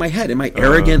thought that in my head, in my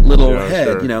arrogant little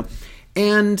head. Sure.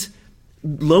 And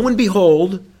lo and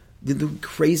behold, the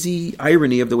crazy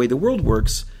irony of the way the world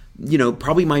works.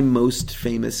 Probably my most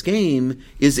famous game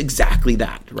is exactly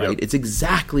that. Right? Yep. It's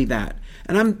exactly that,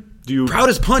 and I'm proud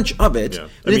as punch of it. Yeah.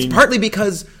 And it's partly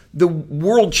because the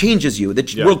world changes you.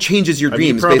 The world changes your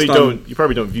dreams. You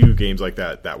probably don't view games like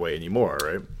that way anymore,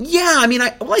 right? Yeah, I mean,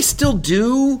 I still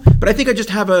do, but I think I just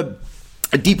have a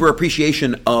deeper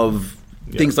appreciation of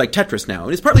things like Tetris now.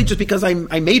 And it's partly just because I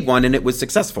made one and it was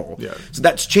successful. Yeah. So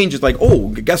that's changes like, oh,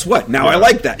 guess what? Now I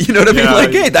like that. You know what I mean?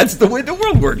 Like, hey, that's the way the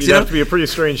world works. You have to be a pretty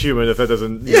strange human if that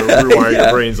doesn't rewire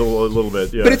your brains a little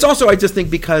bit. Yeah. But it's also, I just think,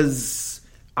 because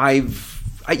I've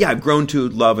grown to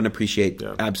love and appreciate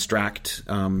abstract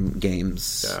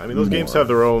games. Yeah, I mean, those games have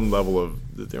their own level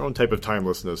their own type of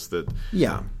timelessness that.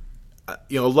 Yeah.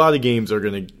 A lot of games are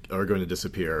going to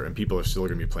disappear, and people are still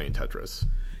going to be playing Tetris.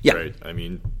 Yeah. Right? I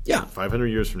mean, 500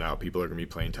 years from now, people are going to be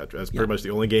playing Tetris. That's pretty much the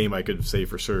only game I could say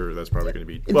for sure that's probably going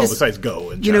to be, besides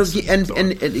Go and chess.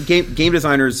 And game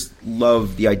designers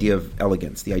love the idea of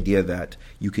elegance, the idea that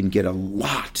you can get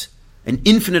an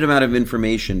infinite amount of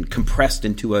information compressed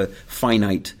into a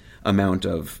finite amount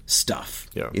of stuff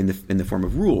in the form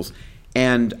of rules.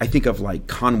 And I think of like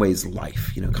Conway's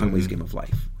Life, Conway's Game of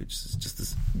Life, which is just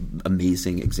this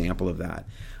amazing example of that.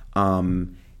 Not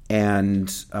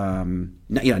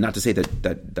to say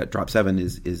that Drop 7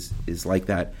 is like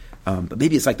that, but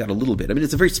maybe it's like that a little bit. I mean,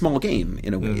 it's a very small game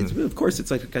in a way. Of course, it's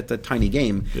like a tiny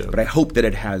game, but I hope that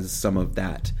it has some of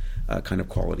that kind of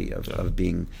quality of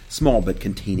being small but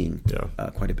containing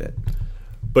quite a bit.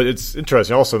 But it's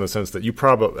interesting also in the sense that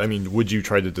would you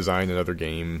try to design another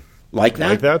game like that?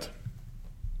 Like that?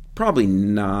 Probably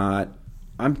not.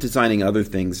 I'm designing other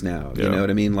things now. You know what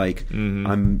I mean? Like,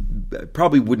 I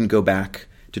probably wouldn't go back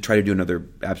to try to do another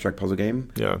abstract puzzle game.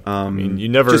 Yeah, I mean, you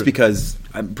never just because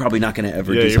I'm probably not going to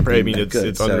ever do something that good.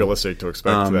 It's unrealistic to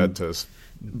expect that to.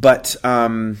 But I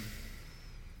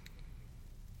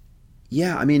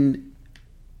mean,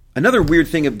 another weird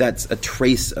thing that's a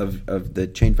trace of the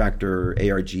Chain Factor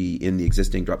ARG in the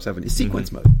existing Drop 7 is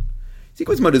sequence mode.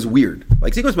 Sequence mode is weird.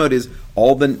 Like, sequence mode is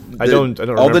all the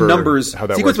numbers. How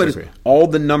that sequence works mode is all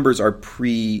the numbers are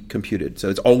pre-computed, so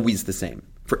it's always the same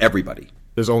for everybody.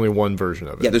 There's only one version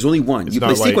of it. Yeah, there's only one. You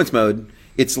play sequence mode,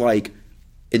 it's like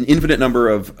an infinite number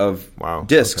of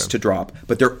discs to drop,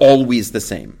 but they're always the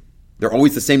same. They're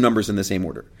always the same numbers in the same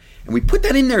order. And we put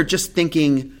that in there just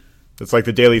thinking... It's like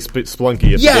the daily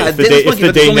Splunky if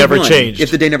the day never changed.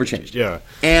 If the day never changed. Yeah.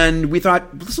 And we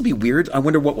thought, this will be weird. I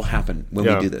wonder what will happen when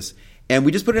we do this. And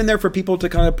we just put it in there for people to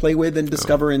kind of play with and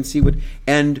discover and see what...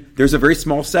 And there's a very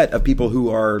small set of people who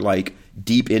are like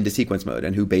deep into sequence mode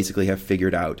and who basically have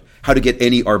figured out how to get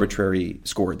any arbitrary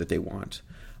score that they want.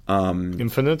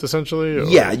 Infinite, essentially? Or?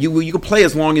 Yeah, you can play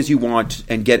as long as you want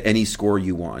and get any score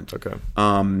you want. Okay.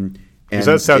 Is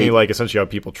that sounding like essentially how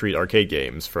people treat arcade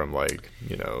games from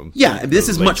Yeah, this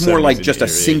is much more like just a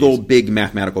single big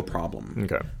mathematical problem.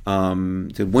 Okay.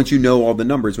 So once you know all the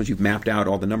numbers, once you've mapped out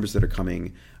all the numbers that are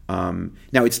coming,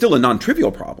 now it's still a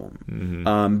non-trivial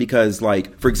problem because,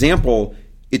 like, for example,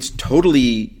 it's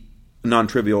totally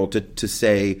non-trivial to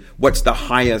say what's the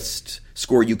highest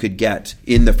score you could get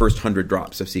in the first 100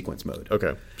 drops of sequence mode.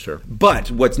 Okay, sure.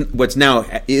 But what's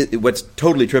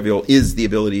totally trivial is the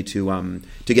ability to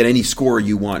get any score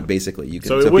you want. Basically, you can.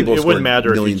 So it wouldn't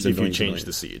matter if you change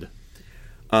the seed.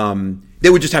 They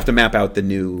would just have to map out the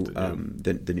new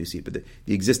seed, but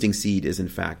the existing seed is in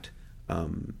fact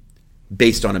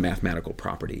based on a mathematical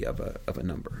property of a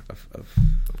number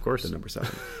of course, the number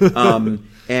 7.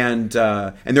 And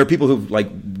there are people who've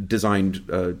like designed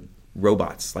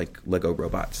robots, like Lego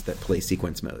robots that play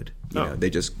sequence mode. You know, they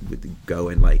just go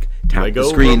and like tap Lego the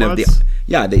screen robots?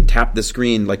 they tap the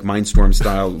screen like Mindstorm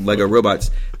style Lego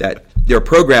robots that they're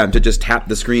programmed to just tap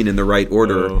the screen in the right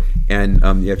order. Oh. And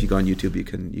if you go on YouTube, you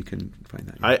can find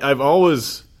that. I've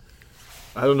always,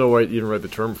 I don't know why even write the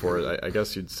term for it. I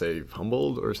guess you'd say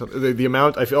humbled or something. The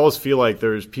amount, always feel like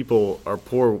there's people are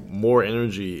pour more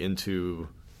energy into,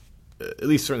 at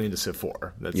least certainly into Civ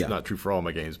 4. That's not true for all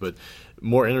my games, but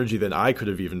more energy than I could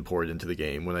have even poured into the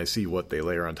game when I see what they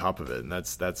layer on top of it. And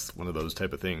that's one of those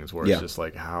type of things where it's just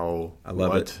like, how I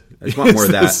love it. I just want more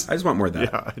of that. I just want more of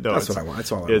that. Yeah, I know. That's what I want.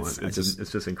 That's all I want.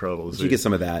 It's just incredible. If you get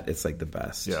some of that, it's like the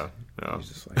best. Yeah. It's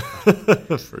just like,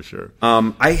 for sure.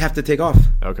 I have to take off.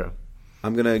 Okay.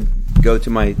 I'm gonna go to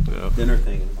my dinner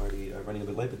thing. I'm already running a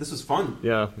bit late, but this was fun.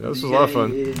 Yeah, this was a lot of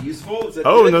fun. Useful? Is that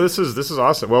Oh good? no, this is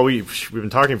awesome. Well, we've been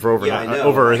talking for over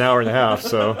an hour and a half.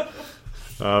 So,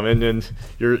 and then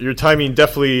your timing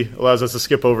definitely allows us to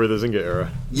skip over the Zynga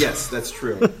era. Yes, that's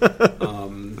true.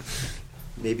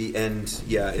 Maybe and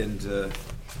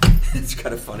it's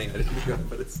kind of funny. I didn't know,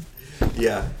 but it's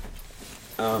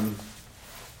it's kind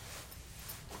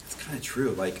of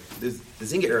true. Like the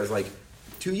Zynga era is like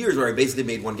 2 years where I basically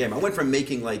made one game. I went from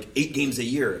making like 8 games a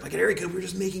year. Like at Erica, we were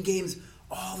just making games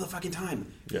all the fucking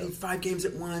time. Yeah. 5 games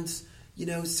at once,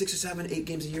 6 or 7, 8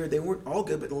 games a year. They weren't all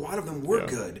good, but a lot of them were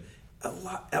good.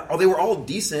 They were all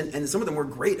decent, and some of them were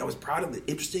great. I was proud of the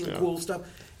interesting, cool stuff.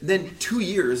 And then 2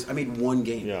 years, I made one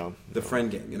game, the friend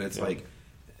game. And it's like,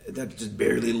 that just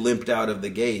barely limped out of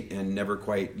the gate and never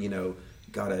quite,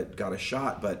 got a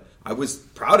shot. But I was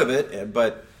proud of it,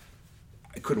 but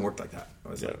I couldn't work like that. I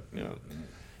was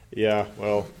Yeah,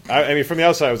 well, I mean, from the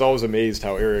outside, I was always amazed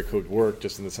how Area Code worked,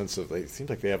 just in the sense of it seems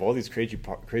like they have all these crazy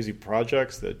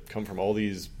projects that come from all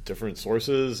these different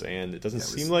sources, and it doesn't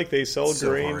seem like they sell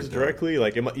games directly.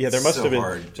 Like, there must have been.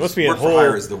 There must be a whole. Work for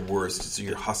hire is the worst, so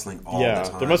you're hustling all the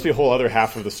time. There must be a whole other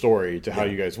half of the story to how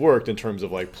you guys worked in terms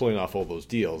of like pulling off all those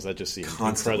deals. That just seems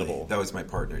incredible. That was my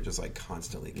partner, just like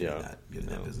constantly getting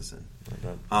that business in.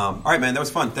 All right, man, that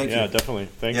was fun. Thank you. Yeah, definitely.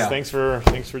 Thanks for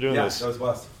doing this. That was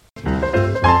blessed.